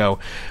few years ago.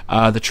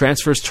 The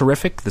transfer is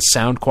terrific, the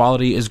sound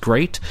quality is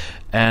great,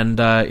 and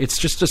it's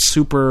just a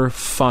super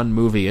fun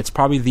movie. It's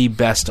probably the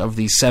best of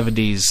the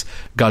 70s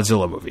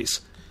Godzilla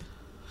movies.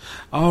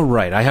 All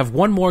right, I have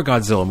one more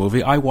Godzilla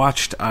movie. I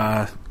watched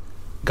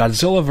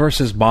Godzilla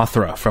vs.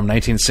 Mothra from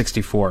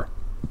 1964.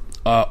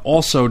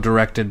 Also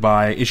directed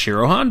by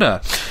Ishiro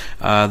Honda,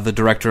 the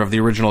director of the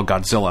original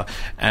Godzilla.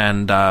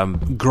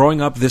 And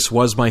growing up, this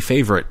was my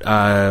favorite.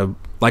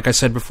 Like I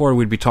said before,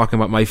 we'd be talking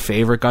about my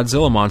favorite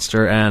Godzilla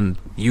monster, and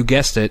you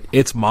guessed it,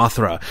 it's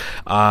Mothra.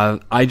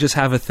 I just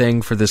have a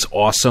thing for this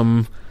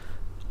awesome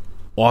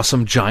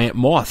giant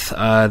moth.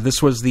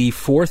 This was the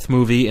fourth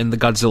movie in the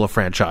Godzilla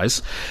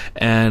franchise,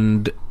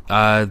 and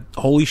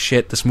holy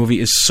shit, this movie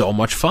is so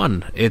much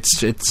fun. It's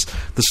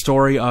the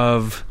story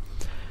of...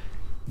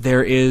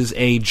 There is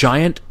a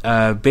giant,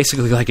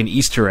 basically like an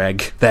Easter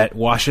egg, that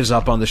washes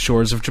up on the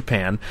shores of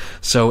Japan.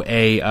 So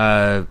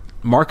a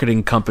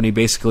marketing company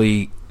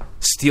basically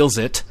steals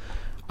it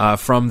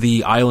from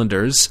the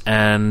islanders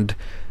and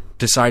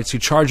decides to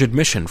charge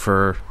admission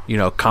for,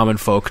 common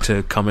folk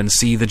to come and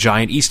see the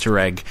giant Easter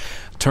egg.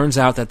 Turns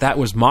out that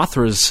was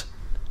Mothra's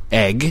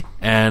egg,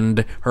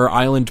 and her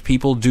island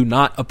people do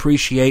not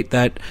appreciate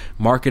that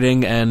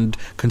marketing and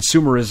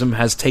consumerism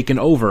has taken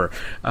over.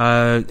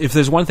 If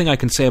there's one thing I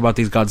can say about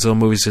these Godzilla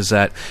movies is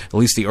that, at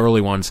least the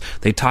early ones,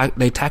 they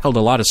tackled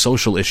a lot of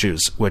social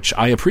issues, which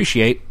I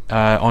appreciate,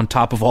 on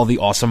top of all the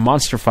awesome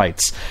monster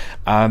fights.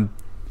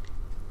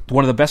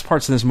 One of the best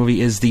parts of this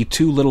movie is the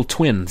two little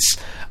twins.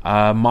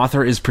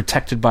 Mothra is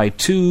protected by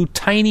two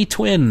tiny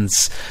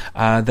twins.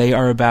 They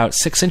are about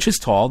 6 inches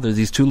tall. They're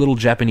these two little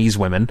Japanese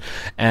women,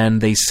 and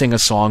they sing a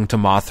song to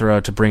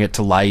Mothra to bring it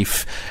to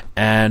life.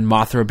 And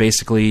Mothra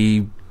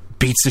basically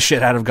beats the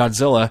shit out of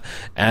Godzilla,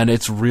 and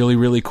it's really,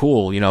 really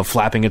cool.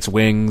 Flapping its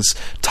wings,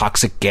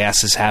 toxic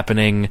gas is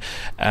happening,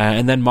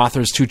 and then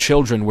Mothra's two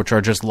children, which are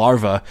just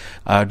larvae,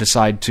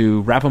 decide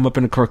to wrap them up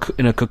in a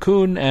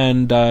cocoon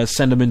and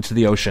send them into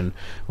the ocean,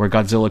 where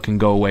Godzilla can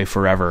go away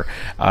forever.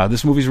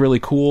 This movie's really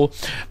cool.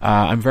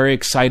 I'm very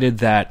excited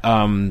that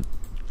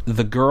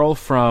the girl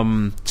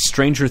from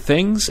Stranger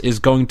Things is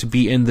going to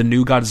be in the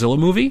new Godzilla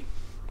movie.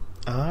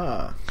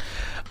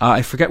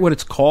 I forget what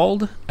it's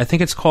called. I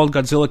think it's called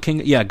Godzilla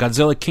King. Yeah,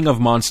 Godzilla King of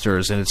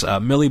Monsters, and it's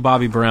Millie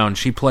Bobby Brown.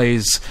 She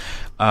plays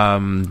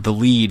the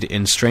lead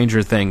in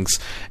Stranger Things,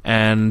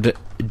 and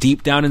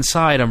deep down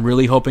inside, I'm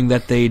really hoping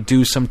that they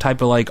do some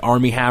type of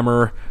Armie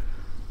Hammer,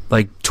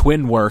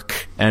 twin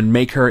work, and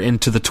make her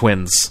into the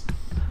twins.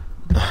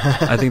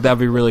 I think that'd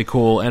be really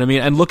cool. And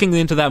and looking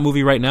into that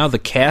movie right now, the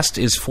cast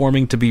is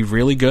forming to be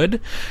really good.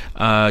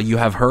 You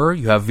have her,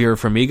 you have Vera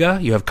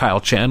Farmiga, you have Kyle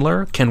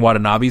Chandler, Ken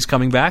Watanabe's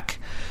coming back.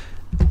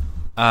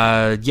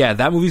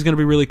 That movie's going to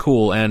be really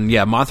cool. And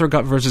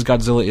Mothra vs.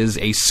 Godzilla is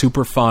a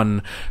super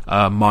fun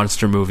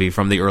monster movie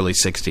from the early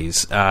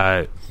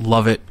 60s.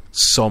 Love it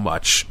so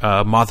much.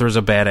 Mothra's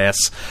a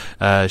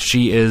badass.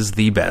 She is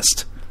the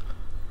best.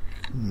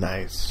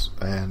 Nice.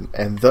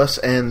 And thus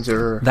ends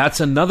her... That's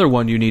another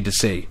one you need to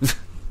see.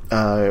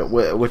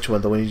 Which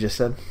one? The one you just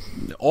said?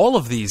 All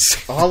of these.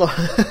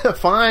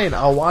 Fine,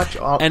 I'll watch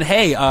all... And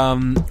hey,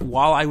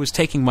 while I was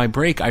taking my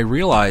break, I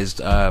realized...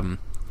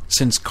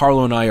 since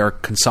Carlo and I are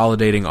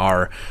consolidating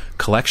our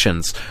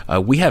collections,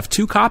 we have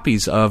 2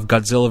 copies of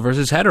Godzilla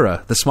vs.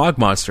 Hedorah, the Smog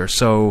Monster.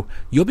 So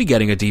you'll be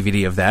getting a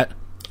DVD of that.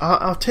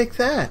 I'll take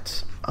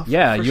that.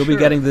 You'll be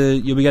getting the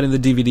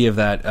DVD of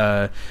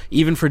that.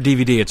 Even for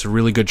DVD, it's a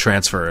really good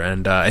transfer,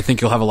 and I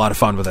think you'll have a lot of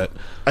fun with it.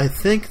 I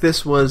think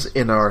this was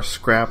in our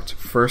scrapped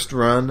first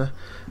run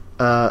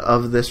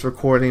of this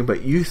recording,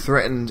 but you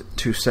threatened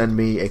to send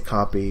me a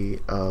copy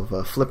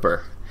of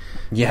Flipper.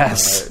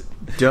 Yes.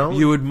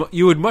 You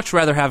would much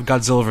rather have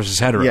Godzilla vs.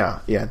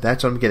 Hedorah. Yeah,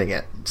 that's what I'm getting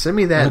at. Send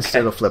me that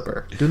instead of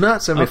Flipper. Do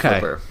not send me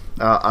Flipper.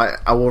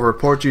 I will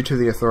report you to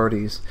the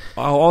authorities.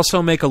 I'll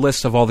also make a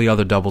list of all the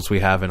other doubles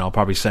we have, and I'll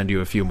probably send you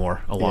a few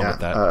more along with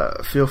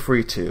that. Feel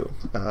free to.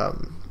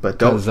 But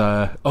don't...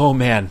 oh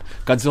man,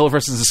 Godzilla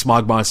vs. the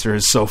Smog Monster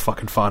is so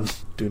fucking fun.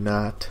 Do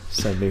not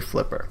send me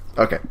Flipper.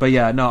 Okay. But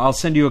I'll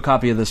send you a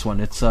copy of this one.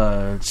 It's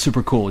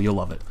super cool. You'll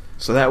love it.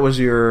 So that was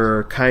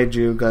your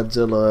Kaiju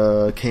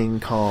Godzilla King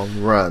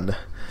Kong run.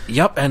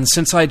 Yep, and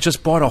since I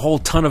just bought a whole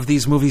ton of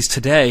these movies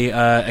today,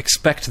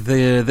 expect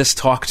this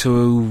talk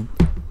to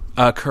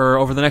occur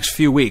over the next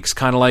few weeks.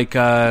 Kind of like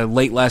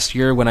late last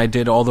year when I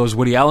did all those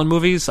Woody Allen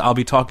movies, I'll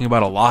be talking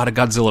about a lot of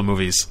Godzilla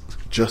movies.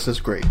 Just as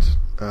great.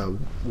 Woody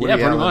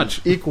pretty Allen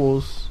much.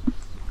 Equals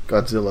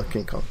Godzilla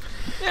King Kong.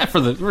 Yeah,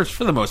 for the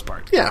most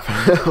part. Yeah,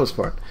 for the most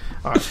part.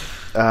 All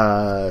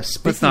right.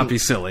 Let's not be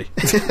silly.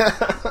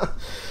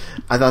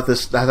 I thought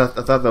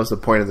that was the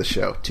point of the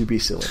show, to be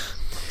silly.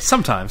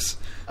 Sometimes.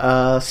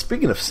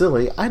 Speaking of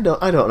silly, I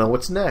don't know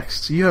what's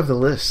next. You have the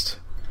list.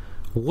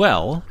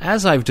 Well,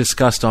 as I've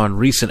discussed on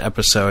recent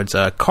episodes,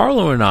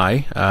 Carlo and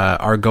I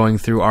are going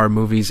through our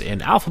movies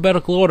in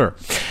alphabetical order,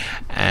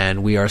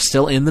 and we are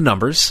still in the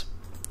numbers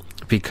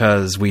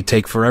because we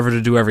take forever to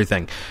do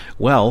everything.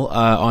 Well,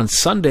 on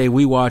Sunday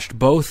we watched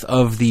both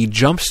of the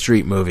Jump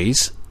Street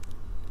movies,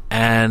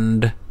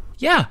 and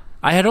yeah,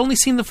 I had only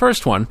seen the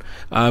first one,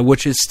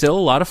 which is still a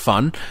lot of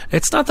fun.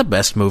 It's not the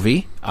best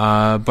movie,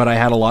 but I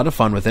had a lot of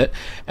fun with it.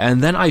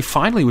 And then I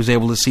finally was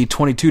able to see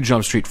 22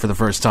 Jump Street for the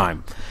first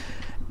time.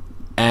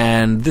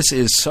 And this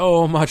is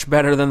so much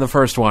better than the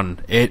first one.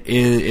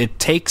 It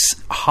takes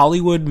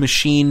Hollywood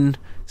machine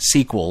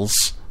sequels,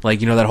 like,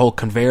 you know, that whole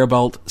conveyor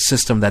belt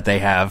system that they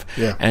have,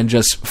 and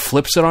just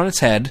flips it on its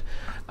head.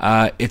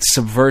 It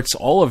subverts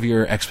all of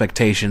your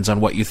expectations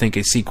on what you think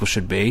a sequel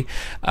should be.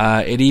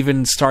 It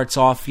even starts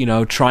off, you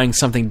know, trying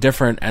something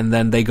different, and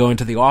then they go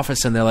into the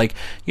office and they're like,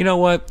 you know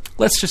what,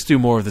 let's just do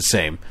more of the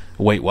same.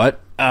 Wait,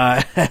 what?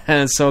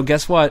 So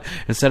guess what?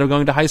 Instead of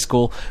going to high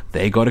school,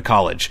 they go to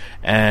college.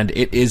 And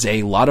it is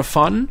a lot of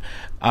fun.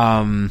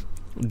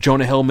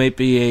 Jonah Hill may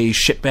be a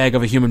shitbag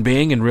of a human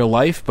being in real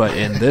life, but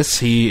in this,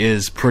 he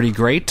is pretty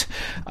great.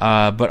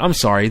 But I'm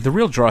sorry, the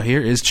real draw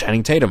here is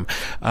Channing Tatum,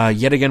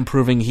 yet again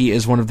proving he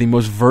is one of the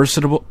most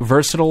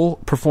versatile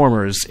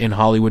performers in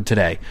Hollywood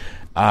today.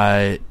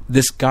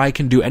 This guy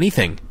can do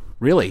anything,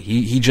 really.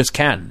 He just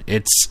can.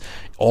 It's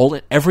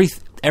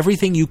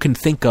everything you can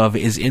think of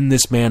is in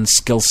this man's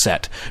skill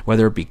set,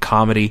 whether it be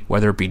comedy,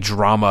 whether it be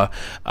drama.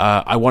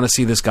 I want to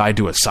see this guy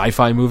do a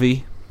sci-fi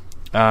movie.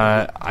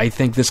 I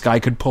think this guy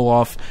could pull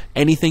off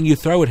anything you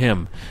throw at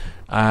him.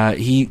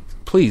 He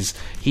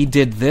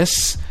did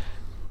this,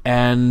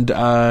 and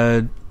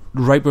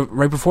right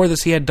before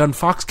this, he had done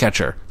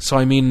Foxcatcher. So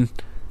I mean,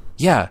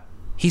 yeah,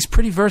 he's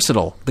pretty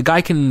versatile. The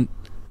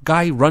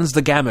guy runs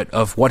the gamut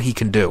of what he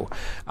can do.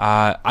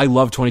 I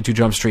love 22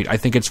 Jump Street. I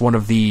think it's one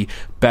of the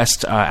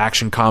best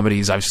action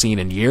comedies I've seen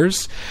in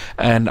years,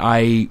 and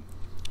I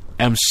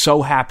am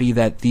so happy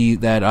that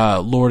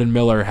Lord and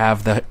Miller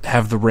have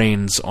the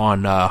reins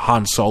on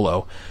Han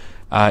Solo.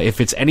 If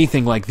it's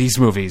anything like these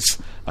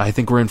movies, I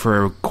think we're in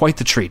for quite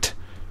the treat.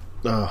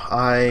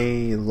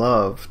 I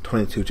love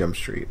 22 Jump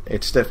Street.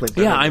 It's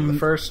definitely better than the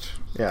first.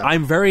 Yeah,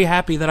 I'm very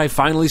happy that I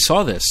finally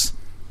saw this.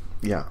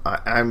 Yeah,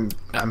 I'm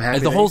happy.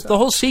 The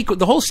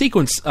whole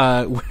sequence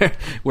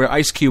where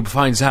Ice Cube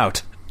finds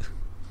out.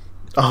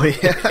 Oh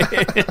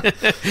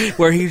yeah,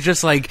 where he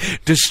just like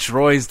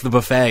destroys the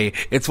buffet.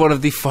 It's one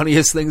of the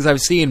funniest things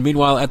I've seen.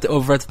 Meanwhile,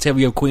 over at the table,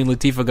 you have Queen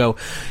Latifah go,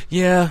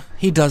 "Yeah,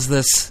 he does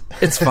this.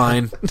 It's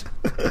fine."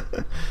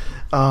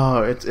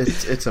 Oh,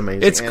 it's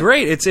amazing. It's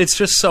great. It's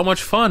just so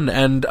much fun.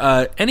 And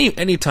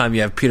any time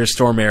you have Peter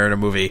Stormare in a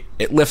movie,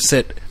 it lifts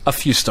it a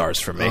few stars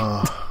for me.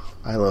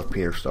 I love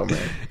Peter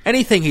Stormare.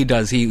 Anything he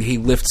does, he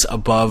lifts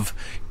above.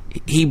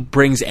 He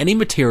brings any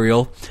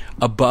material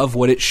above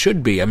what it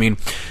should be. I mean,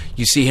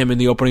 you see him in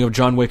the opening of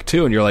John Wick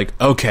 2, and you're like,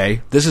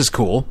 okay, this is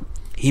cool.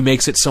 He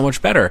makes it so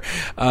much better.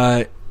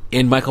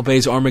 In Michael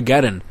Bay's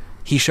Armageddon,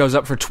 he shows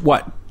up for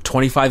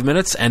 25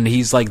 minutes, and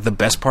he's like the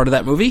best part of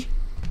that movie?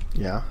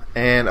 Yeah.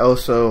 And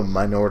also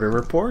Minority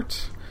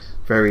Report.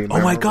 Very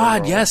Oh my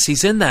god, yes,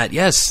 he's in that,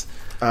 yes.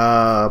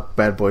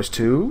 Bad Boys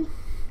 2.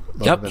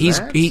 Yep,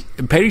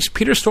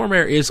 Peter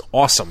Stormare is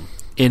awesome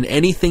in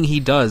anything he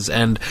does,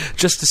 and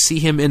just to see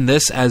him in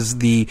this as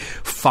the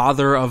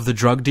father of the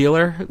drug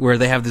dealer, where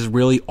they have this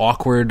really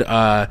awkward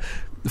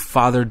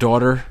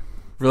father-daughter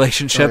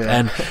relationship,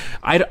 and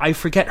I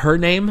forget her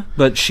name,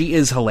 but she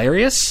is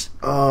hilarious.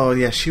 Oh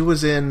yeah, she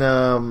was in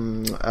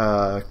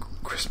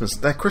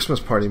Christmas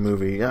Party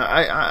movie.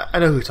 I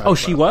know who you're talking about. Oh,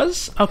 she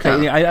was?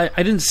 Okay, yeah.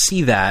 I didn't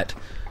see that.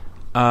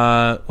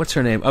 What's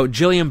her name? Oh,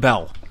 Jillian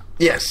Bell.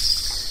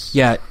 Yes.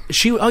 Yeah,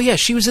 she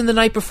was in The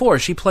Night Before.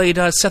 She played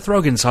Seth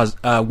Rogen's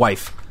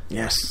wife.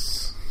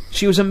 Yes.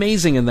 She was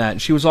amazing in that.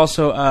 She was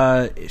also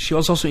in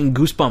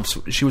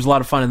Goosebumps. She was a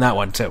lot of fun in that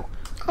one too.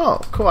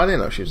 Oh, cool. I didn't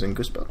know she was in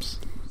Goosebumps.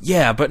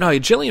 Yeah, but no,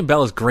 Jillian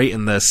Bell is great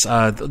in this.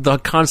 The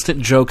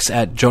constant jokes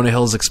at Jonah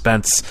Hill's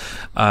expense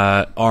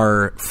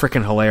are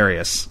freaking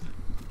hilarious.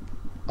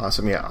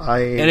 Awesome, yeah.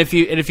 And if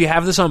you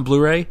have this on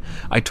Blu-ray,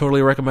 I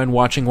totally recommend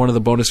watching one of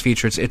the bonus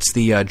features. It's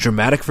the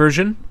dramatic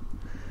version.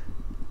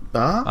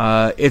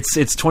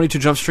 It's 22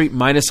 Jump Street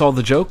minus all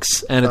the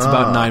jokes, and it's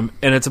about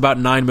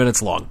 9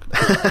 minutes long.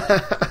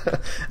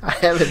 I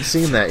haven't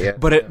seen that yet.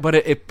 But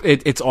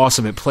it's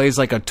awesome. It plays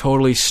like a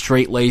totally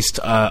straight-laced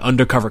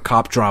undercover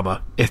cop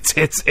drama.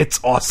 It's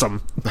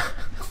awesome.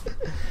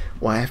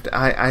 Well,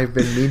 I've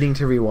been meaning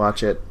to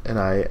rewatch it, and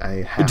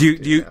I have.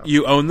 Do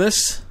you own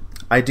this?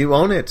 I do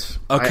own it.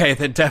 Okay,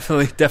 then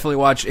definitely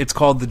watch. It's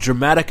called the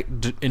dramatic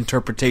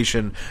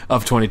interpretation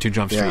of 22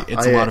 Jump Street.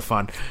 It's a lot of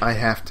fun. I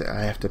have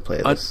to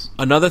play this.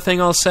 Another thing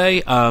I'll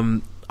say,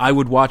 I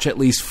would watch at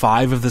least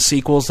 5 of the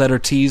sequels that are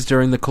teased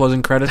during the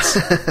closing credits.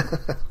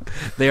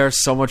 They are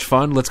so much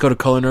fun. Let's go to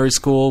culinary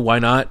school. Why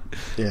not?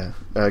 Yeah,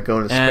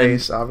 going to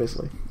space,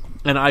 obviously.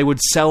 And I would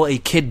sell a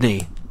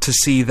kidney to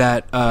see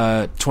that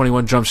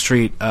 21 Jump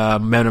Street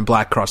Men in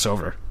Black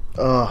crossover.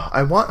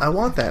 I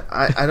want that.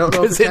 I don't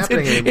know if it's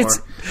happening anymore.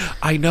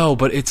 I know,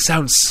 but it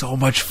sounds so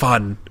much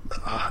fun.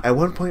 At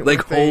one point,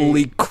 like,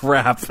 holy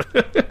crap.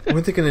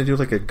 Weren't they going to do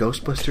like a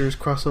Ghostbusters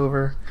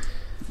crossover?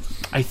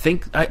 I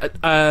think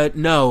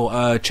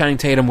no. Channing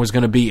Tatum was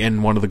going to be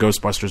in one of the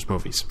Ghostbusters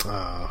movies.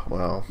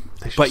 Well.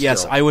 But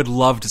yes, I would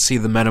love to see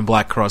the Men in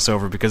Black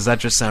crossover because that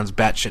just sounds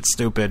batshit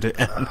stupid,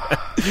 and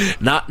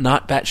not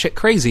batshit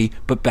crazy,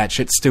 but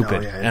batshit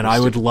stupid. And I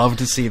would love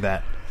to see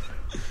that.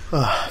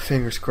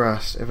 Fingers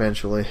crossed.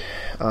 Eventually.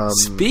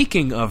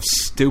 Speaking of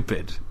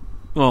stupid,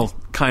 well,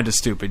 kind of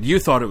stupid. You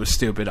thought it was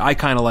stupid. I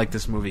kind of like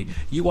this movie.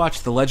 You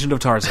watched The Legend of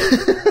Tarzan.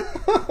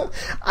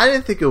 I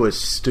didn't think it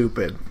was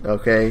stupid.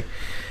 Okay.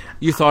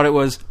 You thought it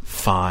was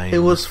fine. It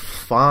was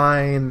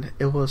fine.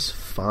 It was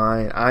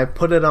fine. I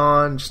put it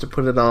on just to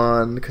put it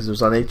on because it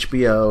was on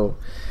HBO,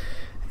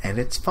 and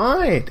it's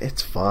fine.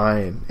 It's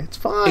fine. It's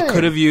fine. It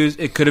could have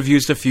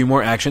used a few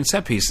more action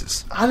set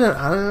pieces. I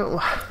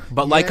don't.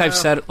 But like I've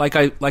said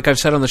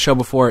on the show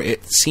before,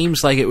 it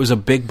seems like it was a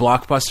big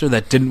blockbuster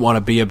that didn't want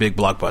to be a big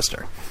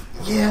blockbuster.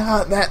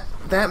 Yeah,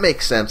 that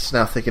makes sense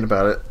now thinking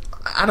about it.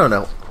 I don't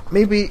know.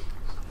 Maybe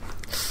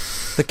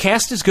the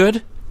cast is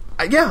good.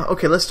 Yeah,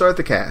 okay, let's start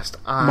the cast.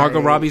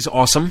 Margot Robbie's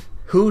awesome.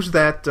 Who's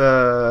that?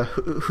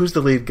 Who's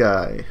the lead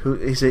guy?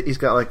 He's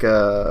got like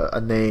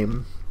a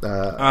name.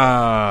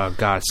 God,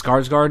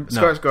 Skarsgård?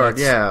 Skarsgård,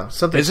 yeah.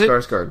 Something is it?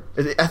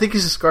 Skarsgård. I think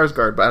he's a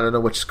Skarsgård, but I don't know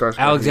which Skarsgård.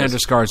 Alexander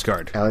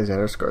Skarsgård.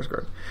 Alexander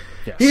Skarsgård.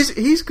 Yes.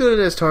 He's good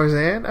as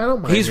Tarzan. I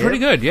don't mind He's him. pretty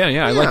good, yeah.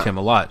 I like him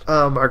a lot.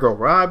 Margot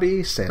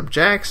Robbie, Sam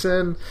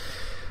Jackson,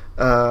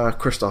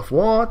 Christoph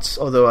Waltz,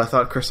 although I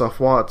thought Christoph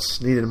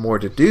Waltz needed more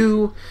to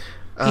do.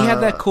 He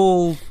had that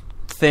cool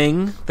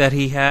thing that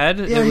he had.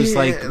 Yeah, it was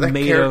like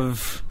made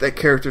of that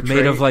character trait.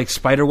 Made of like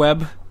spider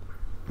web.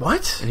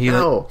 What?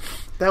 No,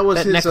 that was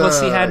that his necklace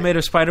he had made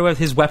of spider web.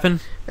 His weapon.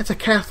 It's a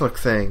Catholic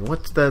thing.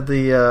 What's the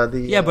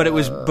yeah, but it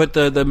was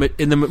the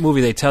in the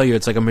movie they tell you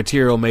it's like a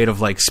material made of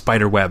like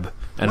spider web,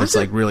 and it's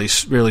like really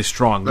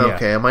strong.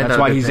 Okay, yeah. I might not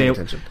have been paying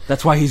attention.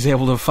 That's why he's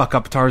able to fuck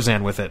up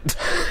Tarzan with it.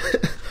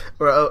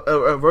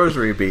 or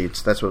rosary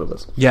beads. That's what it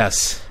was.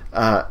 Yes.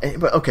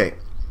 But okay.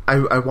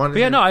 I wanted.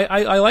 But yeah, no,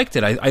 I liked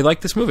it. I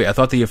liked this movie. I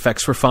thought the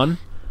effects were fun.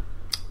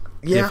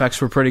 Yeah. The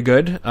effects were pretty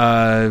good.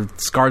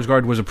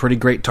 Skarsgård was a pretty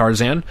great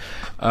Tarzan.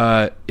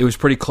 It was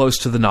pretty close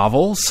to the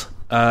novels.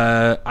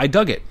 I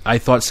dug it. I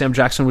thought Sam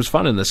Jackson was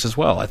fun in this as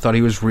well. I thought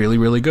he was really,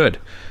 really good.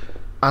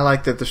 I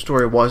like that the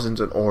story wasn't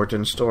an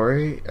origin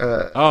story.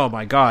 Oh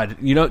my god!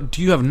 Do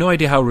you have no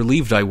idea how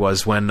relieved I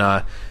was when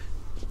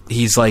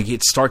he's like,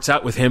 it starts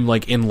out with him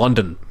like in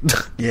London.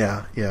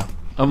 Yeah.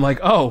 I'm like,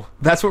 oh,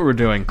 that's what we're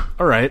doing.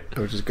 All right.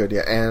 Which is good,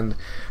 yeah. And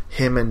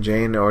him and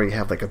Jane already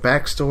have like a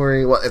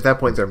backstory. Well, at that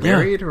point they're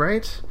married,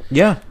 right?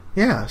 Yeah.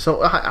 Yeah,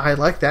 so I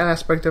like that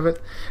aspect of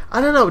it. I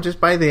don't know, just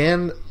by the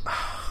end,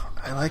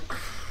 I like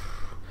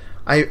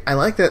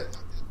that.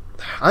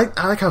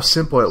 I like how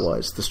simple it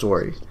was, the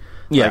story.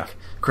 Yeah. Like,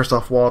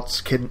 Christoph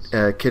Waltz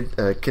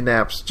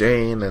kidnaps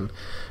Jane, and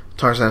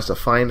Tarzan has to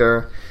find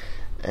her,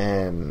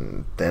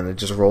 and then it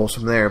just rolls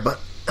from there. But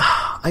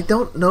I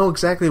don't know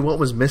exactly what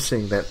was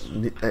missing. That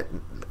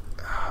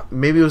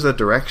maybe it was the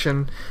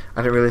direction.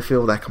 I didn't really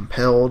feel that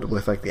compelled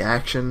with like the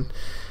action.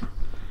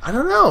 I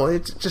don't know.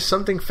 It's just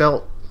something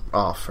felt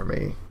off for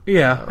me.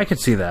 Yeah, I could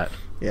see that.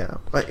 Yeah,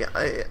 but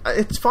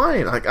it's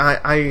fine. Like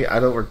I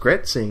don't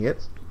regret seeing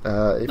it.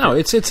 No,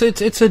 it's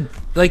a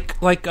like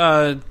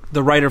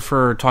the writer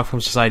for Talk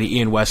Film Society,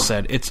 Ian West,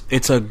 said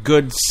it's a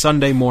good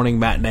Sunday morning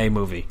matinee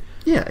movie.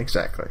 Yeah,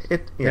 exactly.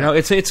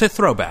 It's a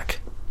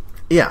throwback.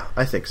 Yeah,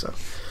 I think so.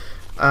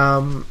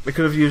 It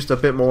could have used a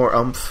bit more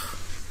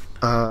oomph.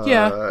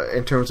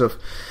 In terms of.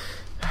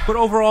 But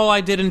overall,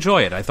 I did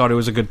enjoy it. I thought it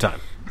was a good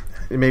time.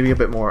 Maybe a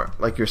bit more,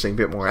 like you're saying, a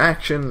bit more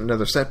action,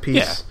 another set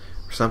piece,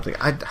 or something.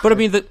 But I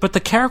mean,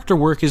 the character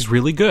work is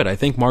really good. I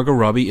think Margot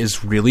Robbie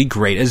is really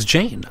great as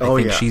Jane.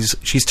 I think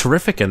she's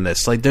terrific in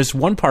this. Like, there's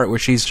one part where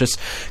she's just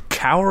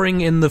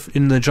cowering in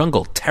the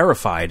jungle,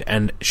 terrified,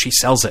 and she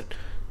sells it.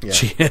 Yeah.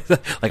 She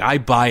like, I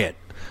buy it.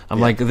 I'm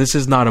like, this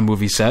is not a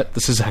movie set.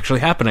 This is actually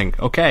happening.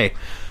 Okay.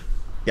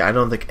 Yeah, I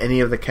don't think any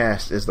of the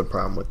cast is the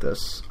problem with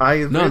this.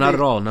 No, not at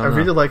all. No, I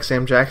really like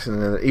Sam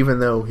Jackson in it, even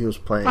though he was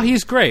playing. Oh,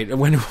 he's great.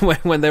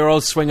 When they were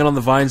all swinging on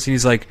the vines, and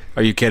he's like,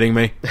 "Are you kidding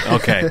me?"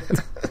 Okay.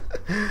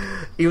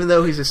 Even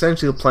though he's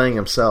essentially playing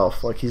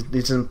himself, like he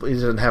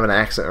doesn't have an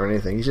accent or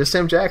anything. He's just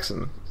Sam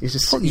Jackson.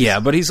 Yeah,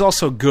 but he's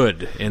also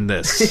good in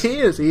this. He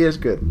is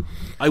good.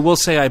 I will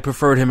say I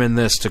preferred him in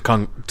this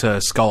to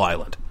Skull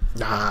Island.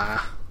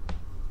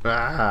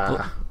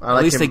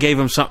 At least they gave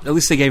him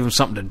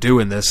something to do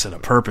in this and a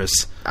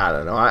purpose. I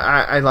don't know.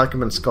 I like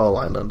him in Skull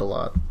Island a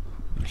lot.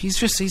 He's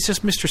just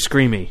Mr.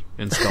 Screamy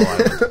in Skull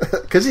Island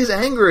because he's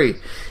angry.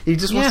 He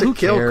just wants to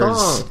kill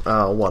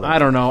Kong. I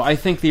don't know. I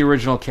think the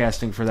original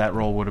casting for that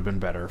role would have been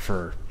better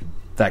for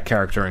that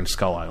character in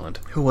Skull Island.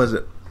 Who was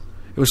it?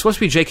 It was supposed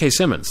to be J.K.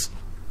 Simmons.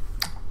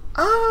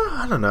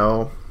 I don't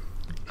know.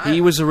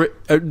 He was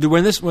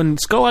when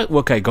Skull Island.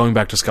 Okay, going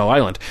back to Skull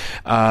Island.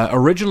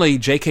 Originally,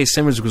 J.K.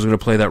 Simmons was going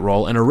to play that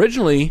role, and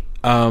originally,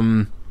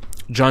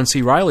 John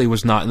C. Reilly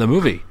was not in the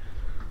movie.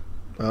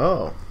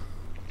 Oh,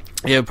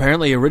 yeah.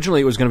 Apparently,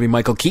 originally it was going to be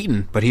Michael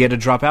Keaton, but he had to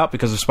drop out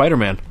because of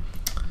Spider-Man.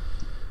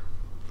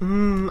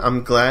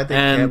 I'm glad they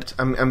kept.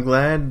 I'm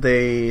glad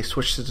they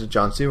switched it to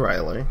John C.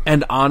 Reilly.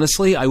 And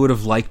honestly, I would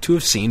have liked to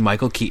have seen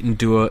Michael Keaton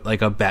do a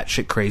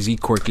batshit crazy,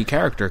 quirky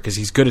character because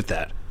he's good at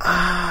that.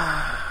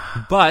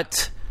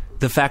 But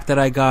the fact that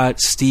I got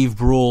Steve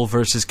Brule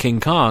versus King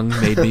Kong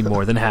made me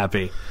more than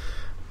happy.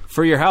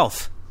 For your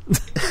health.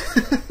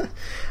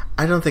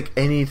 I don't think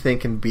anything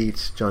can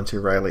beat John C.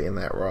 Reilly in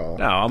that role.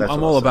 No,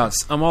 I'm all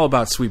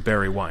about sweet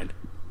berry wine.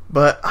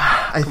 But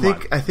I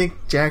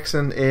think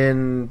Jackson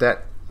in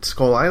that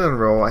Skull Island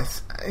role,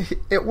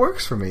 it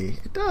works for me.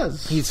 It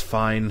does. He's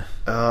fine.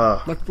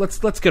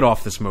 Let's get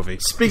off this movie.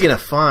 Speaking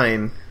of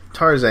fine,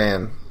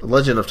 Tarzan,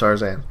 Legend of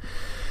Tarzan.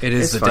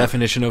 It's the fine.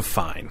 Definition of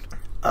fine.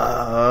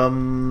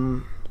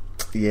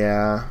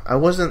 Yeah, I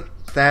wasn't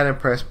that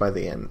impressed by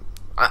the end.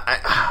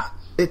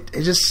 It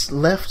just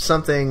left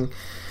something.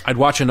 I'd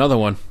watch another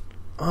one.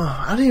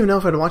 Oh, I don't even know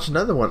if I'd watch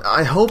another one.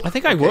 I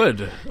think I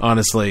would,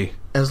 honestly.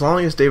 As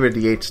long as David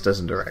Yates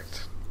doesn't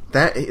direct.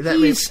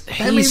 He's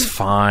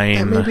fine.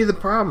 That may be the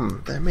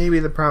problem. That may be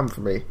the problem for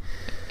me.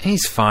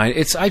 He's fine.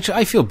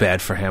 I feel bad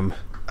for him.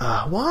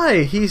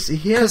 Why? He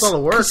has all the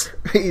work.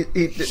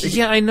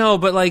 Yeah, I know,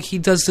 but he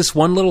does this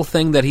one little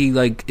thing that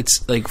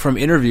it's from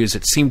interviews.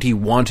 It seemed he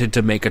wanted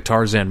to make a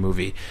Tarzan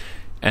movie,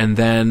 and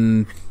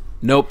then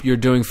nope, you're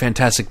doing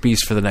Fantastic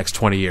Beasts for the next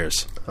 20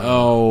 years.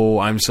 Oh,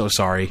 I'm so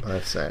sorry.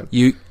 That's sad.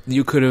 You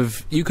could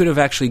have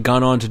actually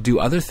gone on to do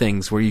other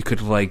things where you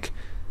could have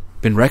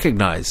been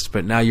recognized,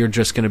 but now you're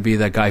just going to be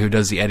that guy who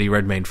does the Eddie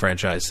Redmayne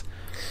franchise.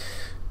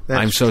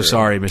 I'm so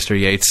sorry, Mr.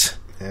 Yates.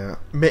 Yeah,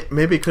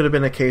 maybe it could have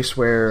been a case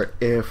where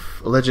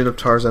if Legend of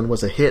Tarzan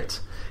was a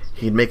hit,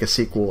 he'd make a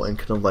sequel and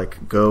kind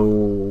of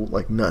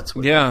go nuts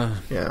with it.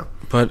 Yeah.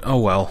 But oh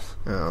well.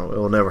 No, it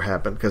will never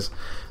happen because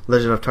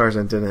Legend of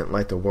Tarzan didn't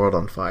light the world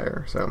on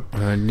fire. So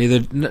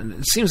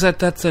it seems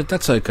that's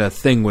a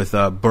thing with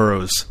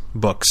Burroughs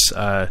books.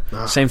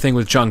 Same thing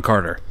with John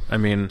Carter. I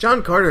mean,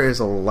 John Carter is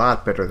a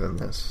lot better than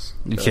this.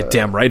 Yeah,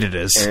 damn right it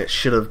is. And it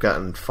should have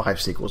gotten 5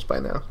 sequels by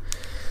now.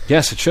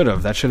 Yes, it should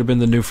have. That should have been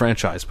the new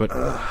franchise, but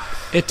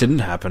it didn't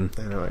happen.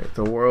 Anyway,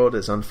 the world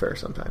is unfair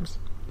sometimes.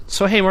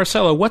 So, hey,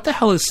 Marcelo, what the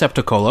hell is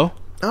Septicolo?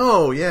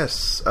 Oh,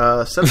 yes.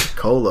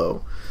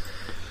 Septicolo.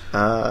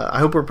 I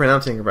hope we're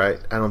pronouncing it right.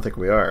 I don't think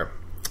we are.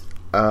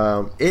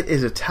 It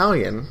is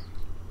Italian,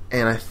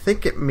 and I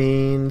think it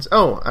means...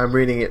 Oh, I'm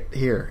reading it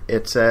here.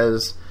 It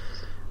says...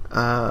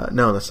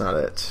 no, that's not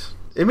it.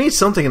 It means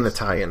something in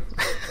Italian.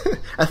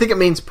 I think it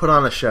means put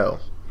on a show.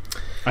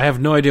 I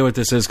have no idea what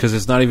this is because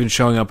it's not even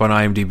showing up on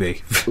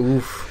IMDb.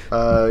 Oof.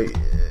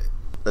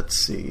 Let's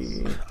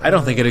see. I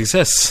don't think it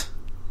exists.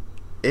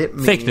 It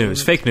means,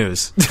 Fake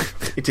news.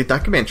 It's a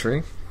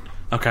documentary.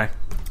 Okay.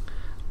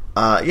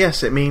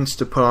 Yes, it means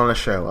to put on a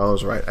show. I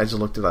was right. I just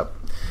looked it up.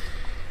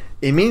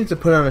 It means to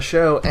put on a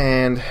show,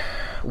 and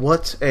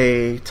what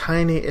a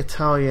tiny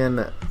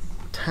Italian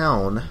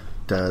town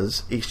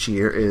does each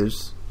year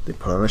is they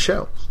put on a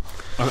show.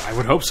 I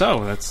would hope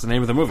so. That's the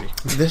name of the movie.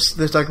 This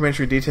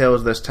documentary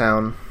details this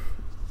town,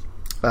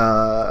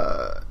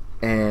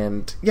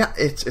 and yeah,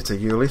 it's a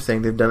yearly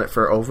thing. They've done it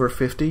for over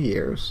 50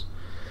 years.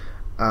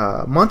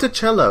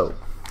 Monticello,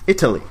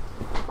 Italy.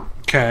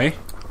 Okay.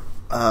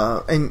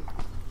 And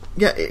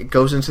yeah, it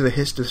goes into the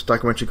history. This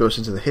documentary goes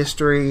into the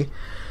history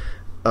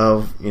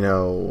of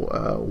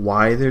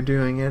why they're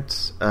doing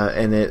it,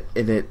 and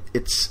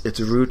its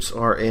roots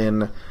are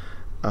in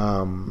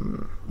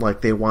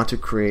they want to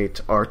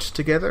create art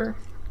together,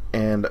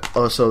 and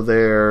also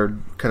they're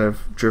kind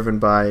of driven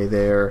by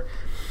the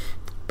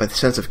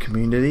sense of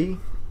community.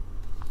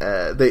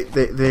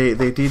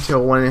 They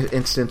detail one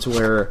instance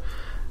where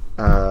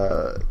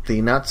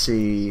the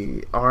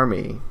Nazi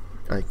army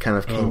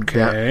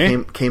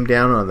came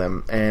down on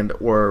them and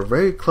were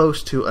very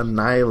close to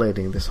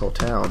annihilating this whole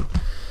town,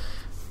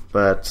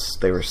 but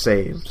they were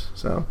saved.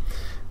 So,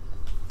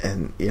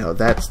 and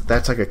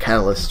that's like a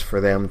catalyst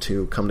for them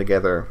to come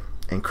together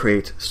and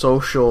create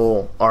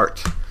social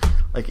art.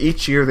 Like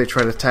each year, they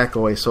try to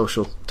tackle a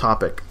social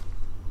topic,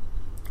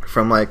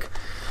 from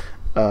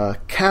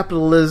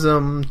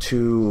capitalism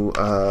to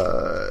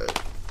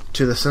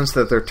the sense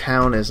that their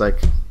town is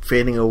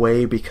fading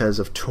away because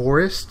of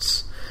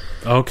tourists.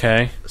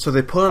 Okay. So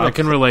they put on. I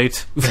can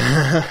relate.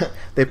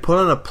 They put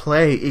on a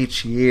play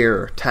each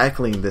year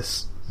tackling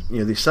this,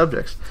 these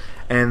subjects,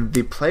 and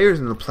the players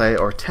in the play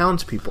are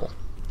townspeople.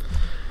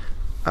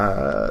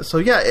 So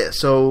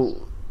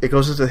it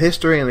goes into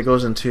history, and it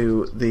goes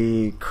into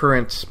the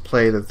current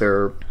play that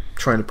they're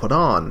trying to put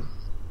on,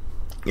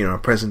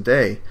 present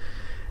day,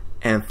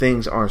 and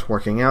things aren't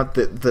working out.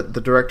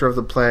 The director of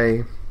the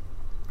play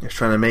is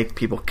trying to make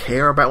people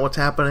care about what's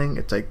happening.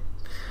 It's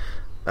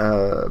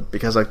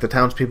because the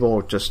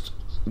townspeople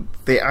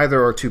they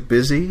either are too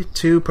busy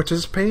to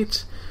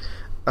participate,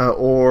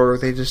 or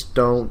they just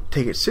don't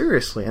take it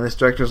seriously. And this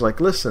director's like,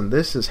 listen,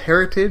 this is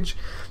heritage.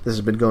 This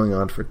has been going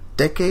on for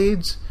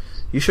decades.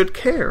 You should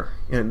care.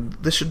 And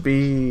this should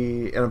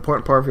be an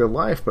important part of your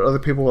life. But other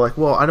people were like,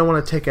 well, I don't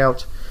want to take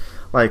out,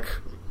 like,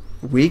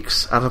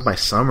 weeks out of my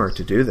summer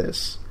to do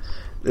this.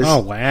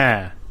 Oh,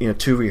 wow.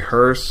 To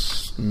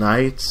rehearse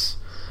nights.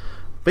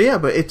 But yeah,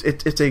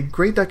 it's a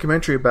great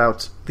documentary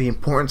about the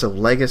importance of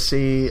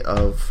legacy,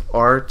 of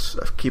art,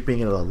 of keeping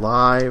it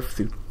alive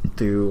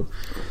through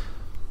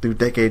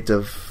decades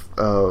of.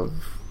 Have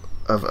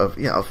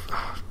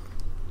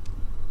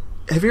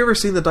you ever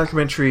seen the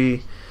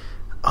documentary?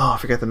 Oh, I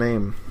forget the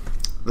name.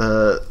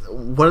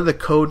 One of the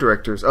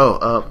co-directors.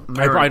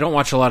 I don't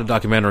watch a lot of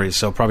documentaries,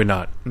 so probably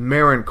not.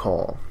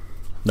 Call.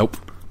 Nope.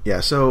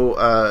 Yeah,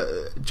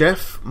 so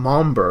Jeff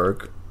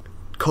Malmberg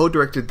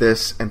co-directed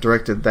this and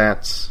directed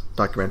that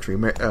documentary,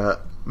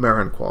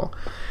 Call.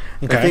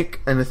 Okay. I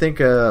think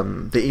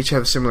they each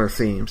have similar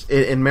themes.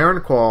 In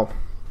Call,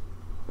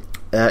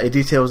 it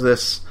details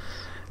this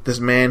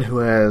man who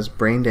has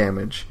brain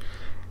damage,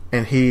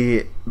 and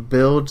he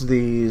builds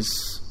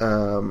these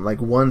like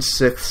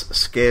 1/6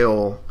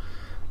 scale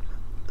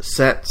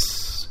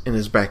sets in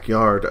his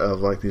backyard of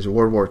like these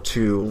World War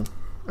II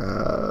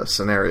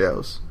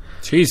scenarios.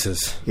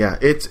 Jesus. Yeah,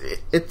 it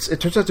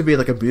turns out to be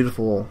like a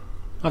beautiful.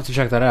 I'll have to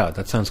check that out.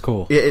 That sounds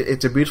cool.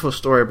 It's a beautiful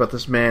story about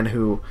this man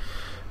who,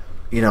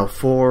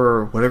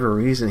 for whatever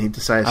reason, he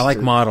decides. I like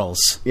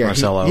models,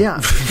 Marcelo.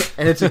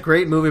 And it's a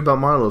great movie about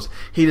models.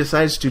 He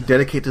decides to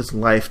dedicate his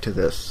life to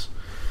this,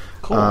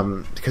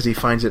 cool, because he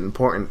finds it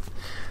important.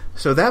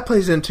 So that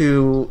plays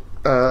into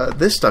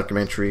this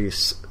documentary,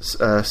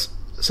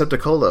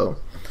 Septicolo,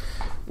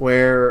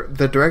 where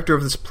the director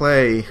of this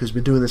play, who's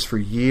been doing this for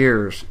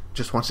years,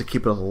 just wants to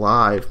keep it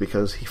alive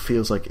because he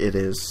feels like it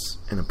is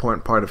an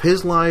important part of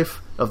his life,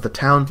 of the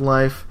town's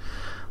life.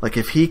 Like,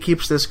 if he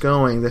keeps this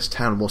going, this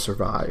town will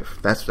survive.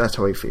 That's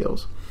how he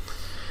feels.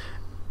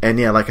 And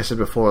yeah, like I said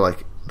before,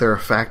 like, there are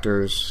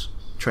factors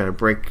trying to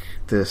break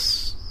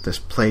this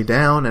play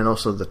down and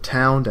also the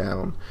town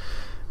down.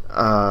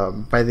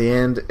 By the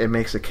end, it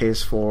makes a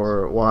case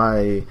for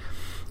why,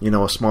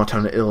 a small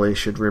town in Italy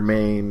should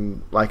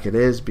remain like it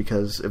is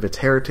because of its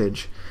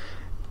heritage.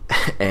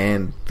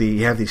 And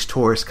you have these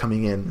tourists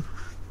coming in,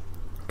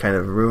 kind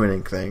of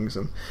ruining things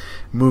and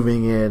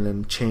moving in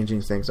and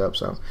changing things up.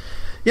 So,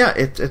 yeah,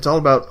 it's all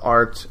about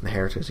art and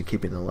heritage and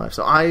keeping it alive.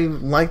 So I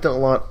liked it a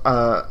lot.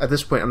 At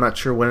this point, I'm not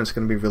sure when it's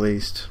going to be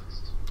released.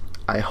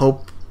 I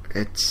hope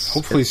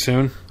hopefully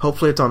soon.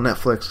 Hopefully it's on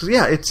Netflix. 'Cause,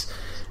 yeah,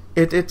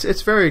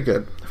 it's very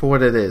good for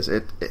what it is.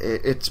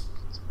 It's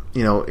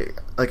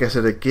like I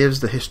said, it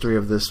gives the history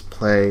of this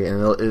play,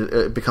 and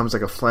it becomes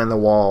like a fly on the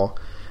wall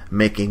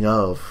making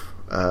of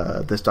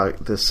this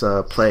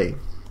play,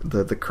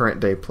 the current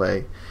day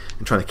play,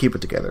 and trying to keep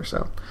it together.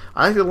 So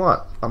I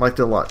liked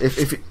it a lot.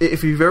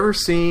 If you've ever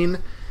seen,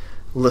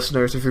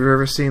 listeners, if you've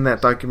ever seen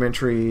that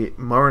documentary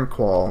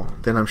Qual,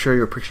 then I'm sure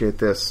you appreciate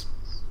this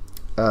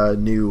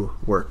new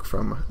work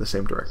from the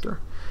same director.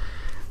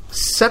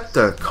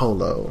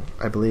 Septicolo,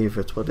 I believe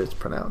it's what it's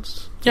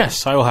pronounced.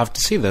 Yes, I will have to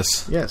see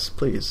this. Yes,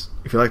 please.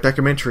 If you like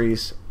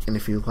documentaries and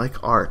if you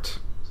like art,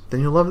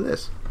 then you'll love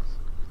this.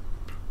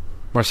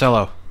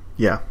 Marcelo.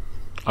 Yeah.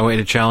 I want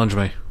you to challenge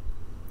me.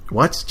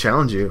 What?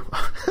 Challenge you?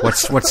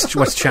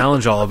 What's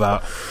challenge all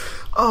about?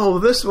 Oh,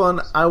 this one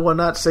I will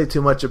not say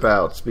too much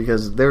about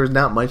because there is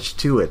not much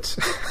to it.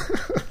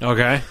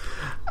 Okay.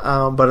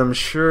 But I'm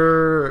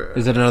sure.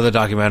 Is it another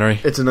documentary?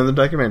 It's another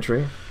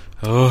documentary.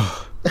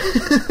 Oh.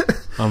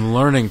 I'm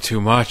learning too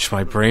much.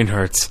 My brain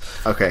hurts.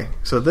 Okay,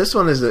 so this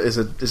one is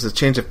a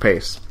change of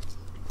pace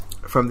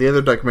from the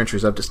other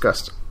documentaries I've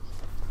discussed.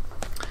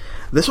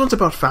 This one's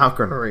about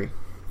falconry.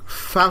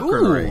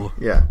 Ooh.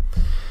 Yeah.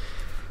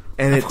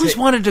 And I've always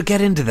wanted to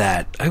get into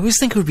that. I always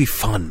think it would be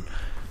fun.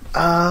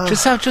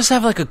 Just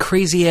have like a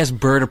crazy ass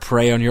bird of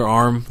prey on your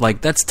arm.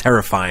 Like, that's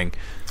terrifying.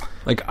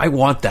 Like, I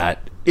want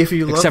that. If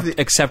you love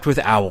except with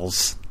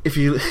owls. If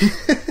you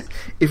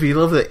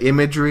love the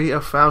imagery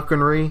of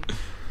falconry,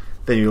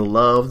 then you'll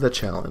love the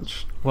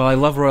challenge. Well, I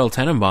love Royal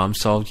Tenenbaums,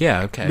 so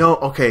yeah, okay. No,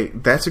 okay,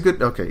 that's a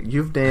good. Okay,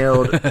 you've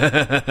nailed.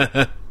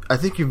 I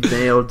think you've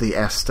nailed the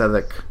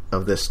aesthetic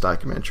of this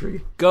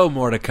documentary. Go,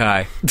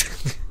 Mordecai.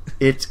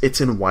 It's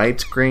in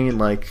widescreen,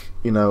 like,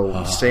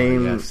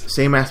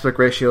 same aspect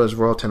ratio as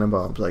Royal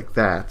Tenenbaums, like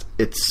that.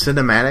 It's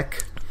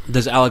cinematic.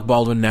 Does Alec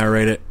Baldwin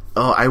narrate it?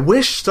 Oh, I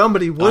wish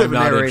somebody would have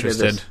narrated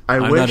this.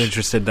 I'm not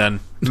interested then.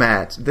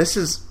 Matt, this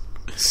is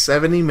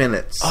 70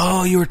 minutes.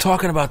 Oh, you were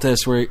talking about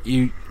this where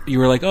you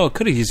were like, oh,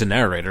 could have used a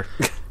narrator.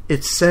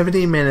 It's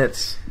 70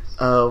 minutes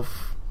of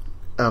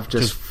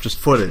just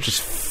footage.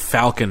 Just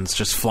falcons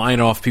just flying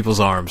off people's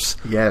arms.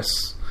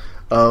 Yes.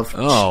 Of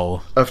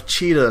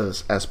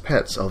cheetahs as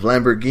pets, of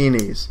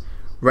Lamborghinis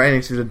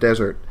riding through the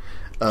desert.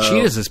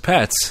 Cheetahs as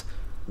pets?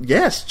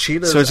 Yes,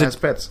 cheetahs as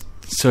pets.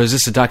 So is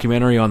this a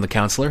documentary on the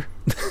counselor?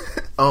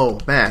 Oh,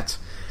 Matt.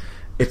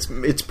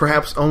 It's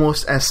perhaps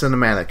almost as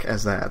cinematic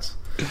as that.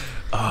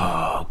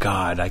 Oh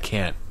God, I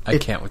can't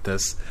with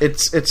this.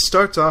 It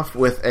starts off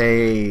with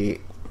a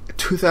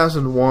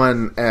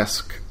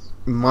 2001-esque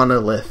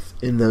monolith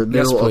in the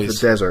middle of the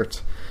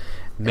desert.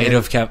 Made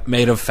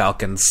of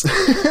falcons.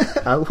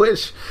 I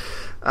wish.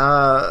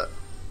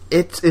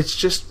 It's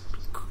just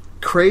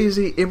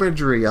crazy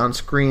imagery on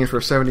screen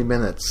for 70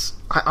 minutes.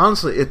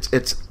 Honestly, it's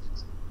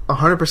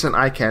 100%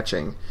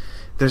 eye-catching.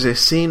 There's a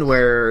scene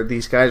where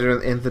these guys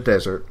are in the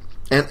desert.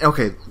 And,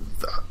 okay,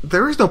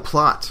 there is no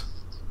plot.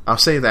 I'll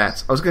say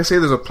that. I was going to say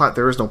there's a plot.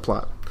 There is no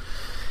plot.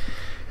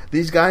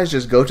 These guys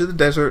just go to the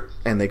desert,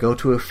 and they go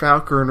to a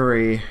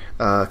falconry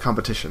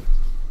competition.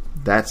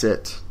 That's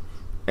it.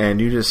 And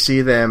you just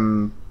see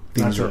them...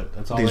 That's it.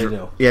 That's all they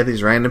do. Yeah,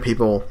 these random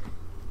people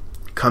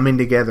coming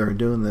together and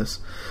doing this.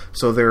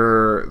 So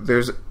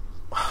there's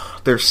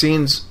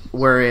scenes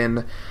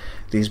wherein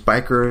these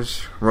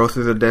bikers roll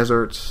through the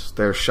desert.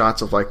 There's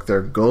shots of like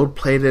their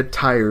gold-plated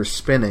tires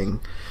spinning.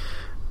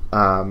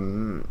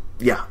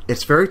 Yeah,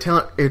 it's very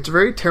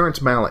Terrence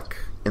Malick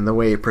in the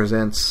way it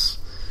presents.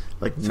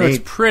 Like, so it's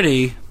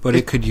pretty, but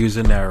it could use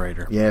a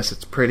narrator. Yes,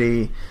 it's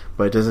pretty,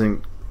 but it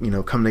doesn't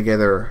come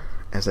together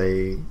as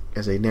a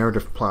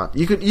narrative plot.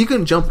 You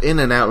can jump in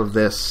and out of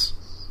this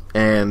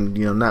and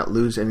not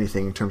lose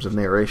anything in terms of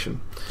narration.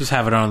 Just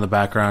have it on in the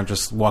background,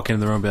 just walk in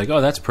the room and be like,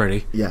 oh, that's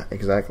pretty. Yeah,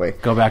 exactly.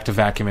 Go back to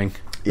vacuuming.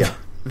 Yeah.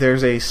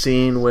 There's a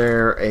scene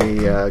where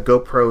a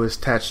GoPro is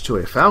attached to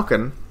a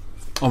falcon.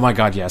 Oh my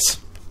god, yes.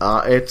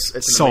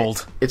 It's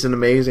sold. It's an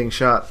amazing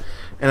shot.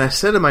 And I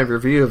said in my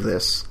review of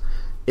this,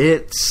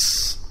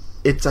 it's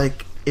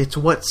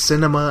what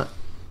cinema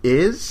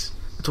is.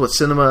 It's what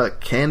cinema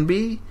can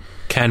be.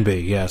 Can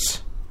be,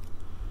 yes.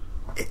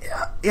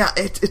 Yeah,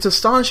 it's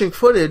astonishing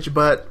footage,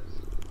 but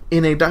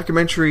in a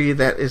documentary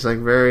that is like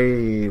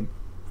very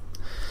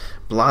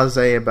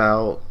blasé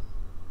about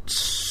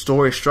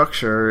story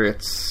structure,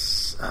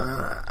 it's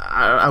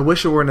I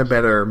wish it were in a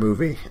better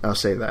movie. I'll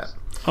say that.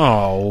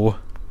 Oh.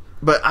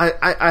 But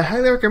I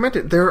highly recommend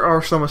it. There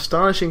are some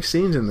astonishing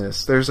scenes in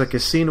this. There's like a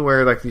scene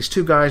where like these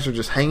two guys are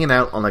just hanging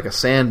out on like a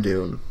sand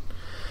dune,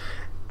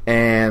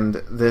 and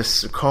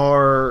this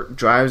car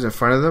drives in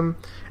front of them,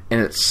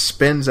 and it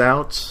spins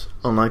out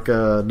on like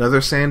another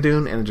sand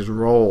dune, and it just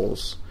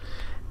rolls.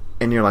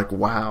 And you're like,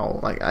 wow,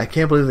 like I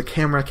can't believe the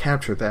camera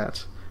captured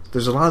that.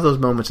 There's a lot of those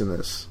moments in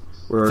this.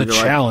 Where the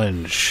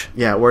challenge. Like,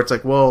 yeah, where it's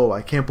like, whoa,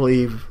 I can't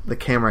believe the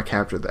camera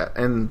captured that.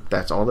 And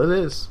that's all it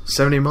is.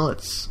 70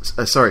 minutes.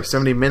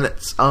 70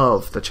 minutes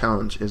of the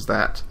challenge is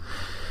that.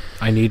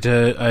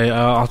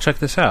 I'll check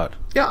this out.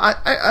 Yeah,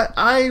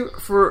 I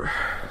for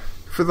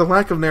the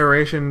lack of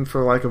narration,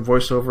 for lack of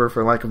voiceover,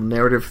 for lack of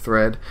narrative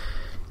thread,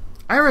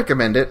 I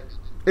recommend it.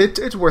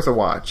 It's worth a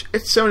watch.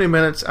 It's 70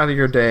 minutes out of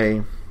your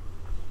day.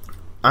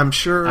 I'm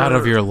sure... Out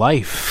of your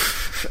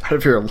life. Out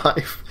of your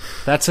life.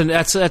 That's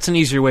an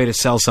easier way to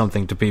sell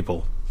something to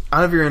people.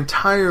 Out of your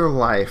entire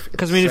life.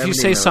 Because I mean, if you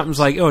say something's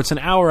like, "Oh, it's an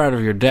hour out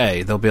of your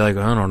day," they'll be like,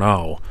 "I don't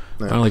know.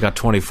 No. I only got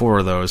 24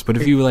 of those." But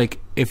if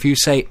you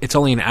say it's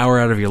only an hour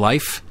out of your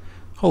life,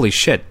 holy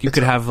shit, you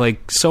could have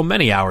like so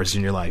many hours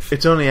in your life.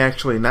 It's only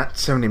actually not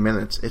 70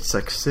 minutes. It's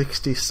like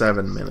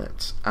 67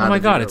 minutes. Oh my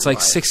god, it's like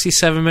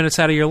 67 minutes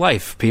out of your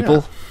life,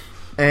 people.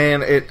 Yeah.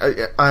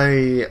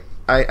 And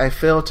I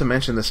failed to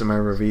mention this in my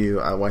review.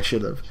 I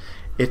should have.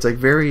 It's like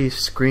very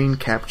screen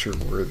capture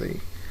worthy.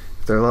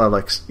 There are a lot of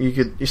like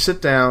you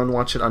sit down,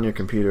 watch it on your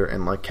computer,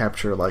 and like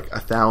capture like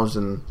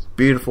 1,000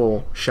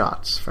 beautiful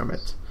shots from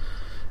it,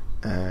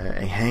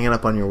 and hang it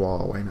up on your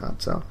wall. Why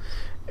not? So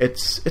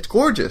it's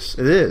gorgeous.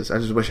 It is. I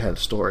just wish I had a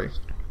story.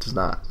 It's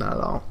not at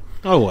all.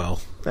 Oh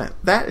well.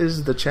 That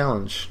is the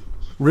challenge.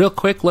 Real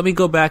quick, let me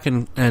go back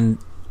and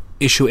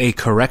issue a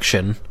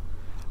correction.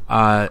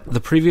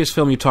 The previous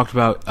film you talked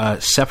about,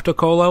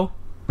 Septicolo.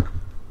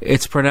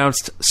 It's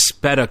pronounced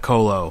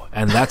Spedicolo,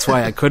 and that's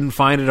why I couldn't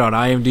find it on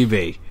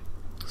IMDb.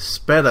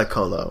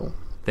 Spedicolo.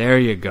 There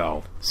you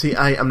go. See,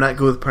 I'm not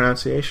good with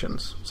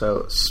pronunciations,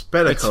 so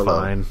Spedicolo. It's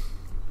fine.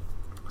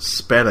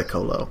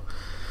 Spedicolo.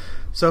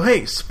 So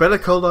hey,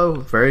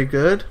 Spedicolo, very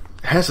good.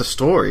 It has a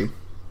story.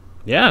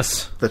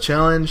 Yes. The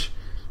challenge,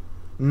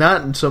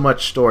 not so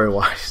much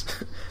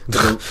story-wise.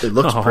 It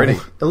looks pretty.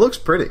 It looks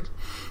pretty.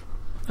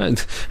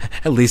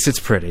 At least it's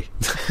pretty.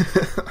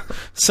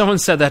 Someone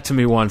said that to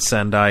me once,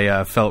 and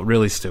I felt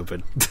really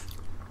stupid.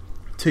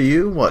 To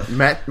you? What?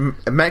 Matt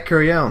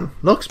Curion.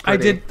 Looks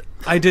pretty.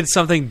 I did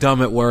something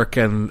dumb at work,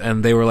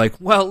 and they were like,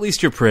 well, at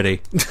least you're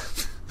pretty.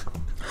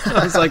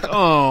 I was like,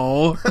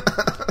 oh.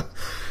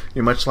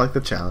 You're much like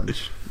the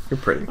challenge. You're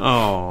pretty.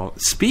 Oh.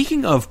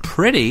 Speaking of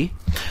pretty,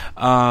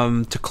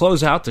 to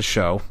close out the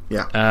show,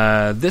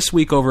 this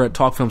week over at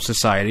Talk Film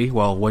Society,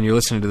 well, when you're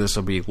listening to this,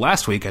 it'll be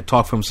last week at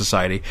Talk Film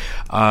Society,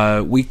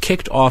 we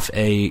kicked off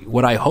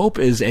what I hope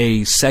is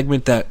a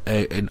segment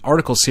an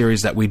article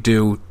series that we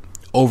do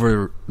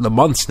over the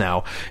months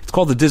now. It's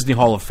called the Disney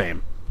Hall of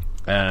Fame.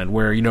 And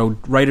where,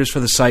 writers for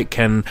the site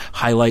can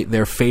highlight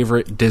their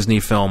favorite Disney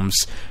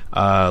films,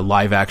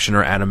 live action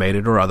or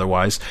animated or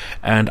otherwise.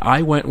 And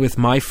I went with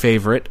my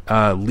favorite,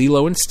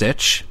 Lilo and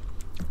Stitch,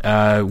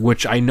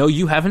 which I know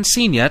you haven't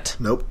seen yet.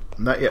 Nope,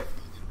 not yet.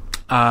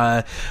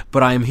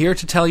 But I am here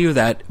to tell you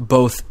that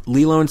both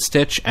Lilo and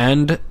Stitch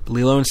and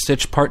Lilo and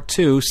Stitch Part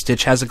 2,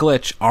 Stitch Has a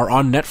Glitch, are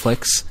on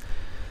Netflix.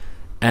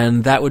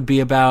 And that would be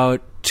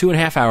about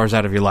 2.5 hours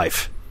out of your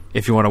life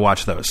if you want to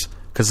watch those.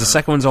 Because the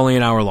second one's only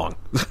an hour long.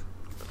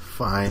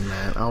 Fine,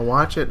 man. I'll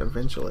watch it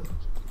eventually.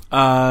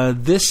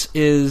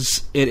 It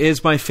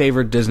is my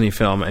favorite Disney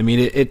film. I mean,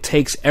 it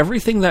takes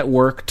everything that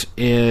worked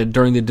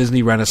during the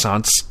Disney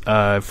Renaissance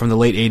from the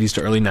late 80s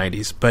to early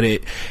 90s, but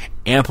it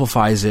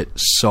amplifies it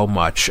so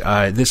much.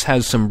 This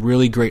has some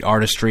really great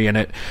artistry in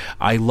it.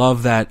 I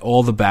love that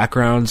all the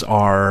backgrounds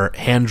are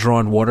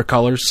hand-drawn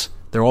watercolors.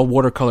 They're all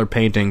watercolor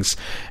paintings,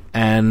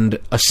 and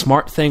a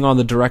smart thing on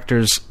the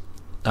director's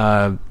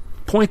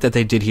point that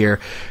they did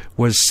here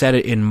was set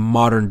it in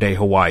modern-day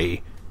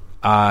Hawaii.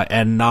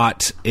 And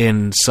not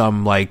in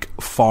some like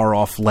far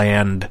off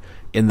land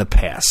in the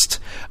past.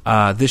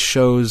 This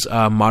shows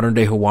modern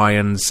day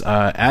Hawaiians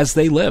as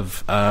they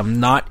live,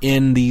 not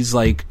in these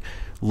like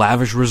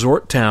lavish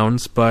resort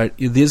towns, but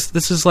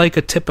this is like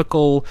a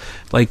typical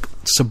like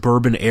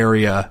suburban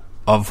area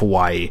of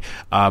Hawaii,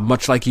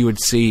 much like you would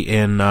see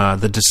in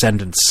The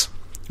Descendants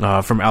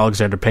from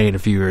Alexander Payne a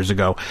few years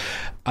ago.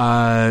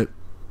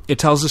 It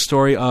tells the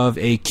story of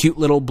a cute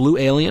little blue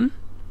alien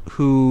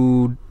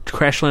who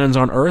crash lands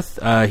on Earth.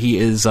 He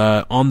is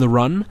on the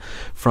run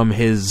from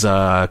his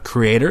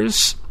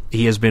creators.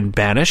 He has been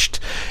banished,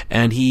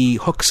 and he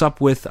hooks up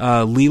with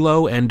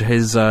Lilo and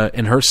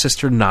her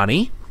sister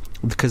Nani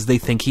because they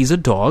think he's a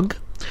dog.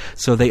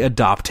 So they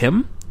adopt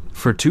him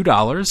for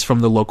 $2 from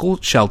the local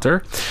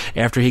shelter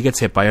after he gets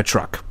hit by a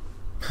truck.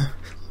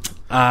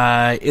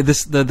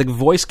 The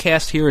voice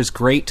cast here is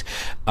great.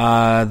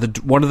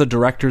 One of the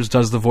directors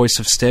does the voice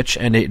of Stitch,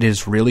 and it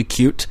is really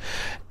cute.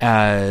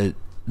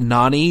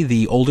 Nani,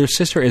 the older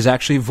sister, is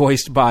actually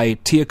voiced by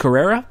Tia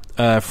Carrera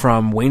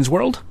from Wayne's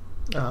World.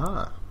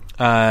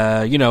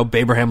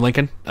 Abraham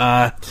Lincoln.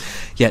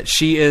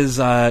 She's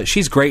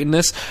great in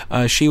this.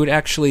 She would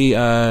actually,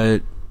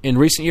 in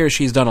recent years,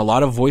 she's done a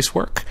lot of voice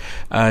work.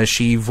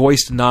 She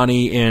voiced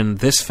Nani in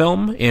this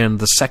film, in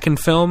the second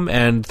film,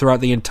 and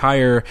throughout the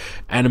entire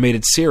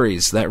animated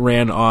series that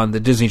ran on the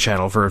Disney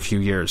Channel for a few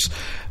years.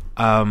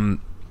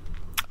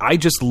 I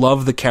just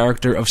love the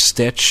character of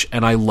Stitch,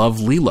 and I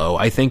love Lilo.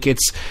 I think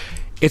it's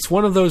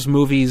one of those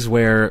movies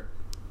where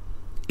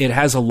it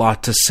has a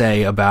lot to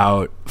say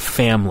about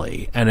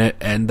family,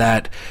 and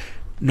that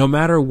no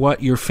matter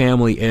what your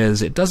family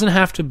is, it doesn't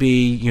have to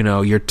be,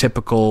 your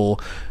typical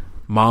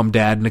mom,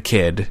 dad, and a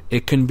kid.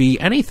 It can be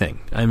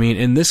anything. I mean,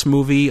 in this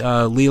movie,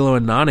 Lilo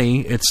and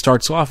Nani, it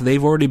starts off,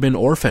 they've already been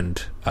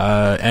orphaned,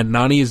 and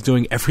Nani is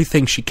doing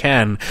everything she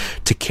can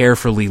to care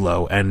for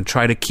Lilo and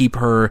try to keep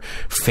her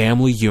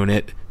family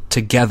unit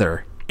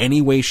together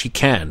any way she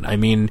can. I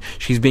mean,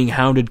 she's being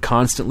hounded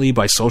constantly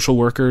by social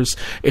workers.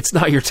 It's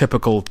not your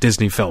typical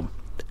Disney film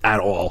at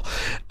all.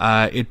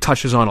 It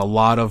touches on a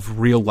lot of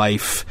real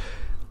life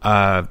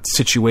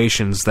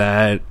situations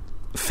that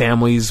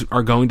families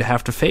are going to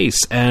have to face.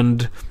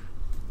 And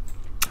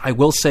I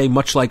will say,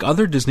 much like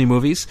other Disney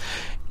movies,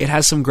 it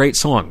has some great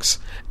songs.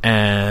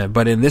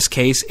 But in this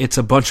case, it's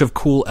a bunch of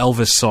cool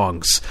Elvis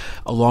songs,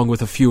 along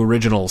with a few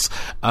originals.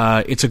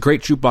 It's a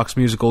great jukebox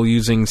musical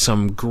using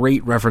some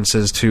great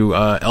references to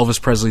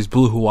Elvis Presley's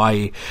Blue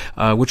Hawaii,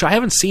 which I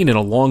haven't seen in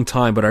a long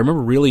time, but I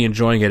remember really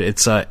enjoying it.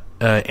 It's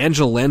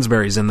Angela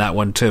Lansbury's in that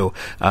one, too.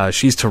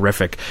 She's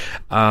terrific.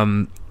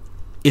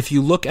 If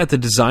you look at the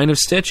design of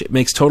Stitch, it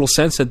makes total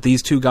sense that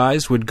these two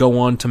guys would go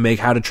on to make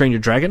How to Train Your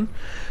Dragon.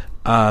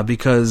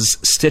 Because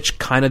Stitch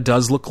kind of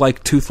does look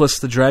like Toothless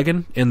the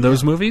Dragon in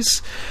those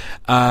movies.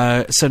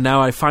 So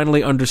now I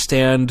finally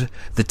understand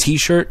the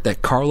t-shirt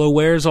that Carlo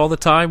wears all the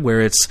time,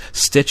 where it's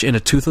Stitch in a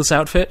Toothless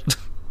outfit.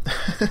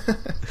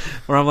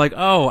 Where I'm like,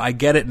 oh, I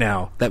get it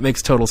now. That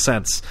makes total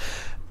sense.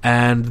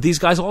 And these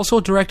guys also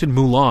directed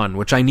Mulan,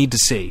 which I need to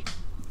see.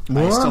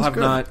 Mulan's I still have good.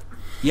 not...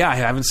 Yeah, I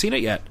haven't seen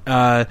it yet.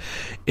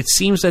 It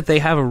seems that they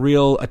have a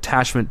real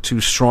attachment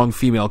to strong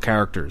female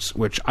characters,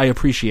 which I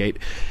appreciate.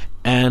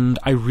 And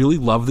I really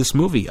love this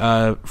movie.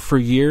 For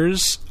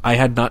years, I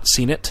had not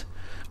seen it.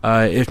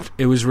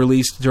 It was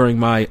released during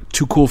my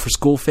too cool for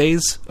school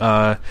phase.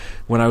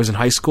 When I was in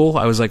high school,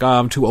 I was like,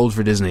 I'm too old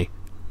for Disney.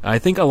 I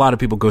think a lot of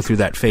people go through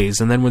that phase.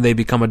 And then when they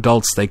become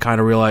adults, they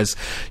kind of realize,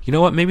 you know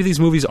what, maybe these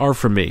movies are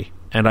for me.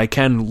 And I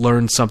can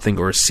learn something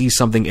or see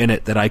something in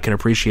it that I can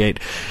appreciate.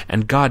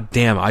 And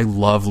goddamn, I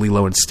love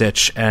Lilo and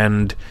Stitch.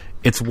 And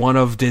it's one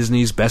of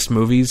Disney's best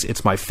movies.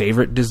 It's my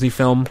favorite Disney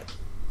film.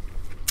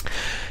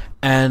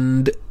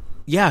 And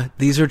yeah,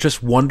 these are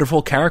just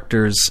wonderful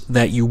characters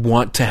that you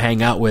want to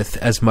hang out with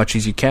as much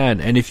as you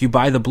can. And if you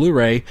buy the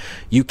Blu-ray,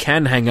 you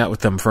can hang out with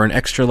them for an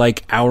extra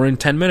hour and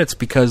 10 minutes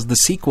because the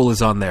sequel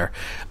is on there.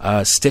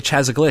 Stitch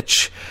Has a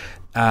Glitch,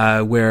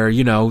 where,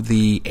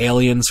 the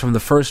aliens from the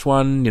first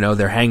one,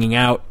 they're hanging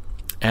out.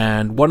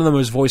 And one of them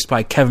was voiced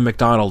by Kevin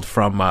McDonald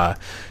from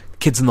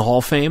Kids in the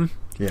Hall fame.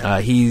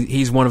 Yeah.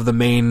 He's one of the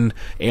main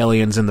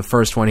aliens in the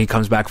first one. He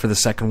comes back for the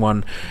second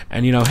one.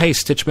 And, hey,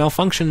 Stitch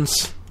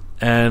malfunctions.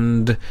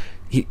 And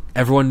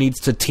everyone needs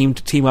to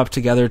team up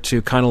together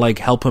to kind of like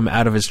help him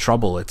out of his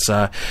trouble.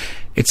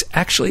 It's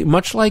actually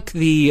much like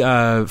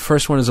the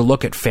first one is a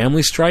look at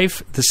family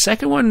strife. The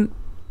second one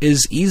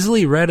is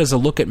easily read as a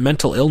look at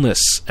mental illness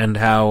and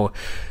how,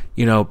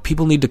 you know,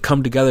 people need to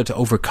come together to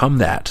overcome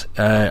that.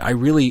 I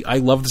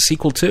love the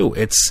sequel too.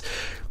 It's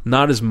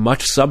not as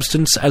much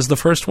substance as the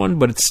first one,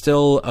 but it's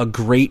still a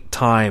great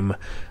time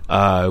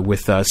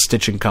with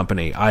Stitch and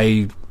Company.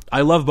 I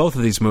love both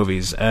of these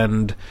movies,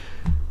 and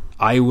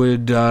I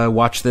would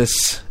watch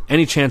this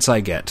any chance I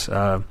get.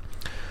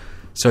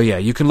 So yeah,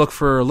 you can look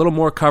for a little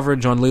more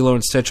coverage on Lilo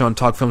and Stitch on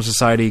Talk Film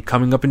Society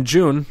coming up in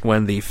June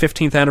when the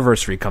 15th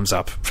anniversary comes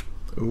up.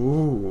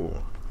 Ooh,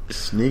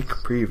 sneak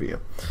preview.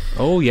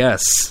 Oh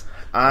yes,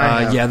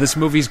 yeah, this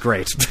movie's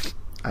great.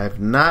 I have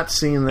not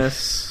seen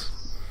this.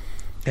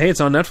 Hey,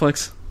 it's on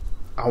Netflix.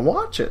 I'll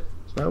watch it.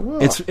 I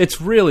will.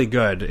 It's really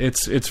good.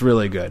 It's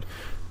really good.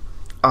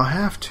 I'll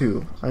have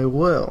to. I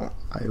will.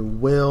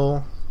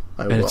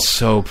 And it's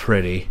so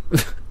pretty.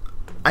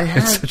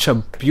 It's such a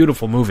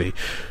beautiful movie.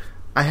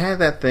 I had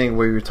that thing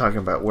where you were talking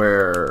about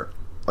where,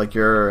 like,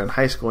 you're in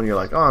high school and you're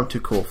like, oh, I'm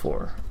too cool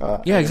for.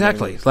 Yeah,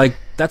 exactly. Like,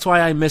 that's why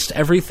I missed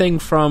everything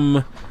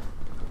from.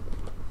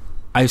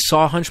 I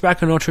saw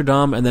Hunchback of Notre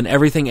Dame, and then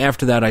everything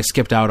after that I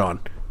skipped out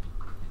on.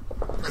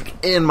 Like,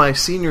 in my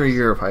senior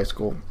year of high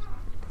school,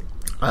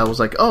 I was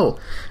like, oh,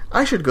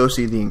 I should go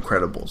see The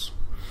Incredibles.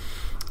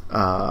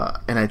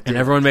 And I didn't. And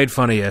everyone made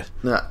fun of you.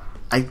 No,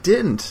 I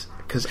didn't.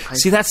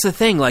 See, that's the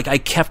thing. Like, I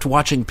kept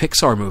watching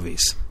Pixar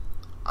movies.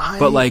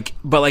 But like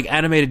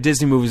animated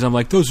Disney movies, I'm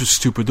like, those are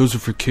stupid. Those are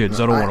for kids.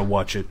 I don't want to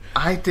watch it.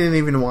 I didn't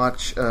even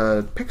watch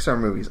Pixar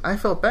movies. I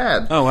felt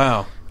bad. Oh,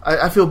 wow.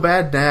 I feel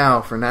bad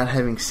now for not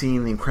having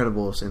seen The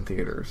Incredibles in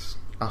theaters.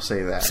 I'll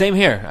say that. Same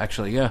here,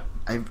 actually, yeah.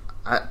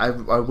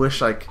 I wish,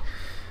 like,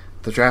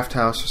 the Draft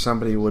House or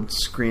somebody would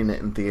screen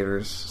it in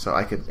theaters so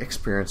I could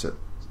experience it.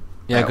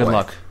 Yeah, good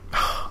luck.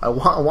 I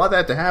want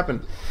that to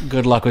happen.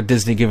 Good luck with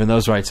Disney giving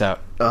those rights out.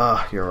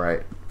 You're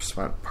right. It's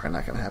probably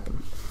not going to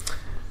happen.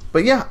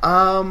 But yeah,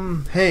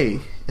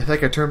 hey, if I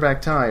could turn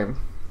back time,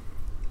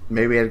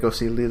 maybe I'd go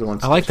see Lilo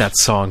and Stitch. I like that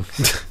song.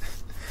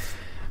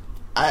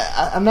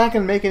 I'm not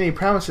going to make any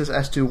promises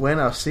as to when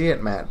I'll see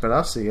it, Matt, but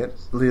I'll see it.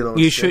 Lilo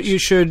and Stitch.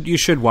 You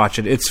should watch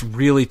it. It's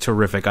really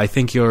terrific. I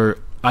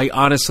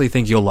honestly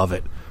think you'll love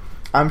it.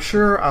 I'm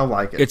sure I'll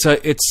like it.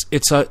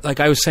 It's a like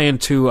I was saying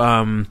to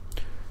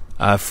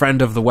a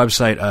friend of the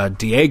website,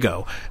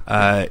 Diego.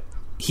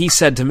 He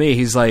said to me,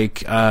 he's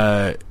like,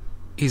 I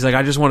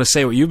just want to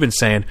say what you've been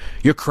saying.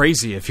 You're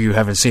crazy if you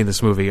haven't seen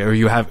this movie, or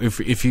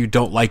if you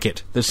don't like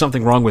it. There's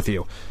something wrong with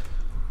you.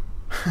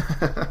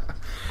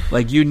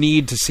 Like, you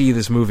need to see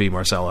this movie,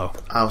 Marcelo.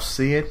 I'll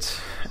see it,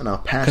 and I'll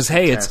pass. Because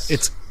hey,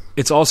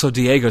 it's also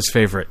Diego's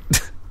favorite.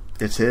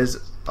 It's his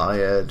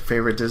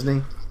favorite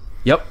Disney.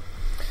 Yep.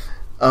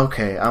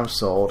 Okay, I'm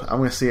sold. I'm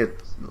going to see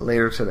it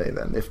later today.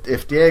 Then,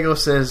 if Diego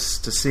says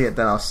to see it,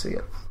 then I'll see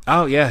it.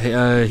 Oh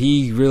yeah,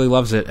 he really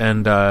loves it,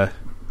 and.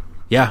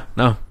 Yeah,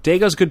 no.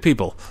 Diego's good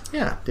people.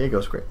 Yeah,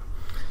 Diego's great.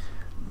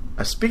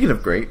 Speaking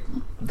of great,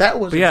 that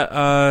was...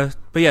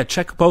 But yeah,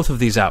 check both of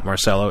these out,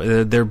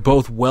 Marcelo. They're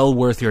both well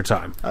worth your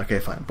time. Okay,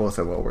 fine. Both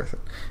are well worth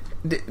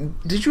it.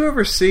 Did you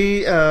ever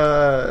see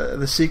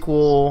the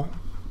sequel,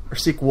 or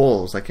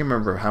sequels, I can't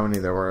remember how many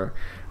there were,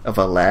 of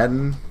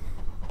Aladdin?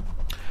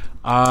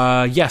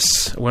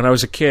 Yes. When I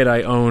was a kid,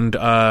 I owned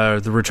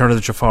The Return of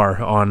the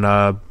Jafar on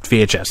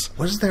VHS.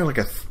 Was there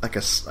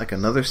like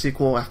another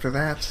sequel after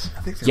that?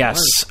 I think there yes.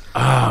 was.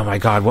 Oh my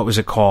God, what was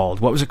it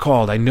called?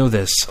 I know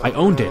this. I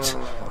owned it.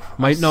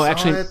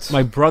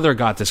 My brother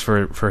got this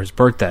for his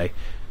birthday.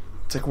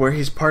 It's like where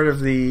he's part of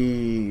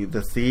the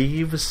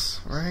thieves,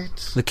 right?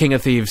 The King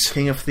of Thieves.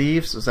 King of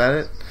Thieves, was that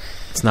it?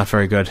 It's not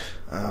very good.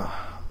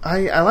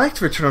 I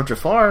liked Return of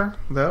Jafar,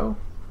 though.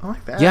 I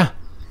like that. Yeah,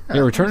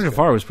 Return of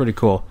Jafar was pretty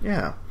cool.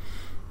 Yeah.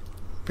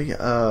 But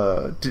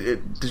yeah,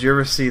 did you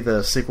ever see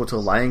the sequel to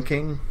Lion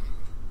King?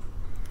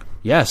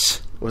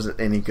 Yes. Was it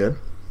any good?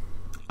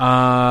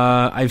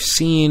 I've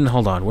seen...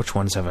 Hold on, which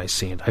ones have I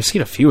seen? I've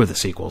seen a few of the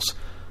sequels.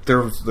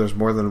 There's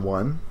more than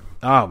one?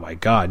 Oh my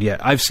God, yeah.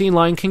 I've seen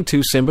Lion King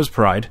 2, Simba's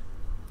Pride.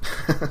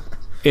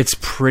 It's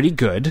pretty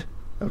good.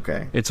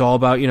 Okay. It's all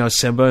about,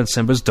 Simba and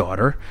Simba's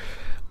daughter.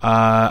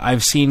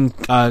 I've seen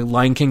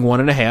Lion King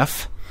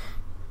 1.5.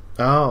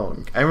 Oh,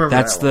 I remember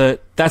that's the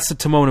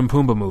Timon and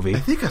Pumbaa movie. I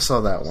think I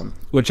saw that one.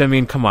 Which, I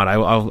mean, come on,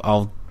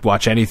 I'll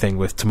watch anything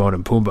with Timon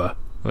and Pumbaa.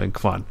 I mean,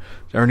 come on.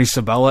 Ernie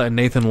Sabella and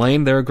Nathan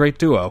Lane, they're a great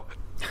duo.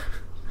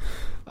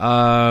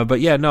 But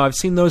yeah, no, I've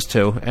seen those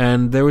two.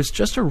 And there was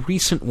just a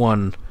recent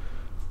one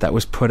that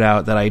was put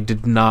out that I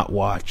did not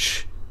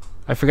watch.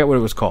 I forget what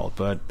it was called,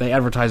 but they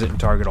advertise it in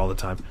Target all the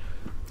time.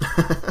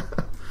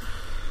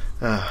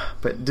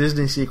 But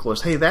Disney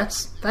sequels, hey,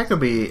 that could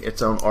be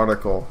its own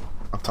article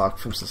on Talk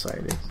Film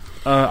Society.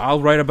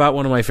 I'll write about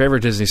one of my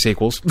favorite Disney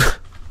sequels.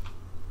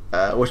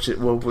 Which is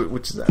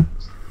that?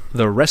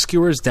 The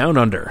Rescuers Down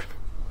Under.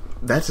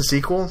 That's a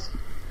sequel?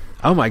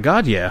 Oh my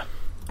God, yeah.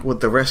 What,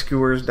 The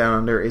Rescuers Down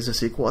Under is a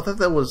sequel? I thought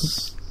that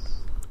was...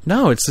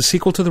 No, it's the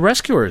sequel to The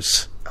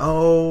Rescuers.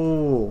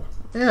 Oh,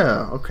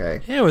 yeah,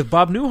 okay. Yeah, with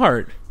Bob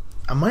Newhart.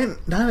 I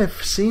might not have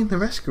seen The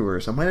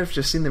Rescuers. I might have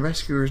just seen The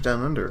Rescuers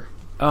Down Under.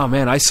 Oh,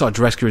 man, I saw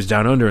Rescuers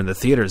Down Under in the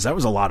theaters. That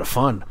was a lot of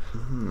fun.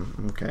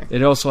 Okay.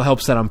 It also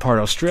helps that I'm part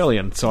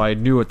Australian, so I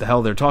knew what the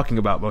hell they're talking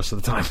about most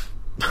of the time.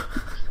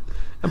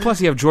 And plus,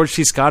 you have George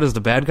C. Scott as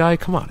the bad guy.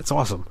 Come on, it's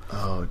awesome.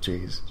 Oh,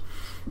 jeez.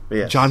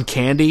 Yes. John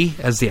Candy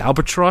as the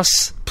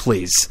albatross.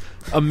 Please.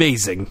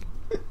 Amazing.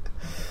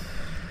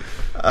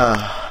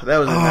 That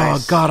was a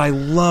nice... Oh, God, I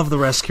love The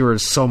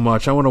Rescuers so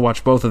much. I want to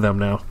watch both of them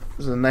now. It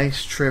was a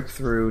nice trip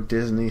through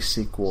Disney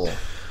sequel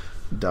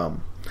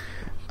dumb.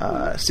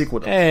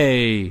 Sequel dumb.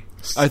 Hey.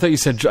 I thought you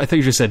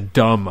just said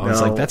dumb. I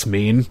was like, that's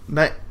mean.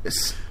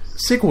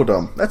 Sequel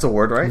dumb. That's a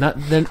word, right?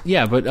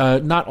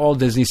 But not all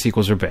Disney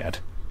sequels are bad.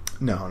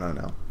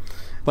 No.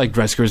 Like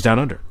Rescuers Down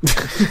Under.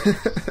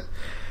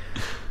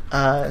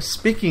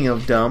 Speaking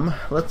of dumb,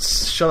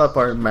 let's shut up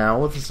our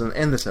mouths and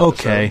end this episode.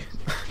 Okay.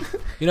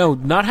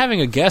 Not having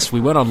a guest,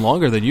 we went on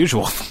longer than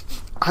usual.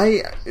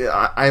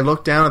 I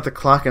look down at the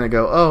clock and I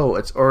go, oh,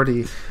 it's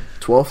already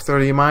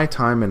 12:30 my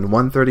time and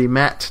 1:30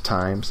 Matt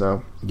time,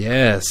 so...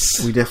 Yes.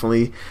 We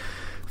definitely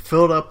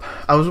filled up...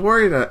 I was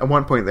worried at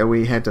one point that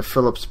we had to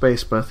fill up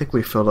space, but I think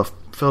we filled up...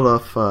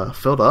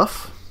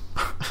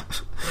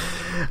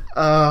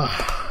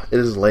 It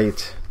is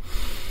late.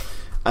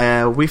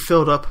 We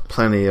filled up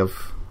plenty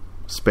of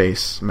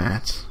space,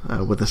 Matt,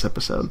 with this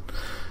episode.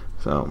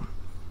 So,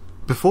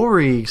 before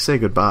we say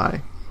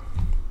goodbye,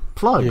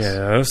 plugs.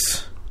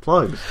 Yes.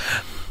 Plugs.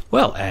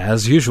 Well,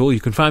 as usual, you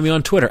can find me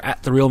on Twitter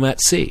at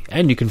TheRealMattC,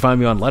 and you can find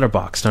me on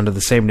Letterboxd under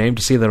the same name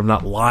to see that I'm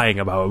not lying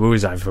about what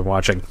movies I've been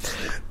watching.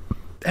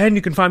 And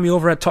you can find me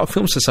over at Talk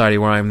Film Society,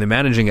 where I'm the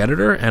managing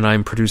editor, and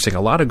I'm producing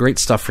a lot of great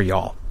stuff for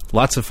y'all.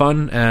 Lots of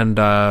fun, and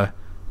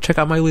check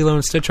out my Lilo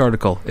and Stitch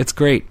article. It's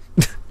great.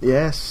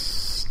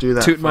 Yes, do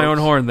that. Toot my own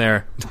horn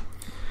there.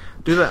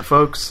 Do that,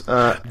 folks.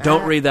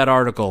 Don't read that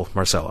article,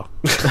 Marcelo.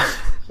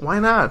 Why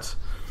not?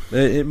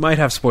 It might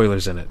have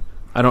spoilers in it.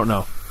 I don't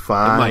know.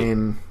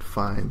 Fine.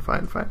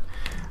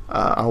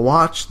 I'll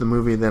watch the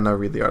movie, then I'll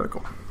read the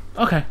article.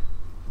 Okay.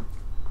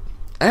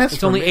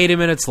 It's only 80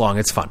 minutes long.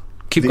 It's fun.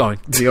 Keep going.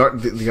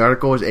 The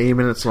article is 80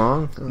 minutes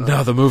long?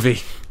 No, the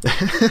movie.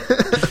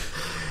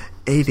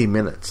 80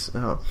 minutes.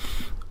 Oh.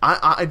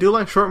 I do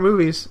like short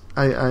movies.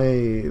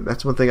 I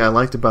that's one thing I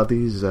liked about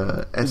these.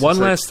 One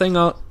last thing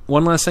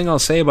I'll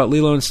say about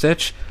Lilo and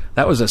Stitch.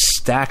 That was a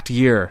stacked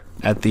year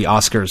at the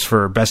Oscars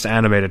for Best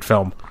Animated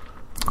Film.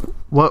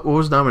 What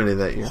was nominated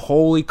that year?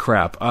 Holy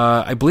crap!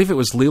 I believe it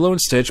was Lilo and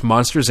Stitch,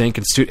 Monsters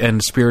Inc.,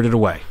 and Spirited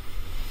Away.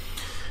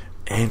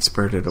 And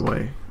Spirited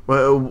Away.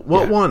 Well,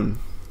 what won?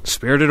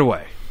 Spirited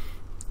Away.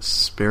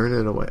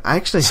 Spirited Away. I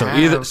actually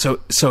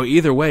so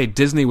either way,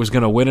 Disney was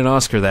going to win an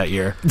Oscar that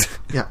year.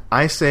 Yeah,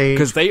 Ice Age,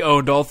 because they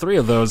owned all three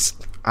of those.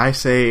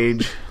 Ice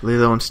Age,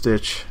 Lilo and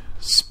Stitch,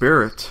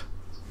 Spirit,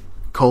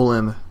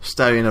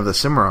 Stallion of the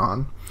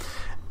Cimarron,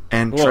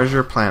 and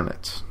Treasure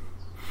Planet.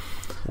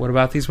 What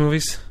about these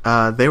movies?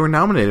 They were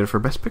nominated for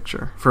Best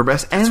Picture, for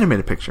Best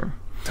Animated Picture.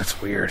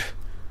 That's weird.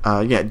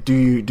 Yeah. Do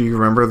you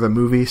remember the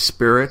movie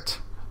Spirit,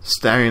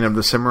 Stallion of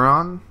the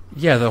Cimarron?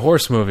 Yeah, the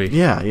horse movie.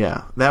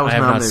 Yeah. That was I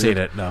have nominated, not seen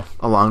it, no.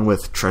 Along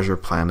with Treasure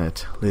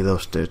Planet, Lilo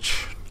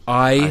Stitch,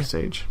 Ice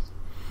Age.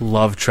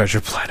 Love Treasure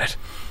Planet.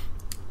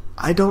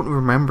 I don't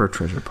remember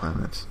Treasure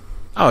Planet.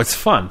 Oh, it's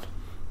fun.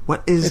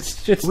 What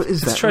is that?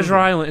 It's Treasure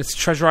Island. It's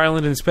Treasure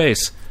Island in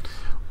space.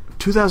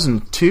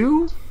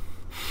 2002?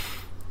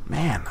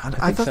 Man,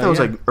 I thought that was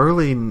like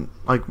early,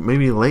 like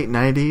maybe late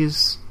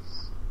 90s.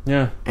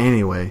 Yeah.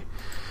 Anyway.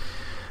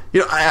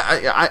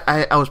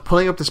 I was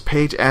pulling up this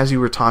page as you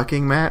were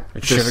talking, Matt.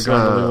 It should have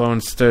gone to Lilo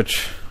and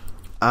Stitch.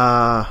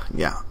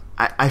 Yeah.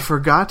 I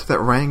forgot that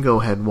Rango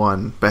had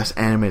won Best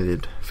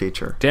Animated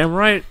Feature. Damn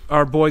right.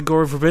 Our boy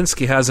Gore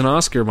Verbinski has an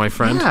Oscar, my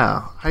friend.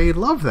 Yeah, I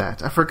love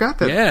that. I forgot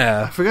that.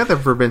 Yeah. I forgot that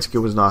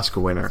Verbinski was an Oscar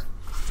winner.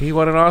 He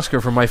won an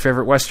Oscar for My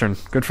Favorite Western.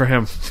 Good for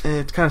him. And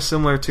it's kind of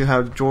similar to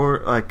how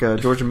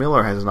Georgia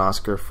Miller has an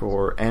Oscar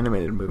for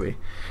animated movie.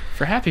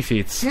 For Happy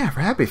Feet. Yeah,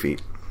 for Happy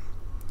Feet.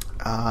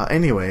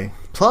 Anyway,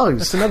 plugs.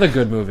 That's another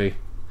good movie.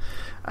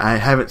 I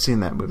haven't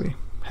seen that movie,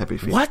 Happy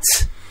Feet. What?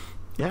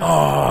 Yeah.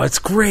 Oh, it's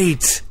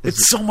great.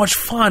 It's so much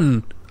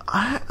fun.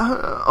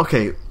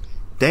 Okay,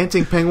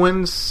 Dancing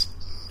Penguins,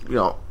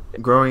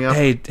 growing up.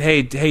 Hey,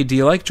 do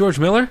you like George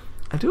Miller?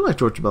 I do like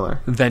George Miller.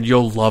 Then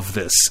you'll love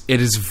this.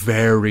 It is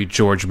very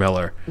George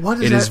Miller.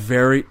 What is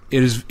that?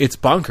 It's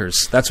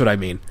bonkers. That's what I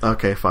mean.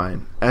 Okay,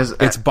 fine.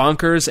 It's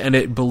bonkers, and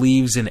it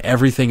believes in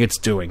everything it's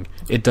doing.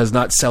 It does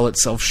not sell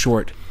itself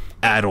short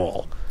at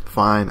all.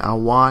 Fine, I'll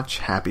watch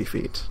Happy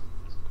Feet.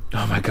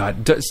 Oh my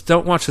god.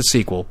 Don't watch the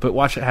sequel, but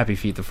watch Happy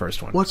Feet, the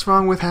first one. What's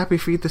wrong with Happy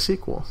Feet, the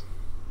sequel?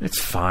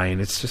 It's fine.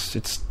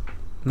 It's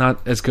not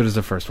as good as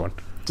the first one.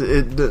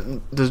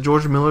 Does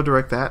George Miller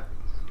direct that?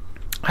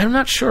 I'm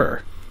not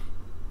sure.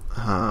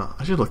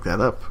 I should look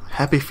that up.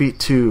 Happy Feet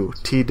 2,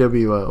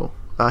 TWO.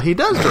 He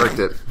does direct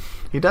it.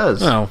 He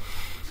does. Oh.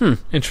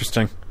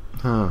 Interesting.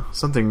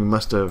 Something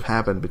must have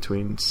happened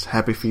between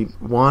Happy Feet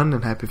 1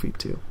 and Happy Feet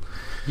 2.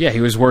 Yeah,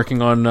 he was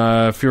working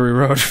on Fury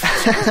Road.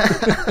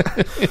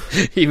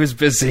 He was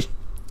busy.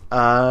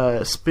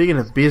 Speaking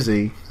of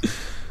busy,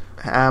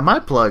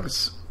 my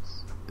plugs.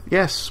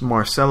 Yes,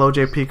 Marcelo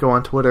J. Pico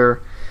on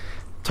Twitter,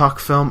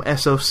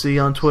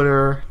 TalkFilmSoc on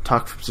Twitter,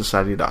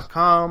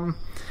 TalkFilmSociety.com,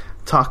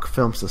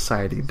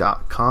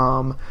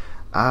 TalkFilmSociety.com.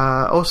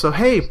 Also,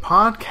 hey,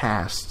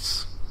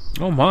 podcasts.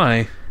 Oh,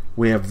 my.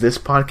 We have this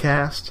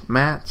podcast,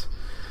 Matt.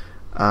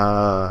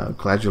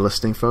 Glad you're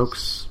listening,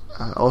 folks.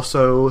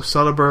 Also,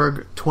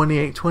 Soderbergh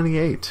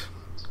 2828.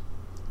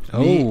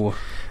 Oh.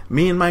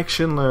 Me and Mike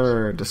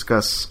Schindler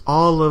discuss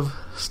all of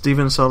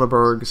Steven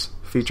Soderbergh's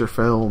feature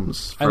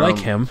films. I like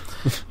him.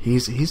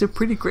 He's a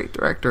pretty great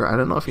director. I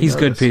don't know if he's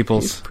good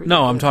peoples.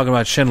 No, I'm talking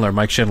about Schindler,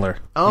 Mike Schindler.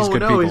 Oh, he's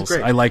good peoples. He's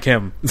great. I like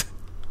him.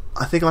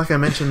 I think, like I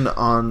mentioned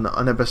on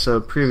an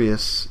episode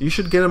previous, you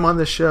should get him on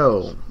the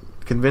show.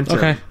 Convince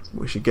him.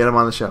 We should get him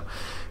on the show.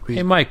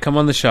 Hey, Mike, come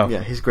on the show.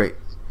 Yeah, he's great.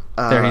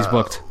 There, he's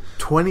booked.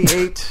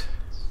 28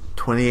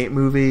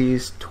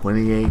 movies,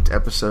 28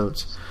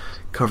 episodes,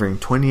 covering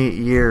 28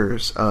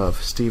 years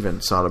of Steven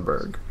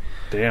Soderbergh.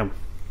 Damn.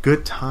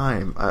 Good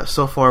time.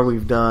 So far,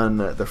 we've done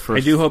the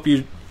first. I do hope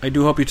you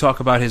talk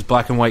about his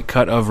black and white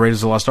cut of Raiders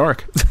of the Lost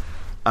Ark.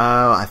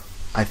 I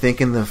think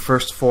in the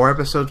first 4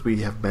 episodes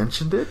we have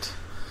mentioned it.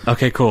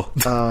 Okay, cool.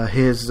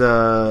 His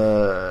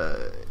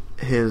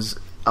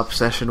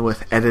obsession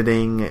with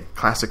editing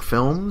classic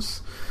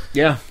films.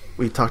 Yeah.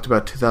 We talked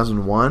about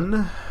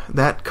 2001.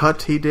 That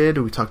cut he did.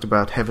 We talked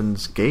about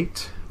Heaven's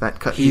Gate. That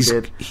cut he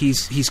did.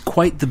 He's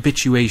quite the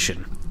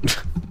bituation.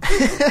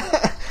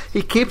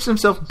 He keeps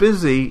himself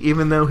busy,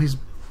 even though he's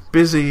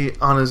busy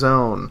on his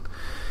own.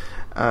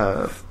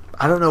 I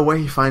don't know where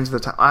he finds the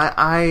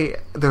time.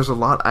 There's a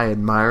lot I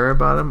admire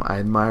about him. I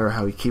admire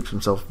how he keeps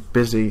himself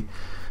busy.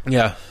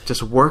 Yeah,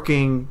 just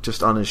working,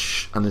 just on his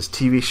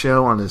TV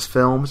show, on his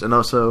films, and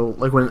also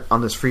like when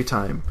on his free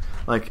time.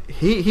 Like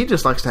he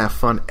just likes to have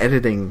fun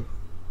editing.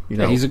 You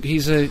know, yeah,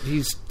 he's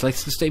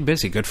likes to stay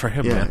busy. Good for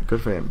him. Yeah, man.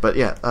 Good for him. But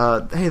yeah,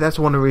 hey, that's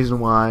one of the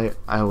reasons why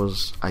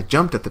I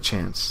jumped at the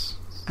chance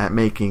at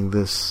making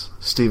this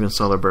Steven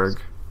Soderbergh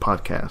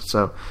podcast.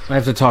 So I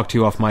have to talk to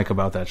you off mic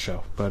about that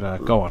show, but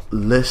go on.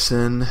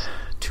 Listen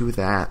to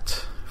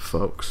that,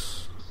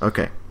 folks.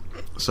 Okay,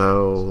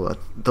 so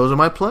those are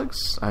my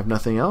plugs. I have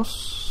nothing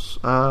else.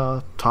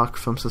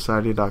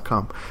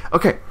 TalkFilmSociety.com.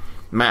 Okay,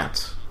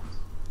 Matt.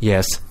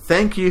 Yes.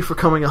 Thank you for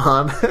coming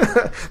on.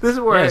 This is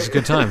where it's a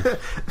good time.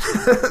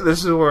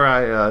 This is where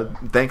I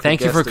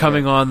thank you for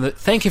coming on.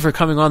 Thank you for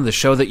coming on the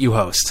show that you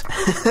host.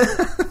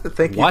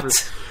 Thank you.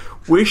 What?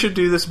 We should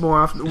do this more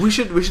often. We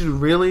should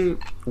really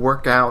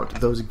work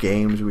out those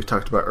games we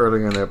talked about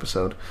earlier in the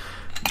episode.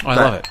 I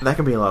love it. That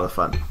can be a lot of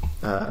fun.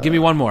 Give me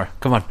one more.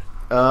 Come on.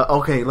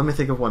 Okay, let me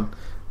think of one.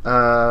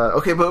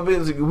 Okay, but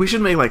we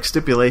should make like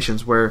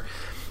stipulations where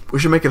we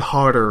should make it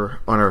harder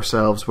on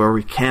ourselves, where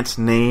we can't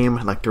name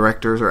like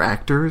directors or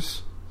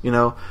actors. You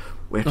know,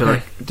 we have to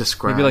like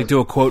describe. Maybe like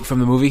do a quote from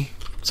the movie,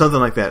 something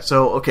like that.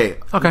 So okay,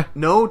 okay.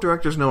 No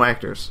directors, no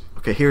actors.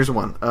 Okay, here's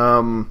one.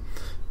 Oh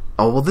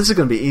well, this is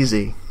gonna be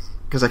easy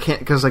because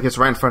like it's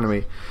right in front of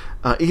me.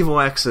 Evil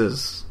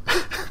X's.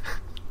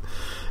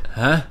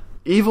 Huh?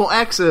 Evil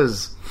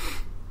X's.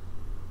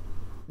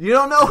 You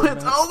don't know it?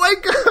 Oh my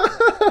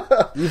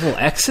god! Evil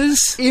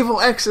X's? Evil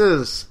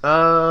X's.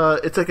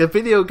 It's like a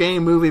video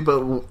game movie,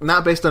 but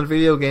not based on a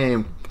video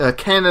game.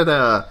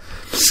 Canada.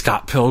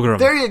 Scott Pilgrim.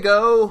 There you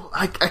go.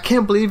 I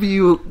can't believe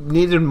you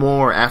needed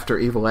more after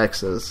Evil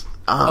X's.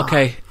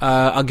 Okay,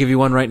 I'll give you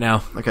one right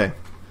now. Okay.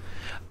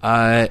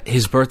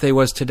 His birthday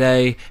was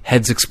today.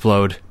 Heads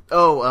explode.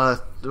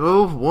 What?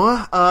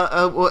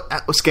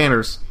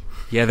 Scanners.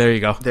 Yeah, there you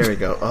go. There you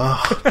go.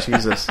 Oh,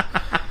 Jesus.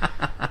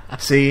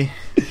 See?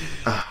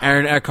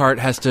 Aaron Eckhart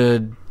has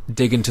to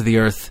dig into the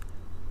earth.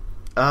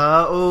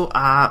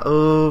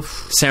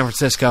 San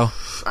Francisco.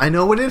 I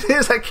know what it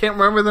is. I can't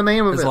remember the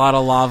name of it. There's a lot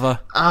of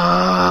lava.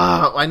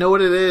 I know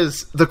what it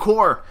is. The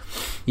Core.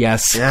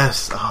 Yes.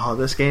 Yes. Oh,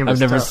 this game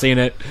is I've never tough. seen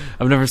it.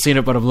 but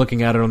I'm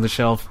looking at it on the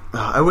shelf.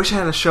 I wish I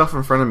had a shelf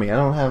in front of me. I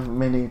don't have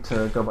many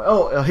to go by.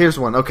 Oh, here's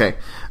one. Okay.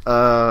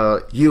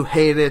 You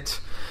Hate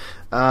It.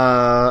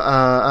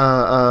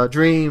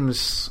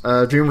 Dreams.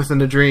 Dream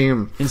Within a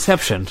Dream.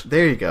 Inception.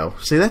 There you go.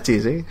 See, that's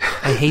easy.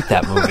 I hate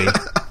that movie.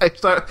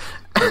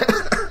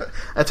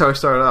 That's how I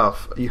started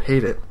off. You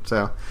hate it.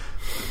 So,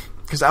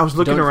 because I was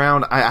looking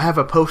around, I have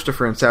a poster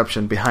for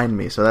Inception behind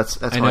me. So that's.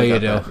 I know you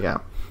do. That. Yeah.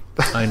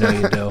 I know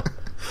you do.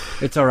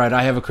 It's all right.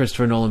 I have a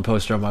Christopher Nolan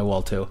poster on my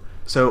wall too.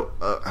 So,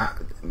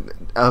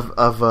 of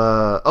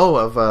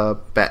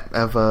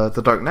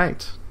The Dark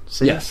Knight.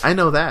 See? Yes, I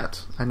know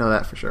that. I know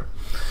that for sure.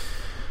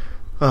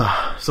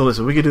 So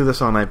listen, we could do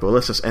this all night, but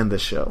let's just end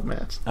this show,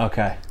 Matt.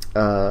 Okay.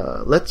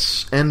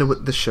 Let's end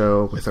the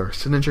show with our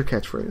signature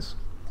catchphrase.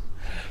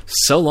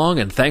 So long,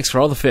 and thanks for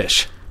all the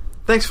fish.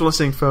 Thanks for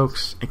listening,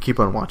 folks, and keep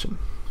on watching.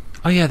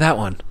 Oh yeah, that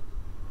one.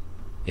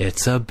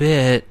 It's a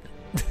bit.